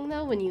anything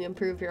though. When you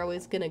improve, you're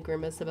always gonna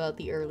grimace about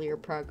the earlier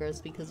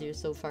progress because you're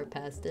so far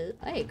past it.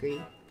 I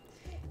agree.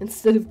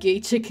 Instead of gay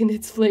chicken,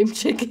 it's flame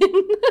chicken.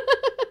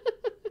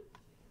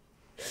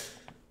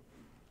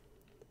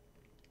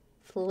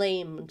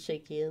 Flame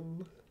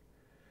chicken.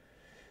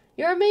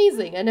 You're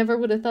amazing! I never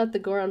would have thought the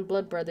Goron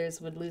Blood Brothers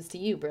would lose to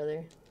you,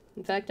 brother.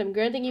 In fact, I'm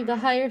granting you the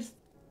highest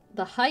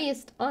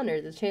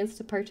honor, the chance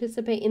to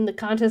participate in the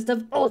contest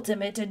of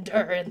ultimate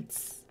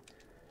endurance.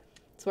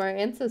 It's where our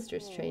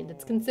ancestors trained.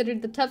 It's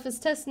considered the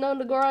toughest test known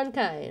to Goron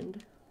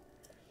kind.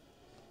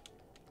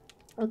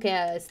 Okay,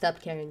 I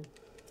stopped caring.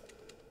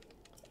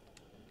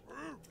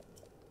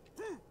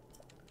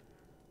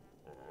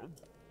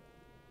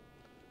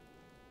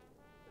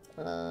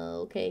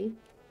 Okay.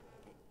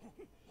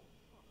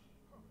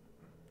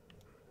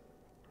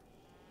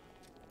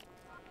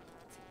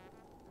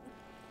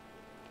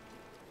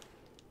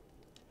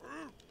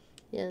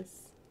 Yes.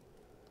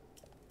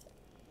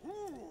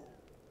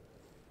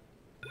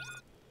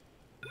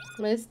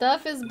 My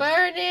stuff is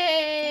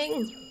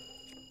burning!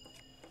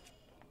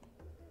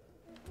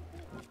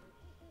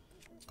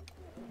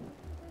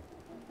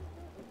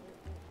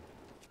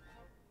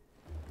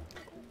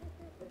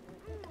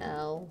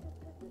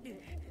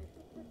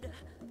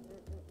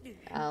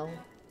 Ow.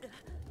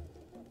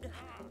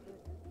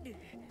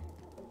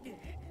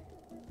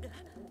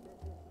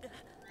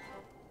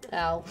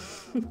 Ow.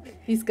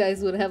 These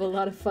guys would have a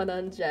lot of fun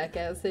on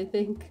Jackass, I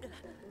think.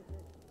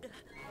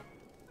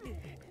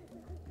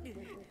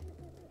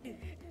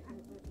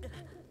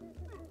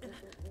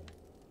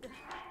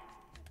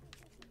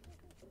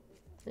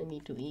 I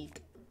need to eat.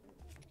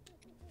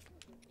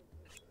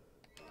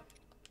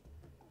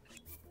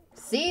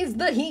 Seize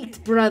the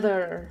heat,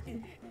 brother!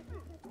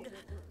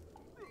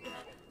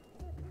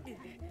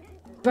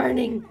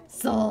 Burning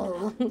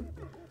soul!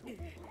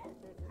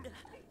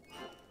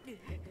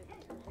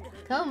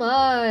 Come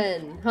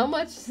on! How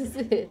much is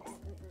it?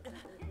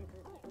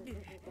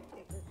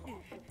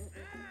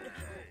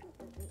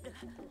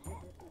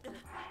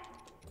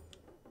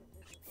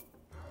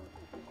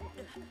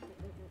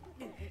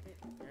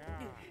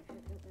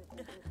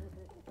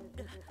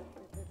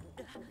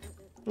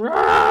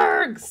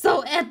 Roar!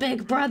 So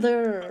epic,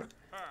 brother!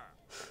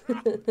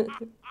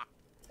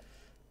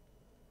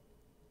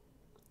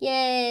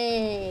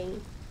 Yay!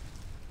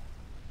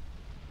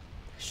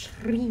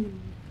 Shreen.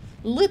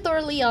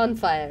 Literally on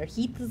fire.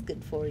 Heat is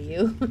good for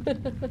you.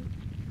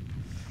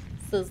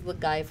 Says the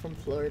guy from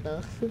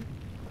Florida.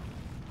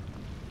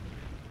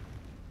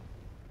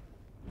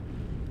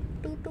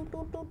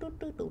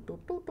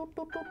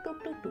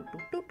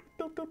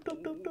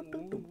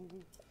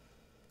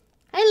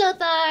 Hi,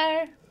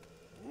 Lothar!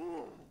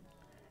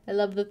 I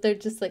love that they're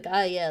just like,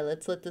 ah, yeah,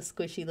 let's let the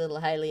squishy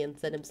little Hylian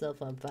set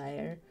himself on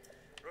fire.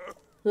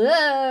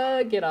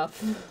 Ah, get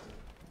off.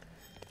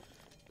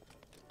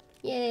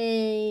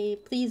 Yay!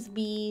 Please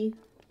be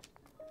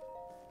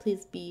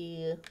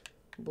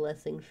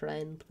blessing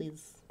shrine,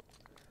 please.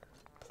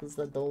 Please,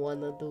 I don't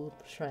wanna do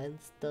shrine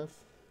stuff.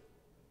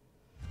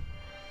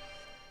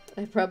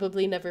 I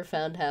probably never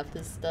found half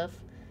this stuff.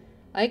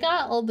 I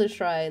got all the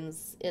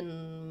shrines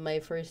in my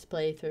first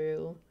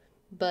playthrough,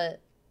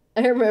 but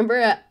I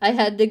remember I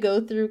had to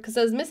go through, because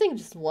I was missing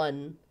just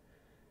one.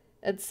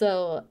 And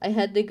so I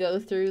had to go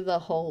through the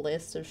whole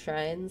list of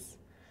shrines.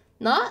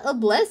 Not a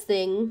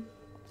blessing!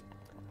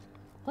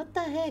 What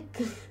the heck?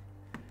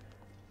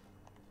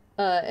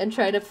 And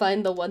try to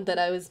find the one that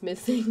I was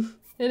missing.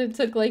 And it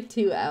took like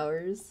 2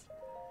 hours.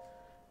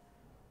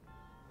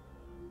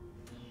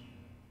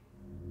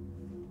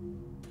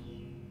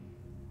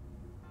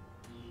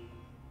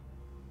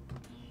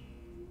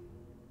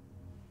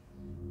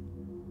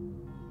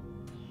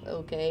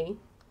 Okay.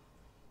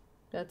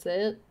 That's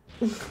it?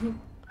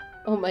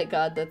 Oh my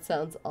god, that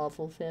sounds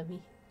awful, Femi.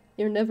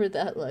 You're never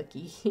that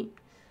lucky.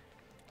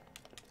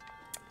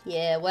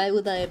 Yeah, why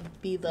would I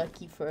be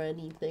lucky for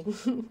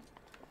anything?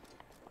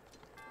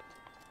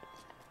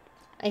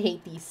 I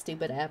hate these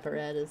stupid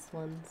apparatus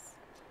ones.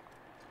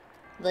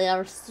 They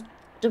are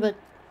stupid.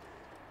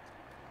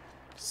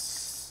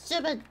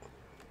 Stupid!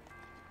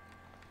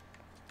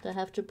 Do I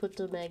have to put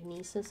the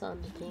magnesis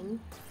on the thing?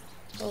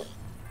 Oh.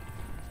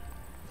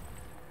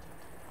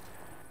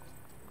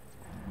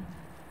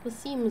 This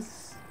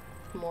seems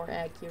more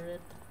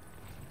accurate.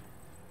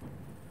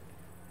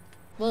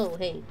 Whoa,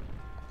 hey.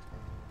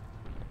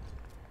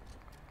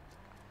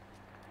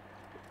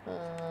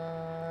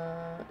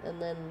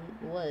 And then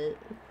what?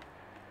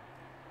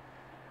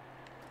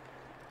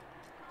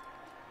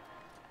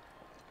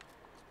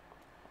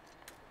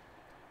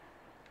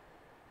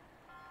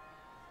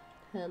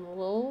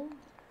 Hello?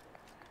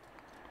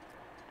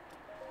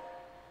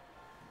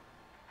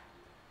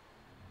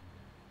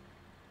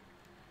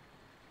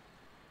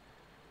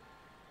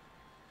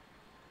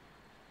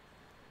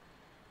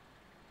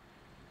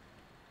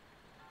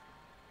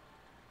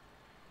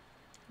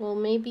 Well,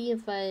 maybe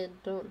if I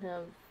don't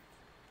have...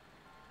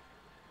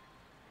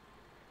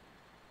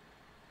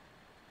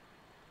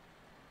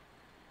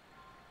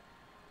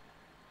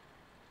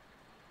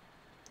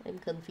 I'm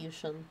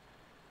confusion.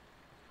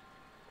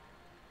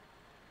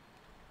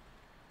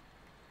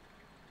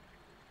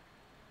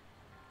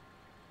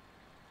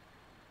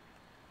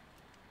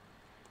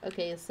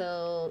 Okay,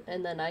 so...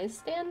 and then I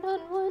stand on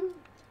one?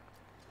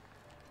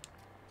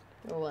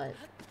 Or what?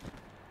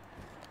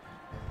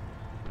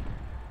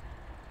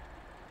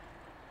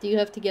 Do you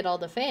have to get all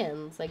the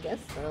fans? I guess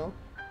so.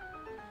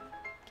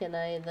 Can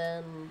I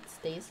then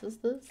stasis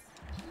this?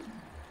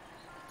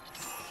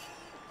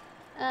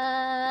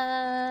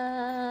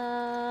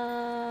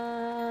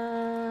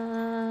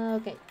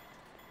 Okay.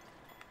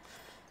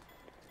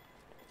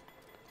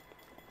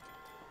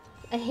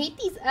 I hate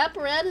these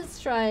apparatus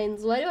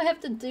shrines. Why do I have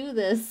to do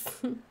this?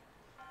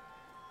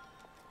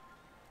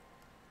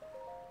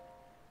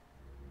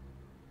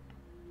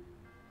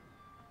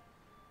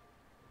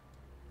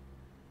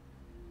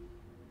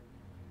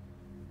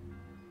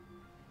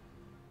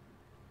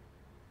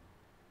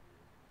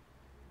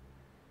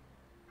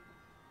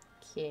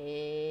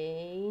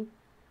 Okay.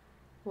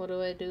 What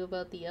do I do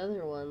about the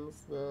other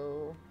ones,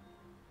 though?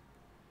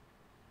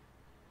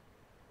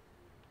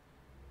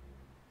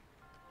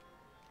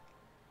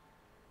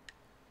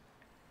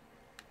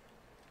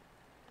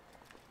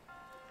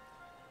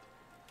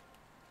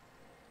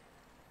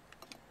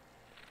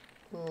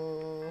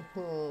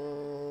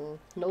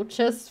 No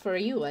chest for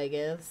you, I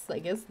guess. I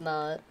guess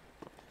not.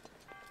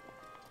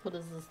 What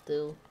does this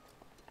do?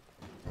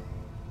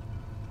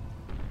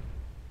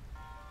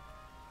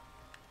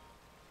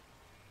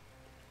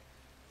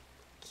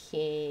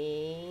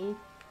 Okay.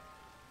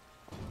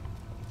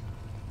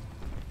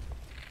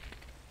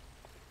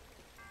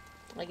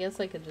 I guess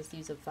I could just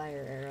use a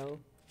fire arrow.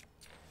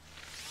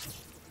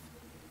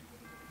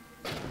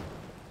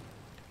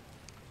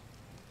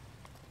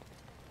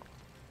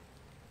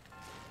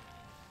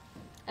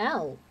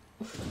 Ow!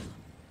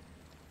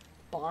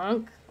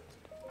 Bonk.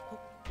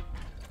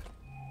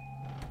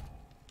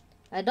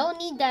 I don't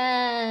need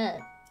that!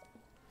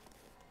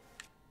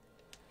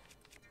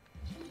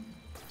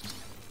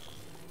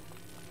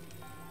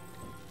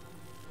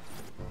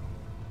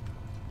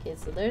 Okay,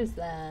 so there's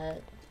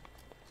that.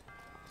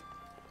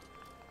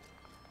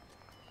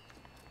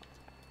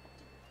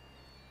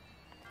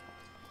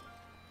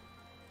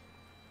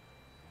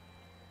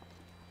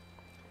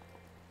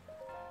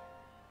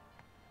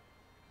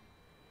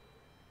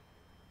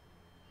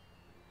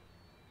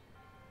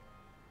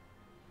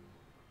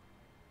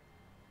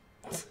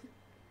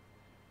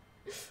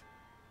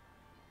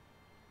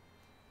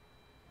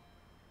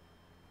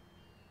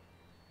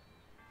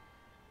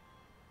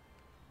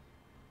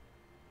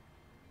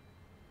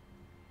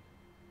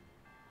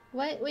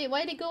 Wait,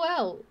 why'd it go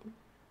out?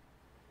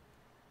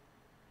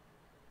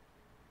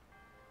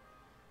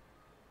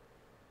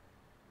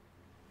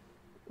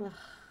 Ugh.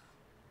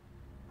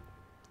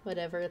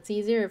 Whatever, it's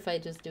easier if I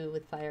just do it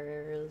with fire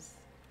arrows.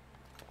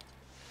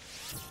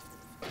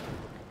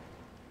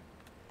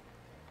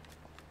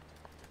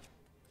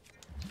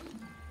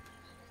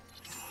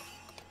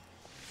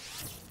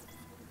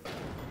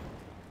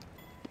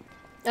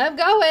 I'm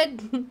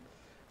going!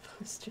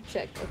 Posture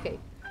check, okay.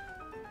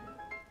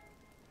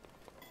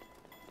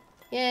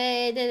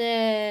 Yay, I did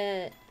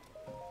it!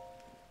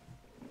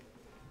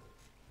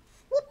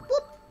 Whoop,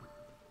 whoop.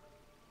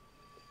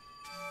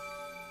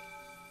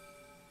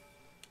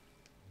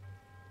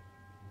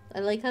 I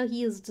like how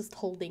he is just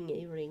holding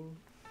a ring.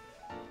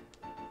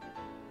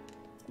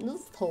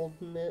 Just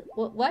holding it.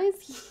 What? Why is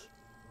he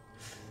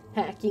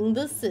hacking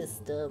the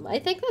system? I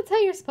think that's how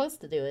you're supposed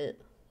to do it.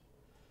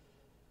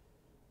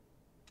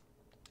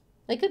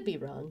 I could be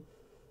wrong.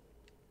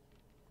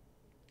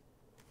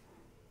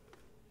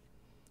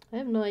 I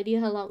have no idea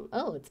how long.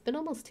 Oh, it's been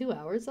almost 2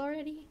 hours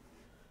already?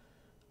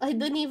 I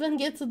didn't even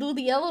get to do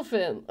the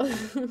elephant.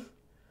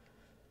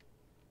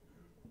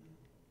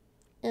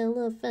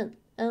 Elephant,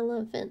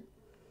 elephant.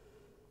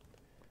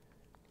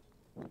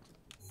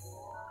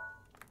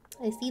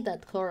 I see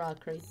that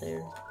Korok right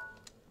there.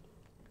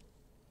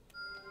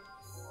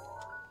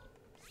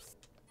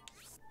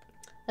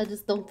 I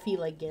just don't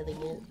feel like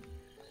getting it.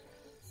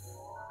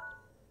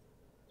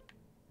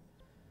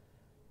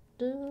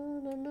 I'm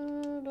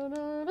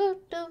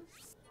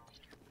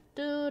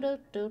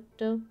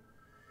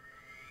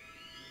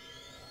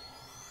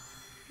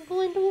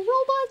going to a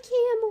robot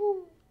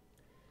camel.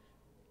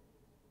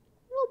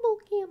 Robo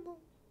camel.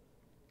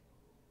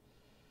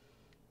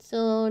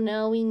 So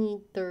now we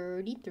need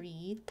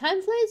 33.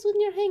 Time flies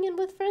when you're hanging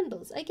with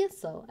friendos. I guess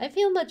so. I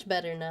feel much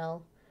better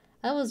now.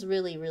 I was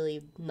really,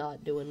 really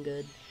not doing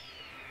good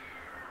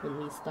when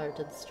we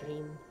started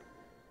stream.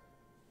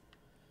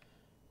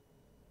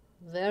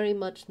 Very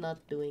much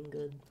not doing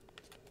good.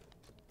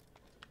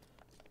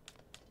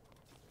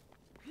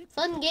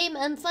 Fun game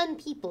and fun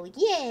people.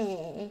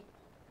 Yeah!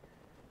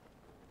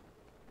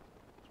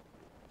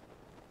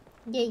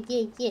 Yeah,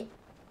 yeah, yeah.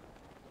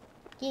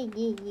 Yeah,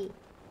 yeah, yeah.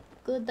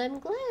 Good, I'm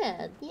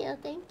glad. Yeah,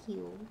 thank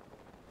you.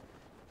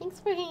 Thanks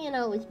for hanging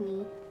out with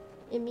me.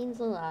 It means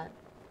a lot.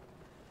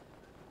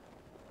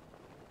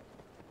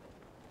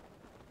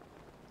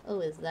 Oh,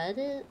 is that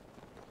it?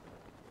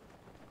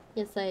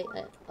 Yes, oh,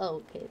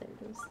 okay, there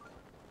it is.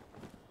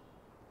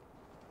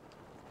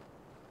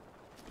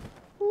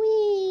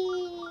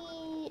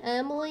 Whee!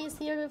 I'm always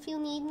here if you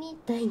need me.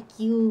 Thank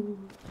you.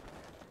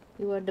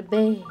 You are the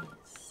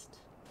best.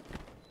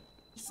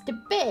 It's the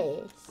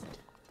best.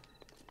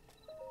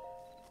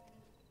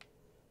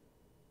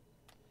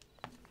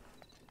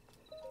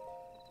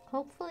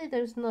 Hopefully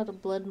there's not a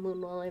blood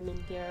moon while I'm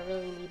in here. I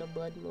really need a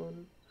blood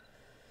moon.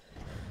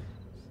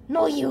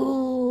 No,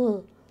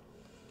 you!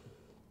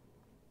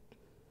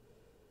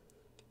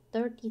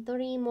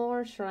 33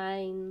 more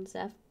shrines.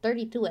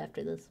 32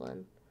 after this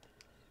one.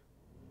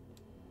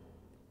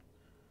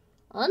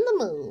 On the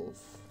move.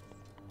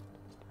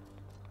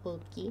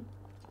 Okay.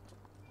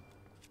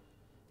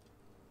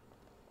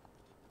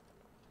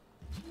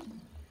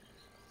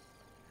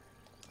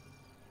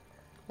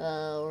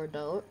 Or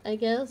don't, I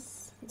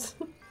guess.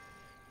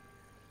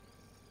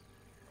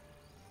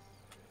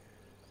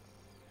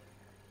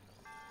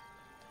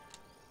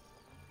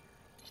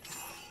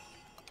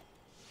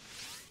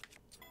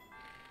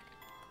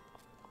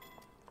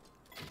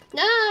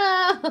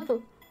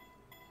 No!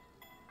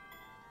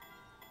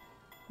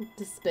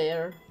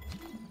 Despair.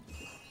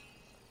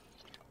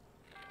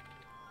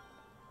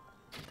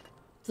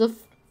 The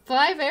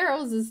 5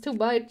 arrows is too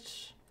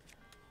much.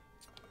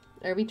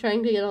 Are we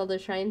trying to get all the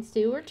shrines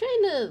too? We're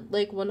trying to,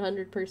 like,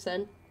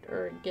 100%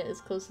 or get as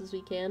close as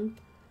we can.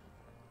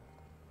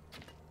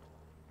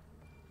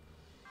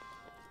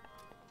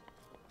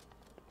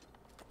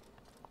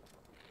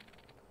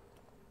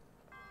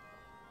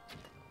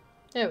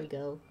 There we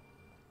go.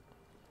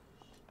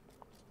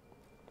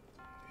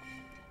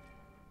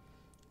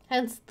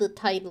 Hence the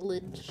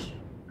titleage.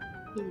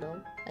 You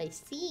know, I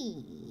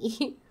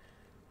see.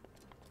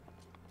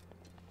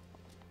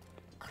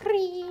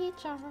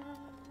 Creature.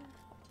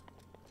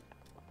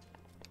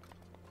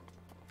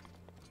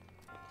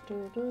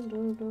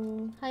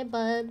 Hi,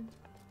 bud.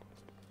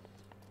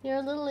 You're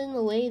a little in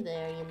the way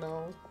there, you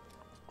know.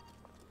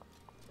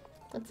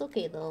 That's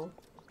okay, though.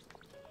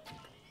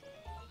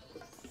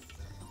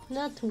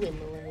 Not too in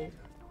the way.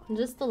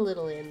 Just a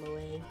little in the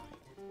way.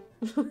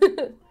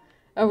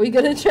 Are we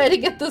gonna try to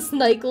get the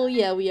Snikel?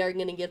 Yeah, we are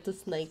gonna get the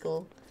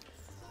Snikel.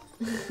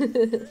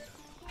 The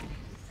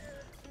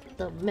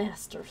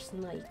Master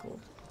Snikel.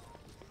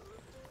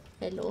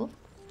 Hello?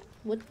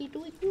 What we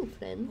do with you,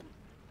 friend?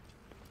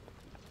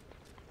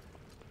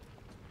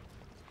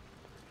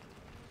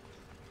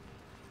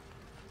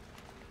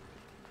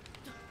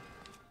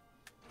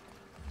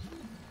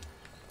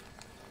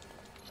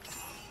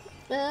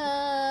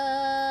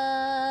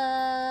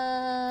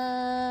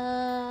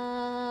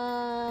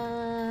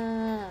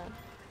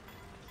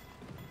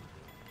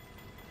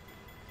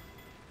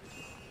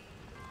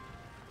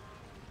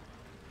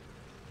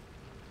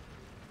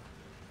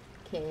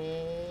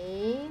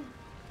 Okay.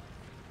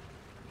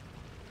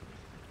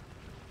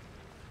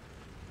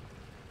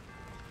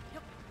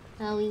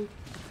 Howie.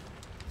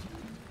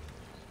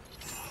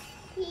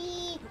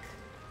 Eek.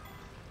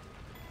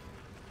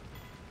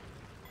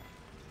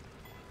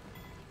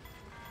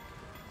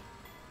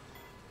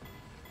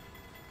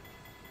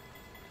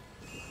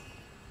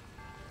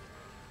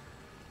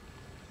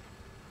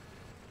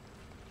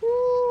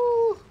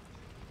 Woo.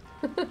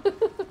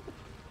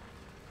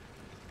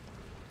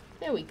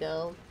 There we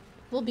go.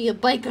 We'll be a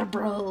biker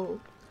bro.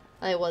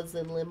 I was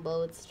in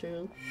limbo, it's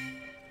true.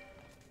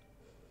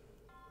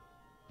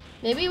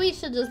 Maybe we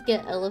should just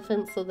get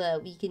elephants so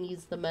that we can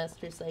use the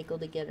Master Cycle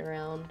to get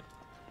around.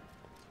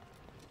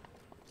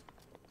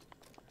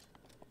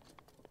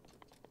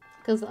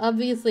 Because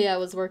obviously I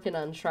was working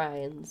on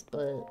shrines,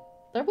 but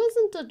there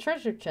wasn't a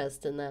treasure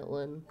chest in that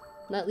one.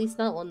 At least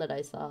not one that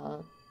I saw.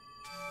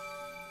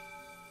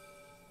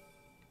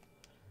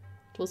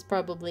 It was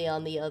probably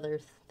on the other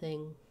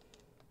thing.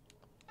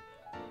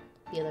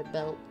 The other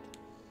belt.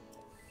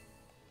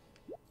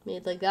 May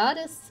the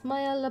goddess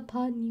smile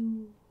upon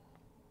you.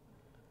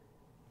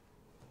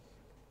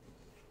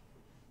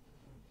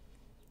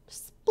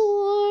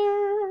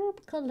 Spore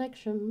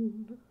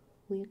collection.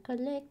 We're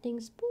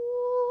collecting spores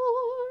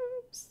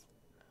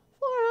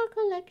for our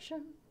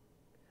collection.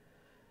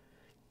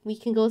 We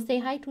can go say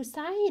hi to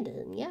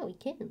Sidon. Yeah, we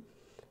can.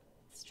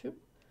 It's true.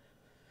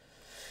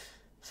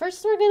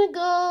 First, we're gonna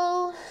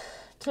go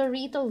to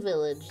Rito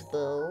Village,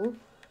 though.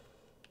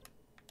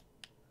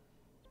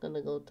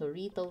 Gonna go to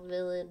Rito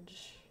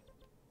Village.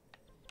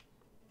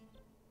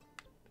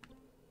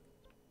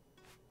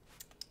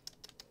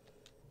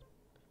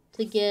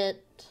 To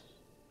get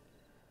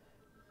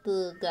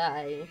the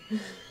guy.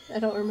 I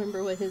don't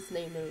remember what his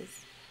name is.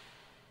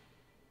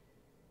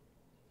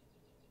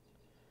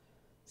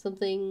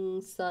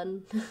 Something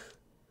Sun.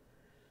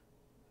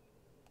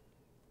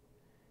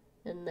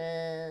 And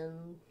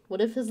then... what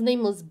if his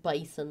name was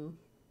Bison?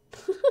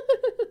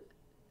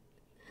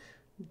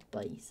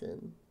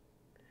 Bison.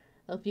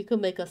 I hope you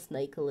can make a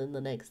Snikel in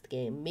the next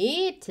game.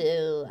 Me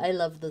too! I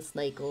love the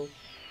Snikel.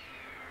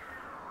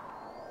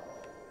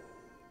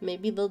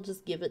 Maybe they'll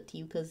just give it to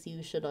you because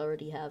you should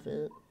already have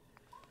it.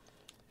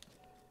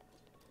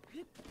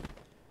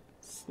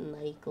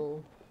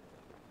 Snikel.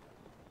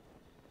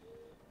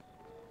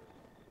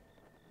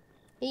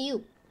 Hey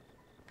you!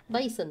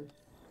 Bison!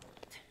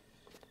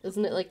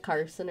 Isn't it like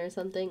Carson or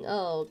something?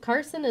 Oh,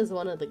 Carson is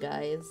one of the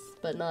guys,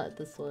 but not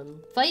this one.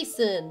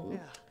 Bison!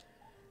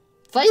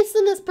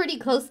 Bison is pretty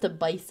close to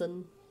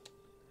Bison.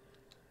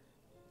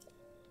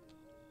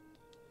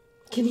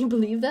 Can you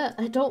believe that?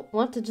 I don't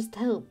want to just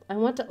help. I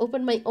want to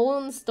open my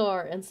own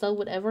store and sell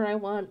whatever I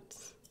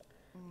want.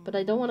 But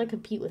I don't want to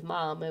compete with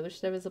Mom. I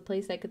wish there was a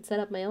place I could set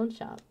up my own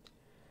shop.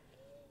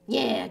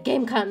 Yeah,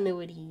 game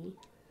continuity.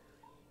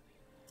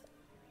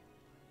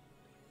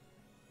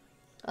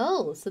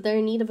 Oh, so they're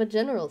in need of a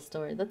general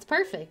store. That's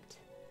perfect.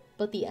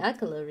 But the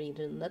Akala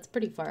region, that's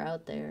pretty far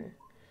out there.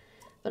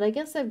 But I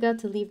guess I've got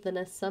to leave the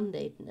nest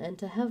someday and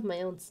to have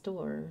my own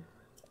store.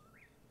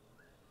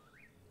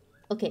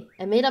 Okay,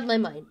 I made up my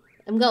mind.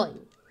 I'm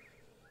going.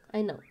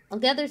 I know. I'll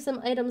gather some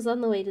items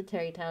on the way to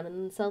Terrytown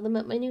and then sell them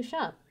at my new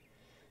shop.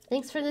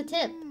 Thanks for the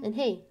tip. And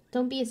hey,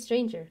 don't be a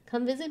stranger.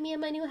 Come visit me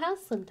at my new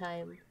house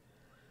sometime.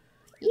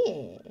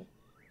 Yeah.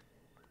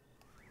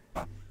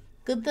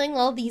 Good thing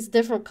all these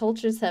different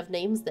cultures have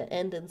names that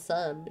end in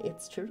son.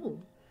 It's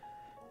true.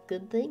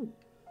 Good thing.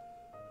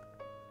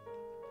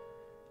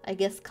 I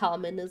guess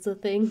common is a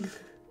thing.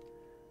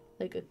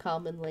 Like a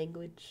common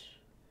language.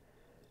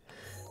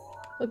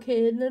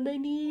 Okay, and then I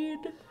need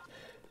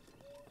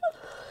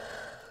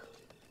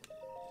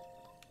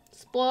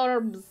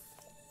Sporbs.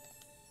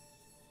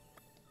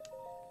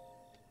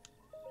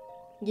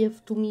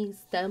 Give to me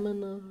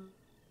stamina.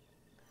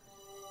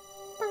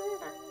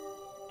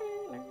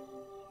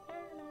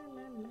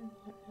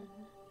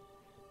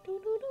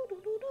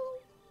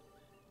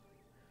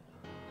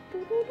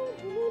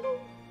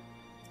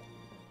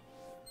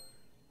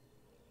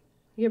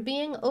 Your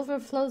being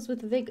overflows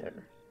with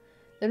vigor.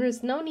 There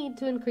is no need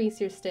to increase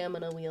your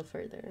stamina wheel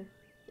further.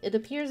 It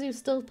appears you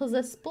still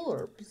possess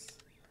sporbs.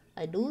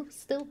 I do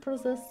still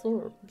possess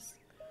sorbs.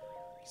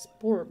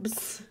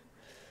 Sporbs.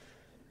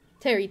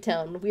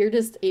 Terrytown,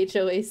 weirdest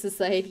HOA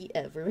society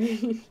ever.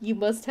 You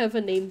must have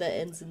a name that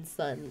ends in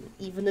son,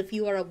 even if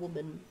you are a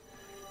woman.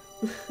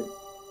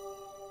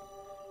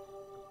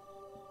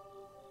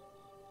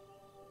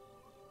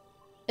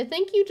 I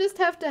think you just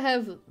have to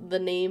have the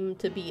name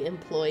to be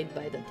employed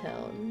by the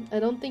town. I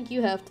don't think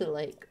you have to,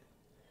 like,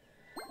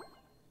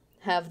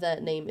 have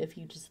that name if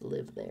you just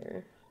live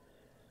there.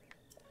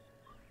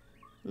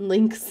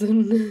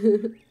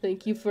 Linkson.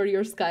 Thank you for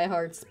your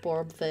Skyheart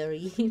Sporb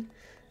Fairy.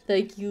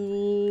 Thank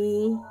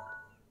you.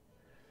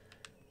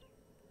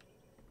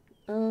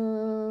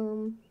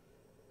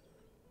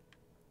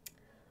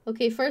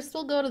 Okay, first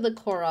we'll go to the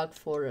Korok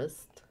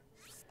Forest.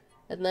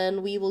 And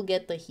then we will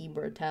get the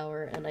Heber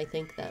Tower, and I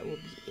think that will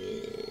be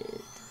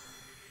it.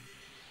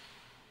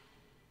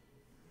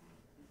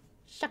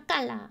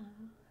 Shakala!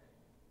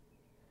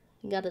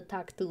 You gotta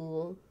talk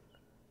to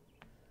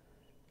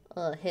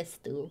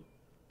Hestu.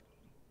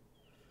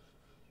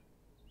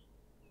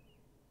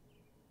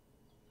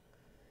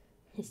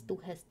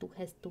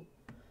 Hestu.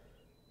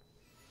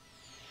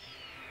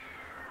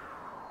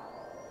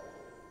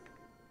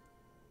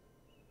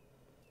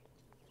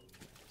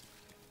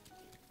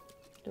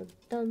 Dun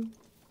dun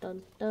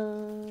dun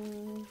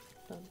dun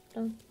dun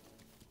dun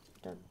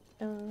dun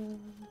dun.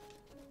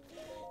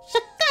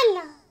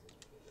 Shakala!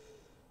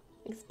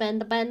 Expand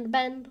the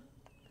band.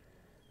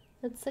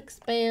 Let's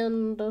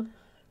expand.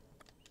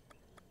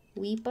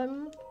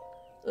 Weapon?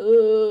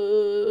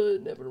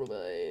 Never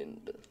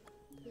mind.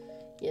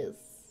 Yes.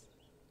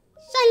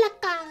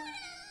 Shalaka!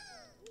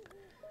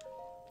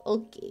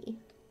 Okay.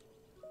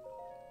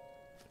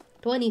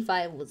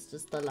 25 was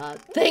just a lot.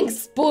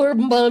 Thanks, Sporb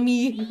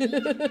Mommy!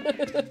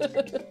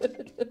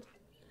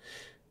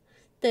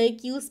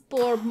 Thank you,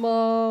 Sporb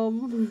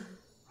Mom!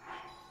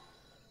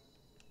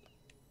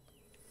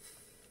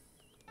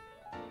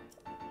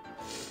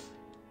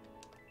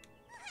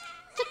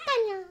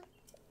 Chakala!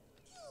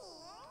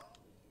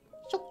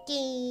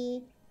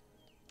 Shoki!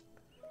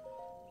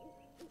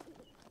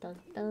 Dun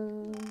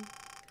dun.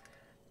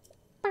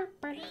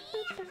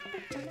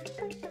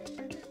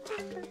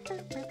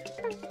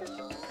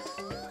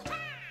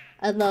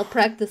 And I'll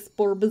practice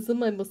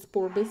Sporbism. I'm a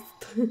Sporbist.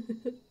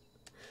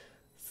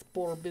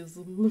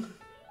 Sporbism.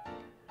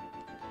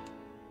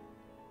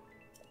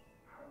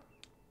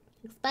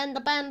 Expand the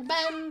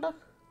band.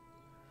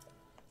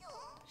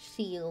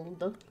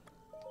 Shield.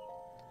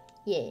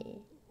 Yeah.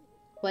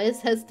 Why is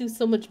Hestu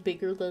so much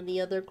bigger than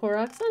the other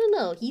Koroks? I don't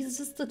know. He's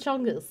just the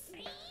Chungus.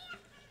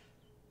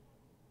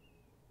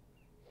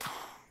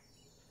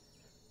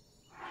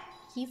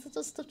 He's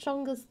just a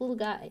Chungus little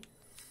guy.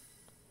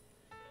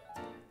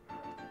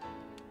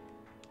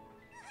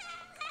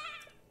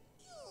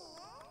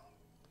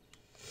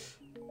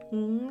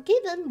 Okay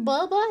then,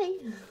 bye-bye.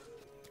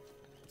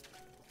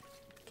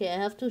 Okay, I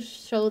have to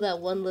show that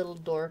one little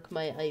dork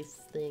my ice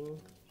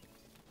thing.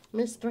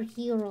 Mr.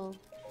 Hero.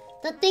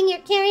 The thing you're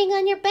carrying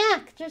on your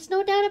back. There's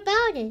no doubt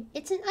about it.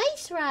 It's an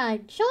ice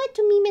rod. Show it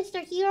to me,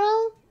 Mr.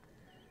 Hero.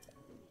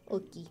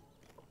 Okay.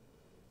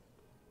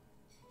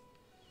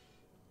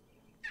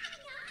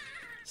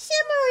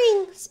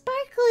 Shimmering!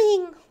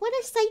 Sparkling! What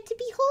a sight to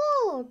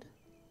behold!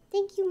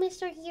 Thank you,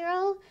 Mr.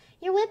 Hero.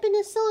 Your weapon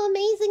is so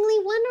amazingly,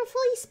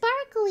 wonderfully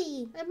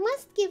sparkly. I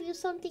must give you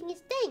something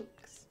as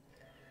thanks.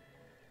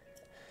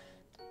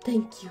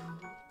 Thank you.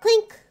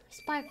 Clink!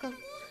 Sparkle.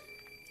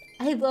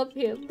 I love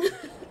him.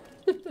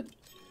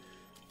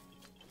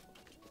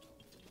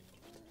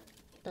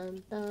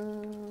 Dun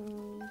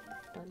dun.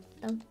 Dun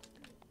dun.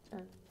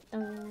 Dun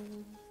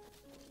dun.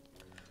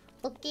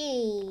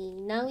 Okay,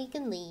 now we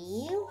can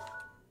leave.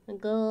 And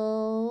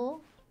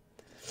go.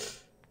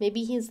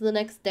 Maybe he's the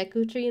next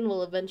Deku Tree and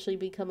will eventually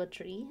become a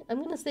tree.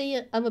 I'm gonna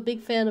say I'm a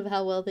big fan of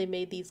how well they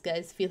made these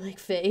guys feel like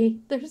Fae.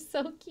 They're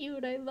so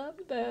cute. I love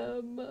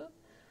them.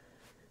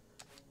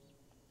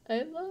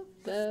 I love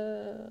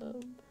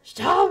them.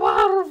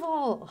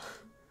 Shawarval!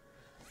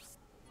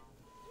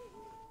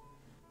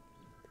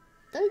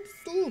 Those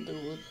little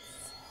dudes.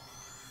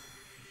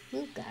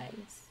 Little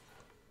guys.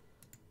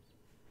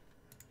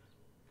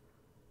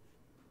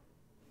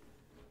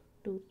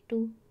 Do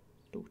do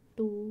do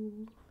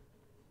do.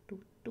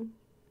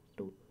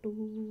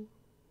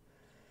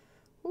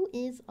 Who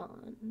is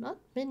on? Not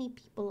many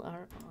people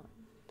are on.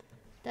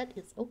 That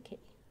is okay.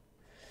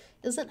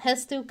 Isn't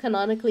Hestu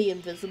canonically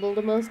invisible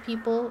to most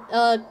people?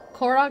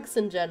 Koroks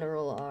in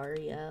general are,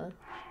 yeah.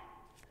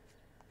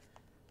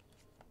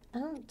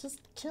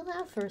 Just chill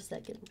out for a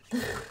second.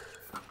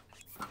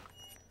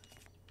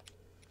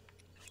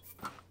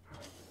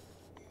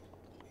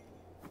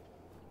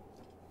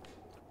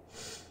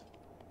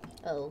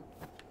 Oh.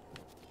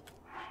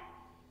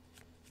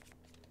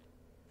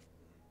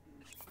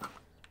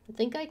 I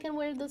think I can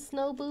wear the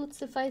snow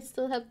boots if I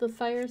still have the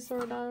fire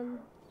sword on.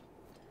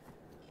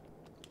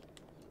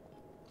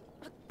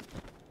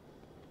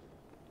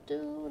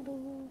 Do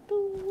do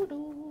do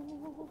do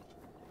do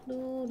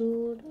do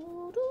do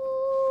do do.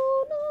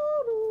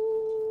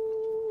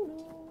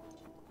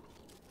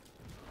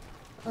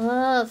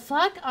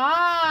 Fuck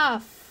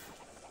off!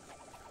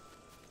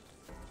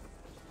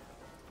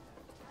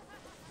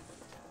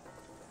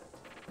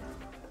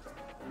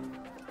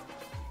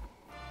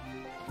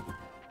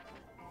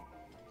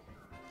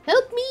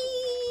 Help me!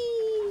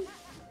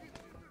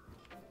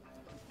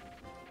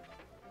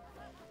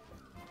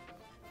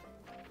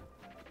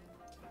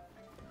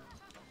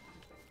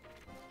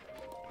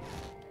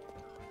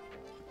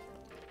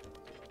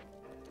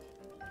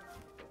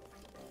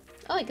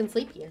 Oh, I can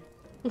sleep here.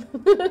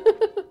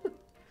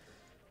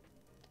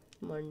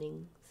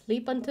 Morning.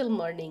 Sleep until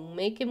morning.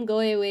 Make him go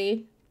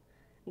away.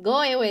 Go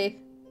away!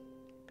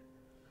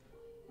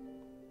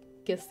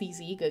 Guess these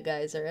Iga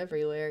guys are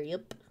everywhere.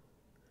 Yep.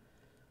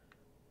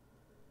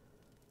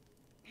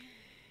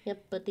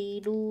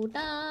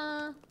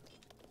 Yep-a-dee-doo-da.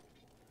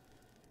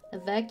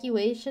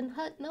 Evacuation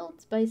Hut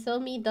Notes by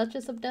Selmy,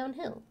 Duchess of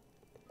Downhill.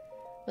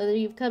 Whether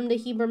you've come to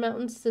Heber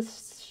Mountains to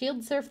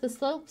shield surf the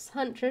slopes,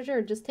 hunt treasure,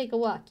 or just take a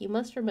walk, you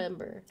must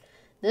remember,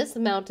 this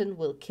mountain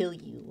will kill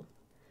you.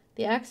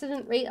 The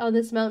accident rate on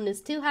this mountain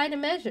is too high to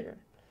measure.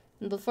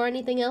 And before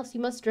anything else, you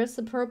must dress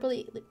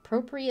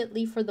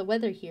appropriately for the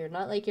weather here,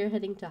 not like you're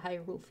heading to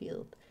Hyrule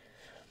Field.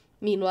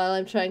 Meanwhile,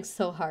 I'm trying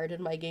so hard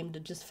in my game to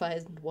just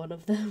find one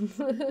of them.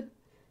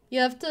 You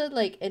have to,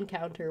 like,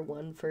 encounter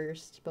one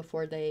first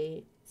before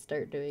they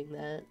start doing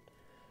that.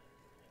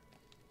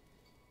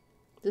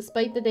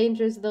 Despite the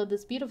dangers, though,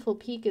 this beautiful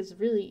peak is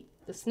really...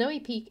 The snowy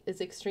peak is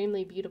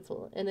extremely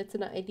beautiful, and it's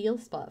an ideal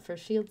spot for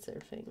shield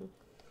surfing.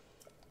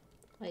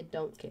 I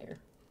don't care.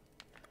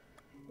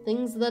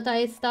 Things that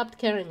I stopped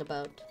caring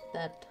about.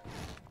 That.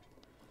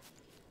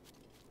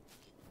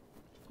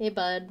 Hey,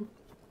 bud.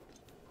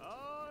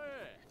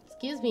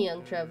 Excuse me,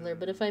 young traveler,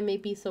 but if I may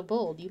be so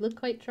bold, you look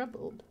quite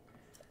troubled.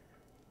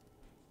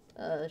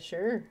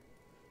 Sure.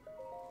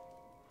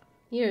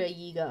 You're a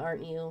Yiga,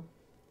 aren't you?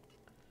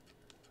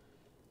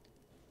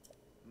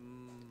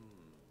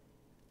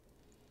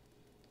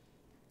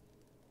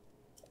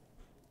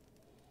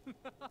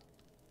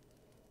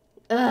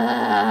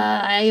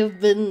 I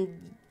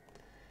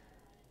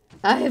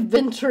have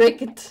been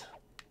tricked.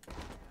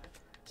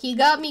 He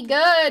got me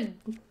good.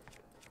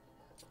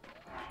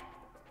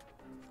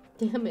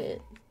 Damn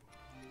it.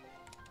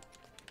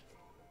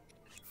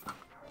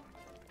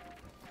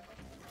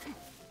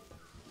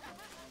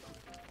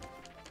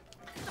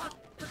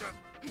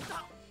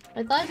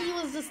 I thought he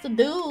was just a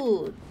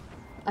dude.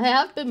 I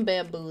have been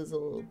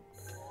bamboozled.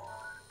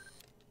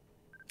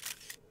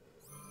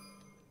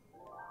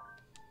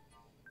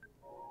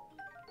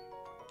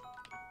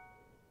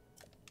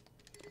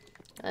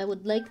 I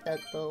would like that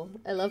though.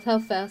 I love how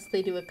fast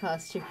they do a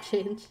costume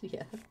change.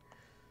 Yeah.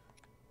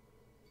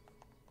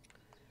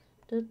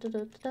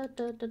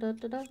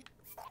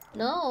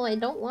 No, I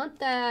don't want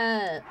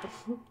that.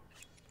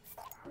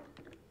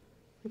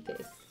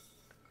 Okay.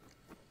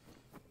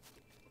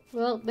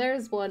 Well,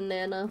 there's one,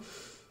 Nana.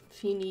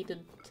 If you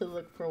needed to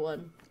look for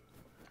one.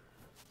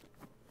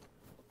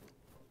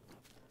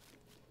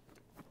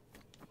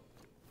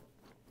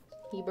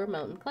 Heber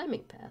Mountain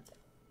Climbing Path.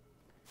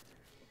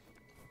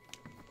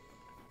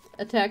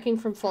 Attacking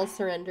from false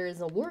surrender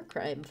is a war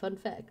crime, fun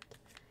fact.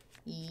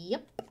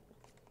 Yep.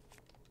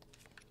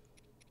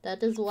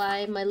 That is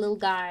why my little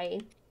guy,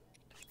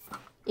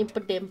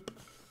 Impadimp,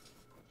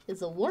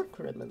 is a war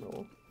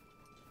criminal.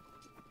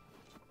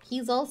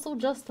 He's also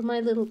just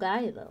my little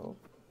guy, though.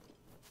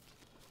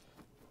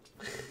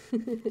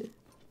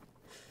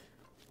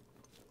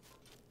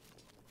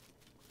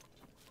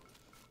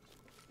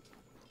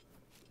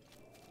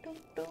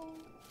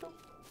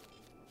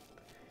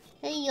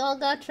 Hey, y'all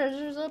got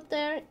treasures up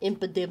there?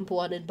 Impadimp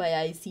wanted by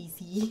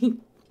ICC.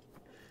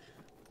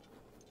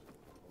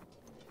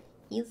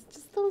 He's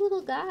just a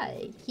little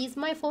guy. He's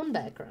my phone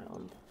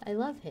background. I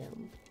love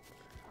him.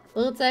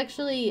 Well, it's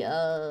actually,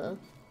 the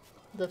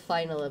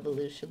final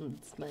evolution.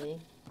 It's my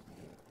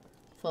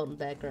phone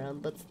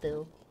background, but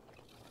still.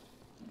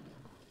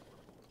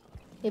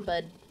 Hey,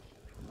 bud.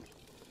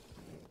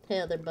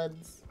 Hey, other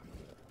buds.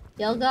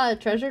 Y'all got a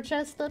treasure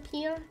chest up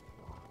here?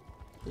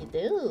 You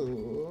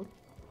do?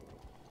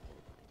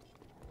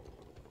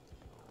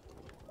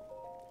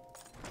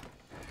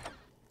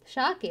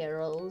 Shock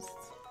arrows.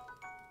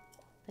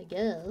 I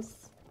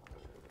guess.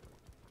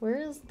 Where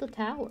is the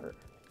tower?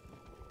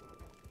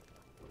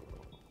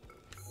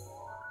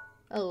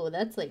 Oh,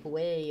 that's like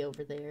way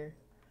over there.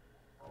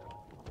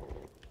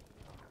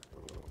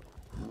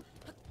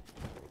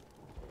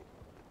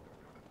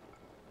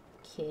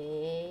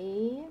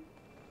 Okay.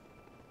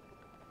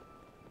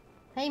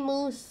 Hey,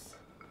 Moose.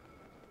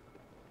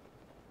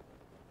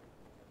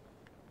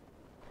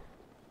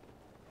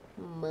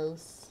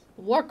 Moose.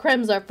 War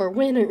crimes are for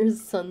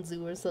winners, Sun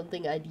Tzu or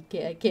something. I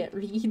can't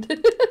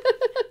read.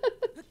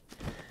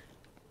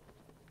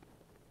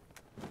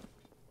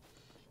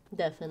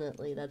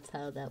 Definitely, that's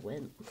how that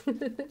went.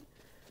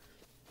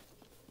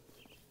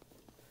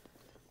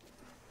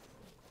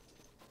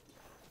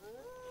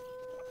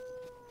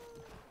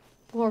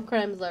 War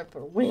crimes are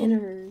for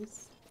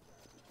winners.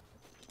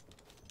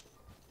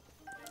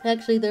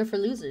 Actually, they're for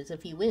losers.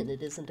 If you win,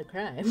 it isn't a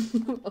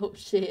crime. Oh,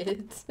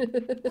 shit.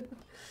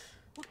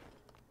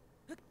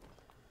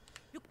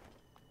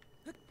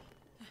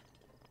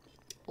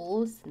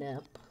 Oh,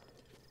 snap.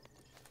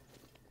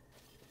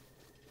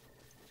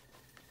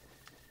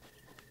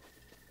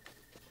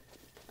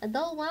 I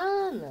don't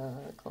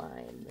wanna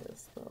climb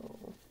this,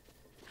 though.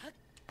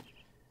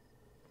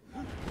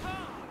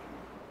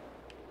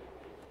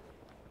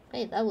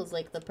 Hey, that was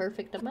like the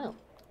perfect amount.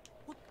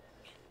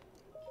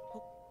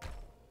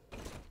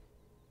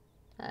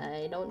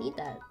 I don't need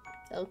that.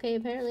 Okay,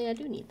 apparently I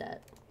do need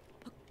that.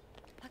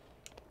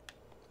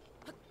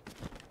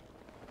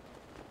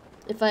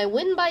 If I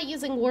win by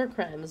using war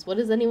crimes, what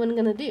is anyone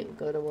gonna do?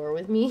 Go to war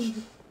with me?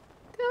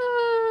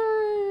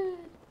 God!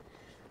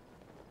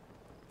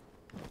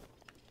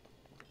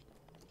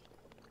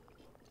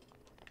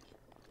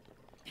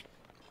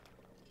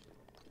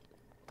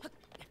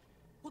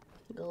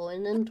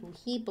 Going into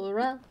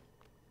Hebra.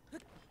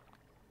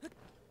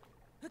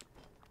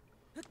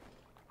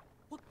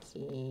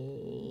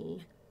 Okay.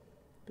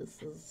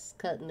 This is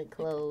cutting it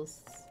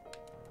close.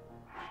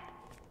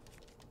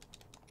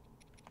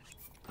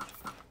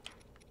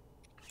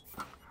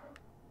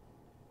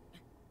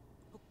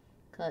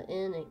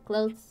 Cutting it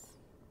close.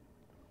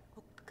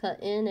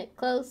 Cutting it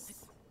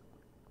close.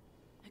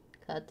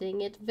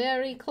 Cutting it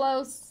very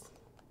close.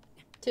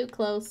 Too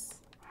close.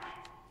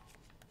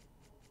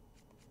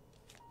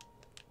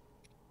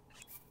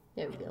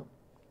 There we go.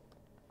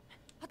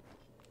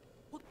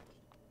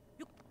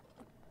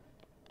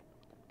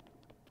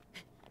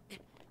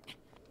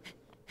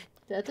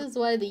 That is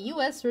why the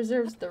US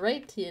reserves the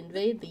right to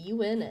invade the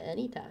UN at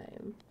any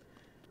time.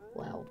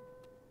 Wow.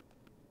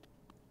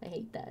 I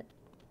hate that.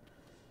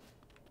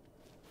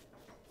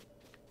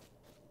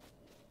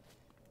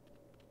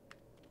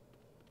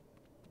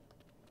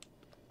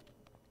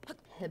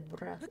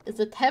 Hebra. Is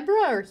it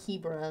Hebra or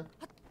Hebra?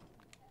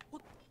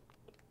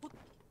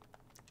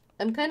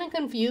 I'm kind of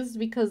confused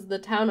because the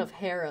town of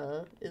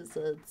Hera is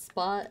a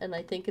spot and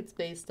I think it's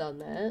based on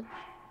that.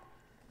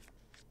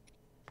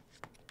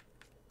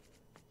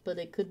 But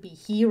it could be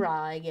Hera,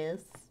 I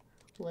guess.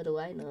 What do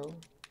I know?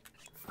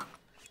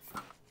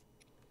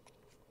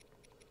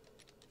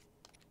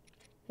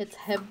 It's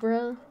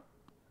Hebra.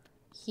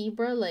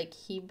 Hebra, like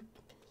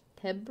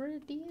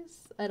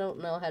Hebrides? I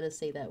don't know how to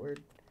say that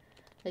word.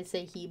 I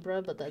say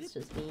Hebra, but that's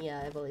just me.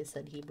 Yeah, I've always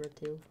said Hebra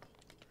too.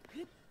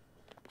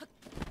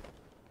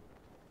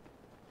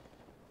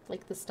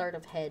 Like the start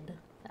of head.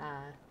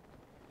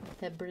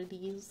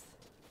 Hebrides.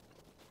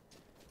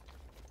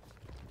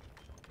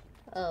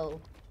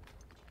 Oh.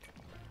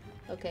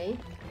 Okay.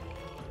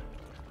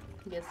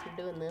 Guess we're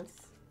doing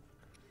this.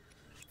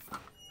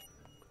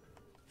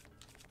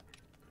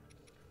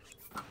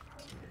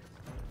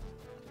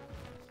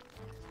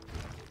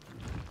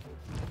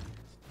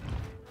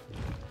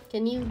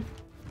 Can you...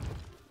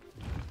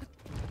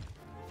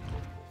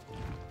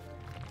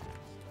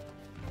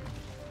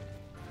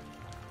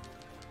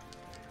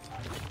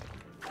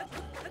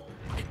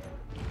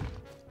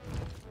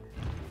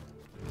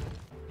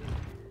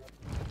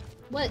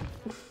 What?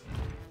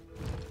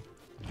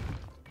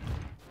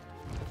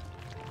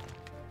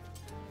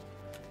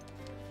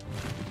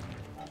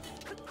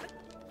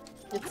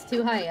 It's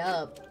too high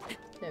up.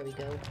 There we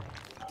go.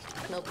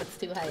 Nope, it's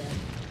too high up.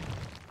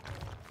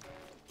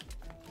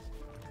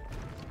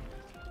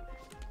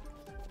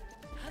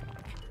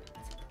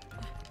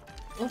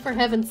 Oh, for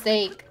heaven's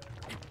sake.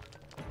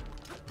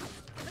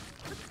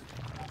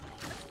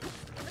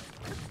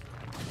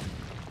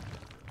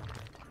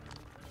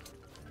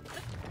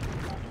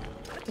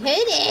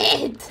 Hit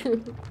it!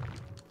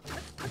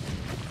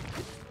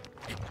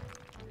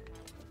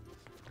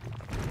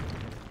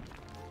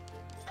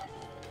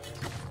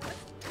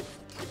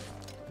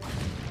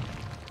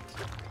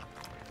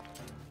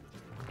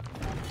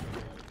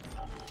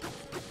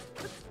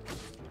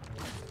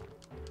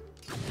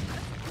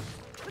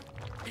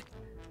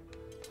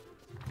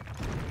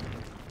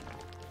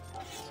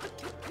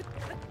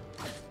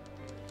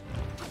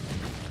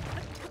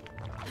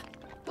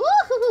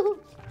 Woohoo!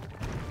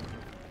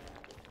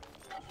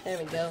 There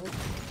we go.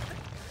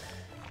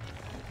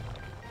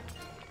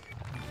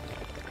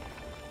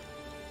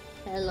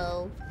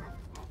 Hello.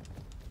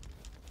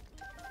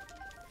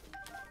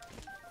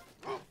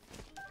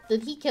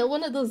 Did he kill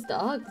one of those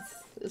dogs?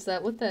 Is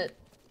that what that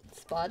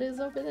spot is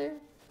over there?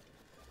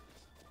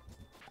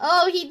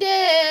 Oh, he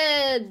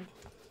did!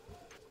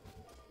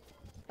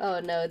 Oh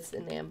no, it's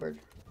an amber.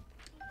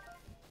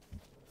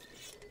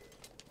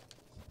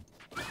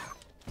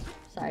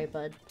 Sorry,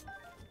 bud.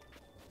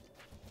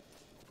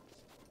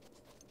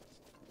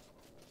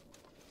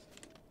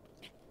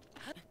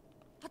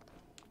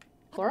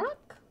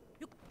 Korok?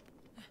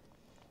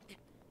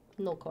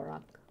 No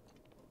Korok.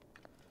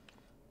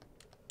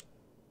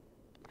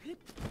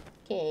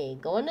 Okay,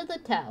 going to the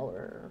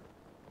tower.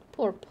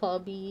 Poor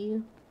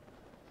puppy.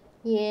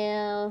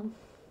 Yeah,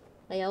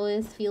 I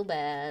always feel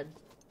bad.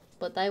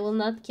 But I will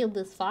not kill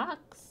this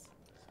fox,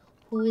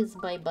 who is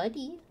my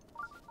buddy.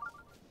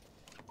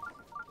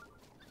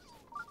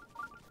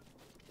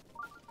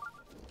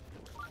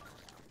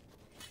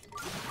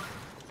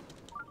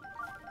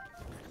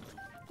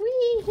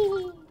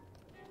 Whee!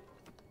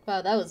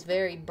 Wow, that was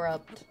very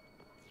abrupt.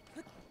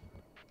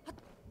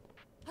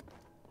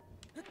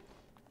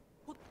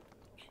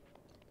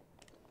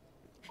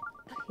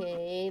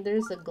 Okay,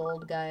 there's a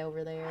gold guy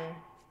over there.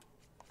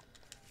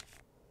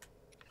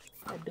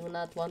 I do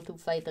not want to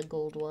fight a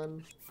gold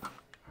one.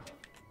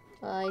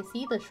 I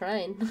see the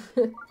shrine.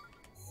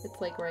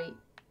 It's like right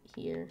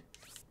here.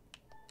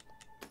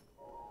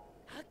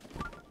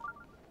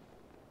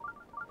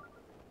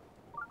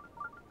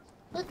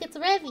 Look, it's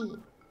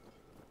Revy!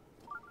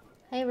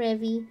 Hi,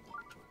 Revy.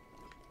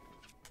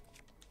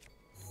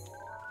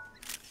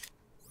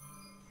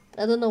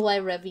 I don't know why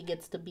Revy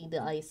gets to be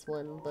the ice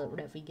one, but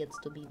Revy gets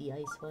to be the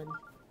ice one.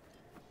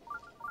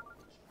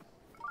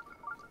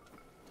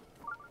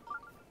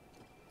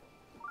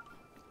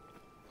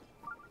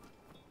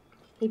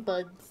 Hey,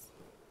 buds.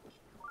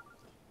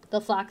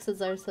 The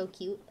foxes are so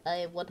cute.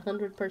 I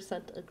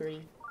 100%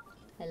 agree.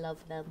 I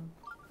love them.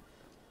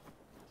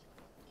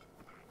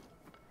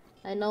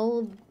 I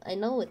know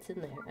it's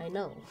in there. I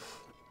know.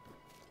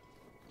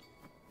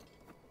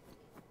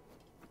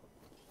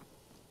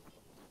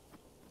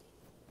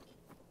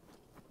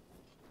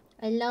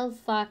 I love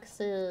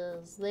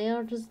foxes. They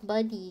are just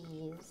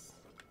buddies.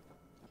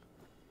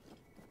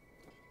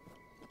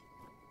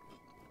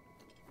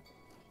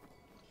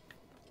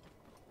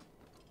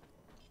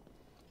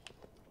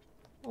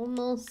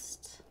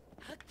 Almost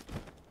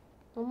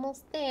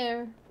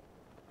there.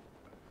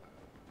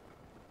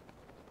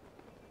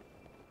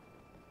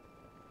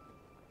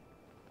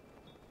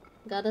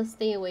 Gotta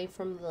stay away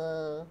from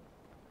the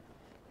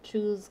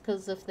Chews,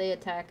 because if they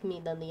attack me,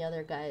 then the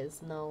other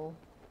guys know.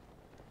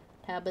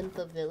 Haven't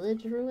the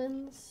village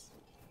ruins?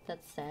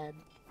 That's sad.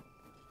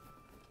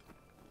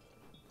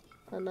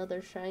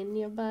 Another shrine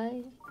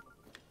nearby.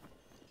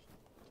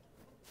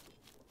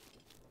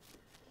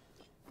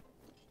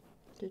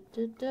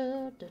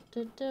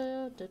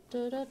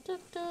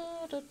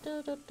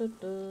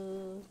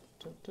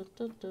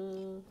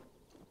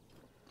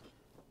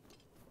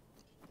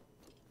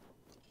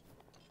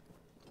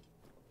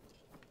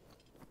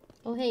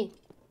 Oh, hey.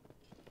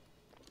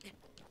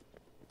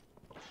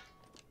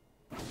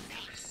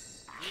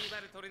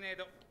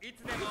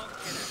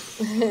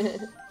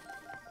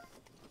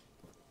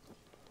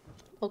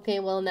 Okay,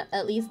 well,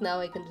 at least now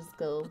I can just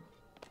go.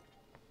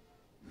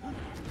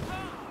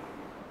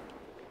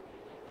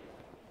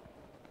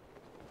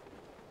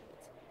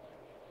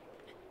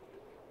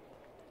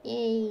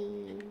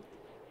 Yay.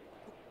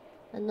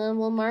 And then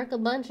we'll mark a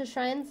bunch of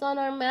shrines on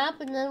our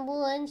map, and then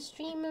we'll end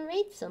stream and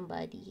raid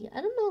somebody.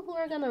 I don't know who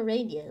we're gonna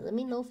raid yet. Let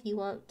me know if you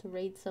want to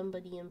raid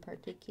somebody in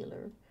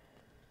particular.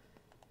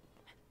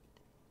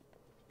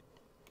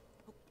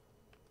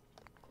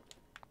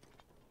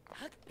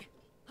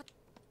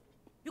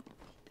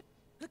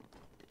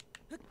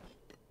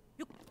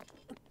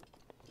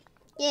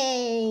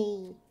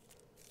 Yay!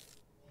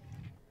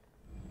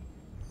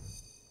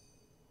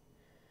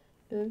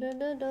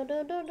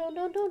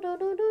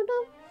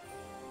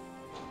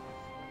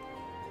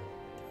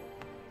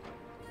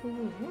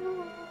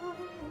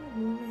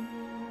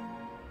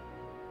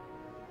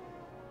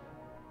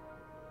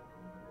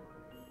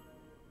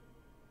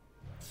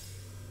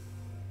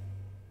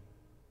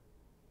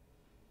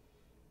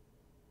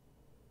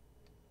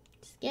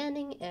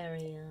 Scanning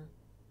area.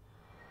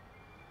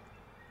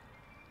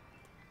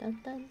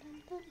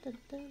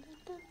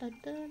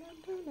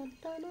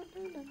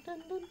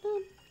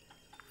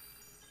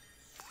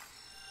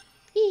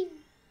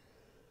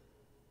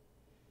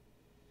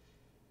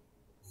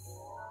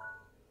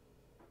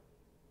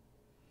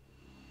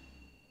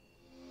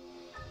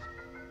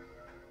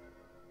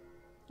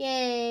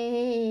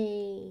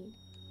 Yay!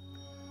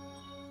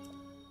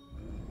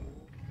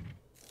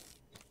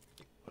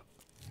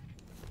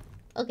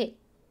 Okay,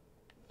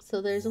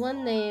 so there's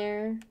one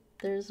there,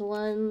 there's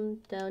one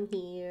down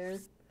here,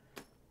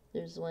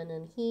 there's one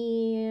in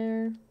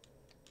here,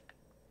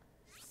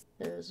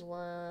 there's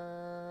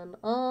one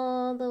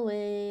all the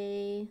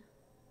way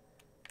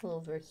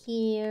over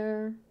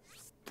here,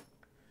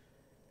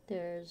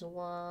 there's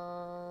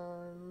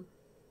one,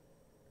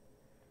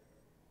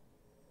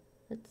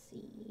 let's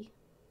see,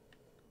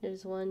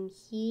 there's one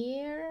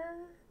here,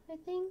 I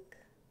think,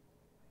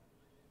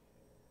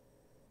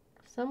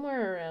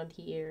 somewhere around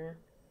here.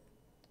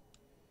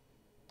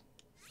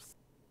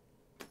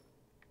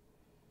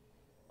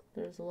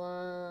 There's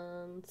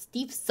one.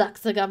 Steve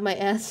sucks. I got my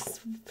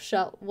ass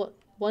shot.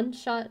 One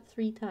shot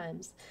 3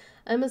 times.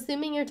 I'm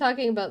assuming you're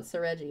talking about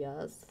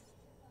Seregios,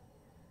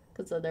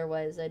 because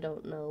otherwise I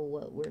don't know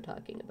what we're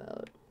talking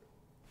about.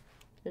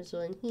 There's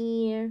one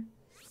here.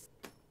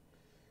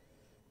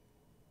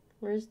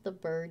 Where's the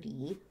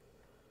birdie?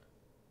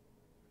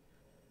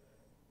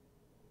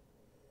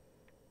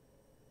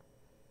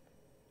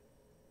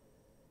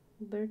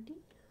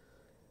 Birdie?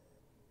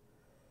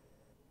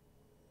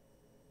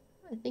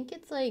 I think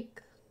it's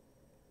like...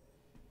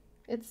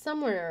 It's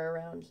somewhere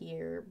around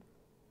here.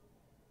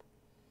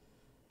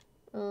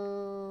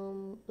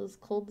 Is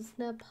Cold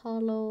Snap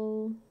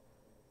Hollow?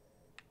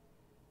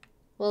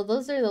 Well,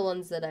 those are the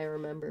ones that I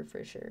remember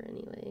for sure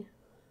anyway.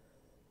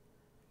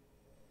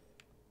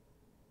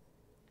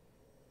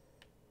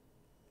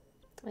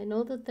 I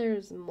know that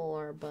there's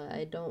more, but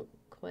I don't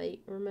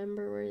quite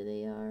remember where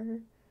they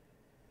are.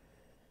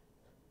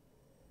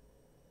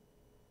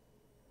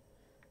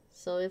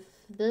 So if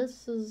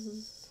this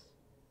is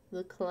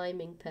the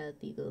climbing path,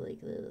 you go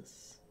like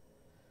this.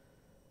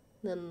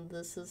 Then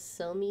this is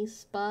Selmy's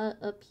spot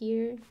up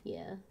here.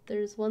 Yeah,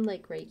 there's one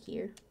like right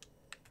here.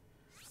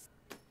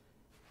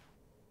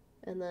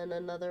 And then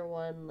another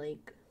one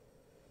like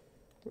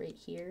right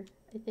here,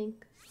 I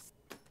think.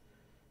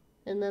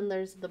 And then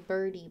there's the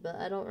birdie, but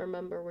I don't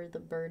remember where the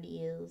birdie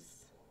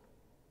is.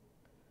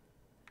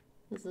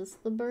 Is this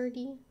the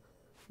birdie?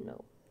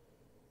 No.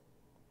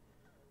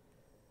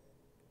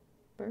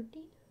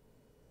 Birdie?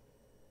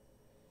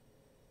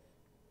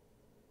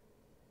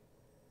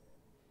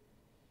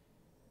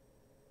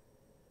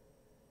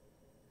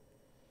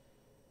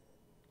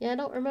 Yeah, I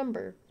don't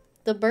remember.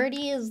 The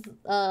birdie is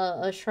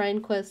a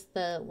shrine quest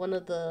that one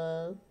of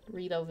the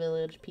Rito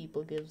Village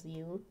people gives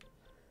you.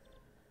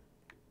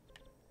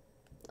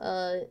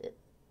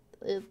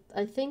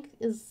 I think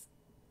is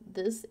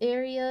this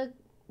area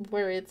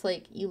where it's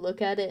like you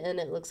look at it and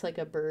it looks like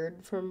a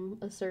bird from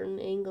a certain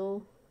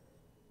angle.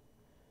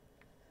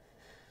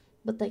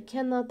 But I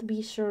cannot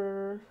be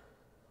sure.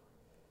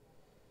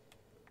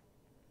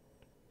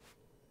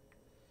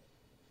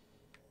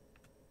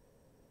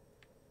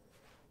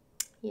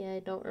 Yeah, I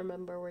don't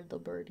remember where the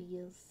birdie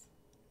is.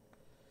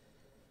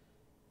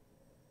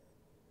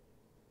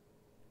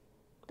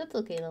 That's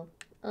okay though.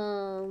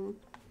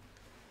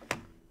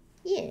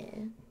 Yeah.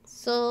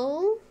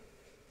 So,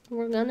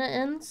 we're gonna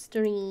end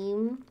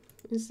stream.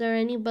 Is there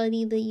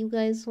anybody that you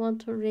guys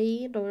want to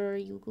raid, or are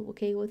you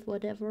okay with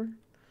whatever?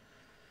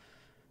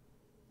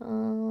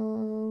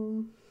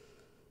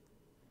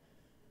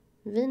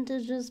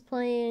 Vintage is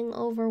playing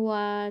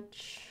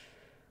Overwatch.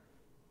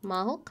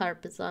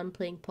 Mahokarp is on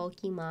playing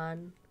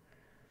Pokemon.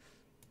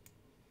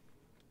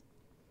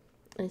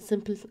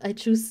 I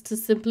choose to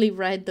simply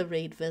ride the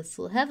raid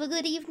vessel. Have a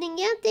good evening.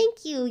 Yeah,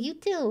 thank you. You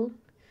too.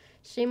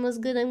 Stream was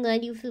good. I'm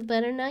glad you feel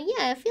better now.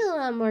 Yeah, I feel a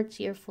lot more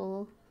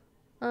cheerful.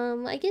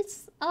 I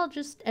guess I'll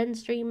just end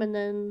stream and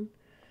then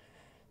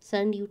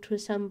send you to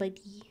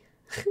somebody.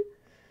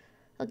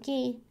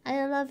 Okay,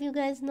 I love you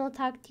guys and I'll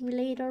talk to you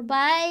later.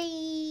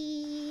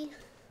 Bye!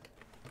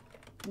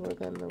 We're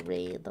gonna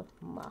raid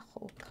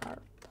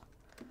Mahokarp.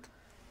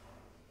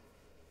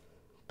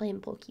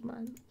 Playing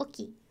Pokemon.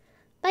 Okay.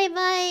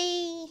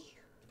 Bye-bye!